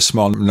only a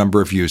small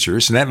number of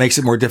users. And that makes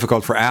it more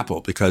difficult for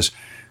Apple because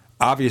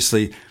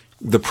obviously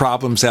the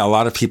problems that a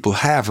lot of people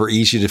have are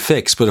easy to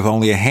fix. But if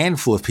only a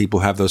handful of people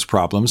have those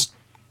problems,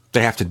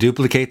 they have to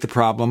duplicate the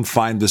problem,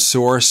 find the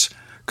source,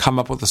 come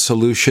up with a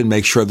solution,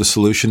 make sure the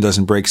solution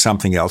doesn't break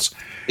something else.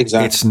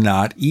 Exactly. It's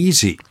not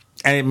easy.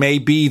 And it may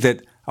be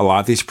that a lot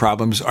of these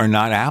problems are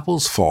not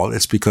Apple's fault.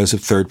 It's because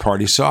of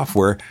third-party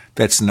software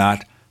that's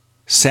not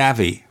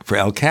savvy for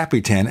El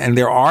Capitan. And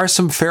there are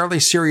some fairly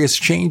serious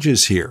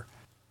changes here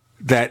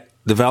that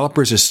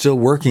developers are still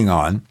working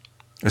on,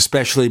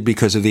 especially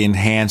because of the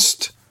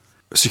enhanced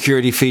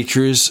security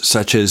features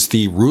such as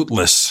the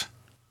rootless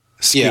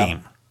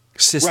scheme,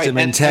 system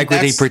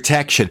integrity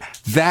protection.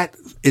 That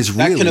is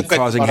really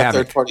causing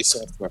havoc. Third-party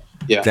software.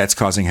 Yeah. That's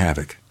causing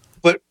havoc.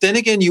 But then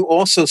again, you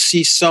also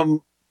see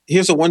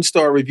here's a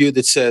 1-star review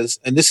that says,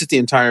 and this is the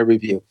entire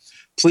review,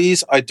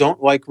 please, I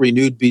don't like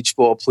renewed beach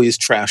ball, please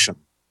trash him.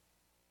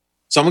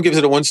 Someone gives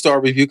it a 1-star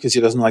review because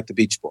he doesn't like the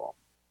beach ball.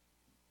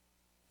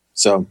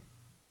 So.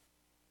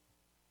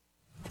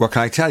 What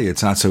can I tell you?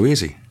 It's not so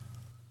easy.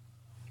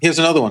 Here's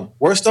another one.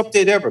 Worst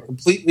update ever.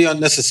 Completely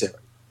unnecessary.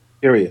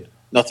 Period.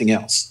 Nothing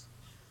else.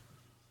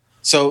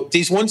 So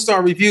these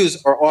 1-star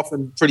reviews are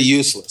often pretty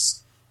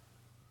useless.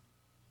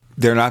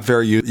 They're not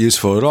very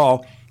useful at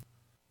all.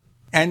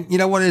 And you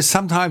know what it is?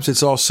 Sometimes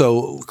it's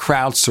also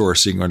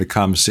crowdsourcing when it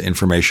comes to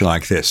information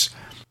like this.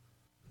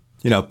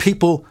 You know,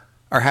 people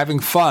are having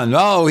fun.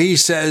 Oh, he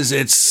says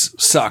it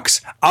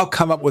sucks. I'll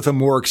come up with a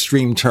more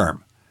extreme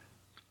term.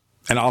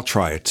 And I'll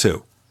try it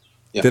too.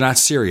 Yeah. They're not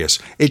serious.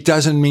 It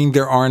doesn't mean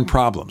there aren't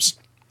problems.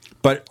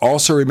 But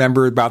also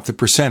remember about the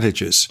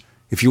percentages.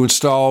 If you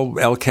install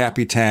El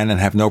Capitan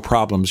and have no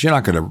problems, you're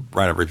not going to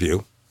write a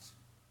review.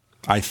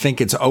 I think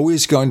it's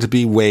always going to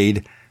be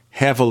weighed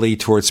heavily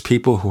towards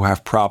people who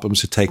have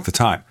problems to take the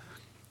time.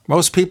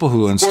 Most people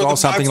who install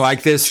something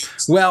like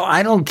this, well,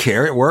 I don't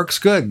care. It works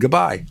good.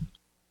 Goodbye.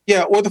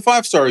 Yeah, or the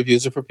 5-star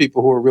reviews are for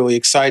people who are really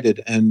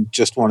excited and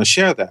just want to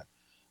share that.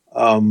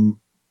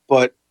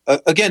 But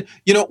again,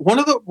 you know, one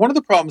of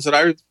the problems that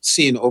I've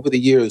seen over the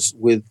years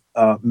with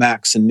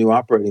Macs and new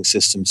operating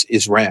systems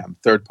is RAM,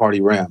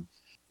 third-party RAM.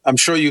 I'm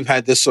sure you've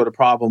had this sort of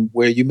problem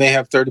where you may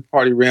have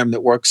third-party RAM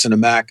that works in a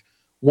Mac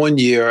 1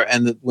 year,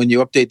 and when you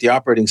update the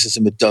operating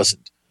system, it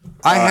doesn't.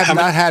 I have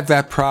not had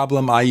that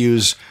problem. I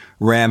use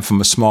RAM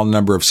from a small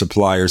number of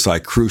suppliers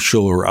like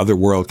Crucial or Other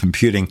World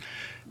Computing.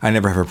 I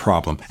never have a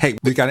problem. Hey,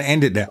 we've got to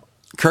end it now.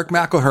 Kirk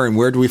McElhearn,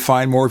 where do we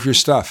find more of your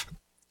stuff?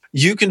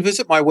 You can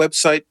visit my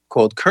website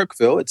called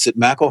Kirkville. It's at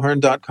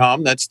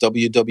McElhearn.com. That's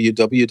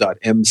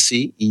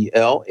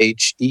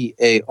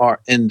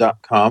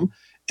www.mcelhearn.com.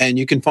 And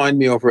you can find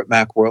me over at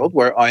Macworld,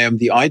 where I am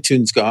the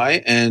iTunes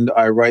guy, and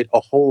I write a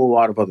whole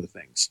lot of other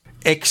things.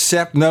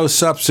 Except no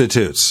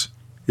substitutes.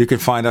 You can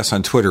find us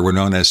on Twitter. We're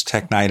known as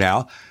Tech Night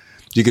Owl.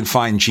 You can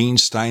find Gene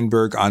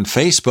Steinberg on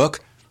Facebook.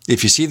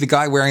 If you see the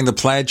guy wearing the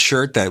plaid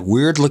shirt, that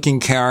weird-looking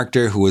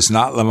character who is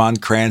not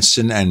Lamont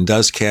Cranston and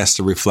does cast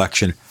a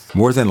reflection,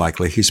 more than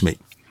likely he's me.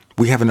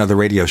 We have another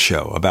radio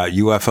show about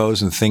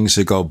UFOs and things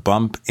that go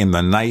bump in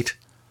the night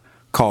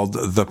called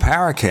The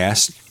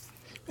Paracast.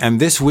 And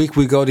this week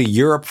we go to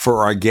Europe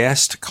for our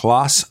guest,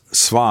 Klaus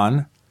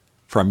Svan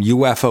from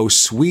UFO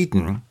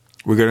Sweden.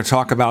 We're going to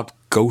talk about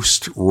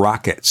ghost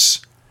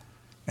rockets.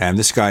 And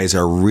this guy is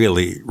a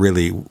really,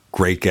 really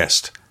great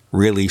guest.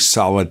 Really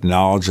solid,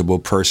 knowledgeable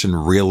person,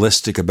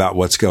 realistic about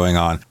what's going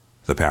on.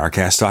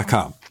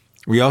 Theparacast.com.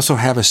 We also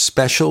have a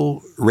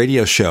special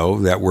radio show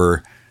that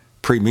we're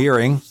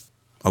premiering,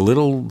 a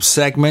little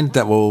segment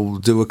that we'll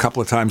do a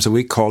couple of times a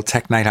week called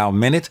Tech Night Owl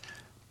Minute.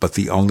 But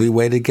the only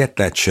way to get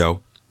that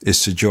show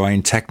is to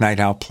join Tech Night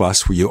Owl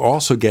Plus, where you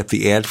also get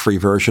the ad-free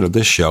version of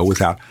this show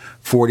without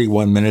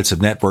 41 minutes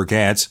of network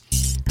ads.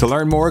 To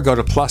learn more, go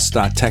to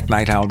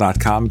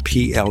plus.technightowl.com,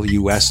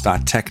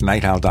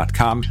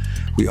 plus.technightowl.com.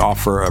 We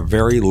offer a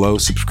very low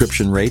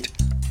subscription rate,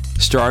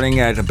 starting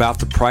at about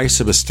the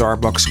price of a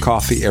Starbucks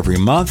coffee every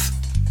month.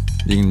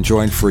 You can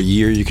join for a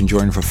year, you can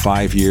join for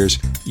 5 years,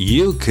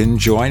 you can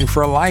join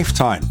for a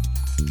lifetime.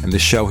 And the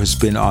show has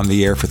been on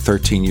the air for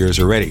 13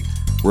 years already.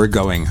 We're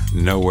going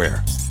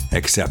nowhere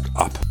except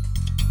up.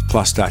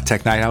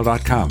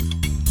 Plus.technightowl.com.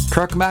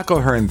 Kirk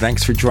McElhearn,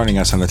 thanks for joining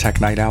us on the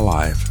Tech Night Owl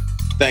Live.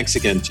 Thanks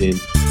again, Gene.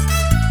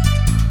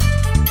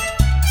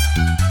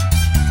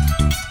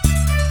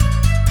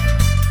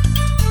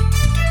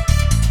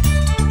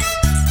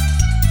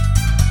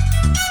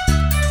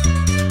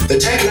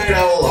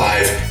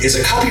 is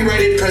a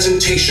copyrighted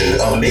presentation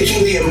of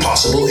Making the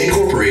Impossible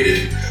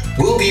Incorporated.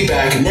 We'll be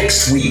back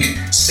next week.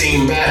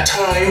 Same bat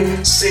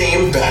time,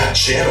 same bat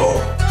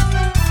channel.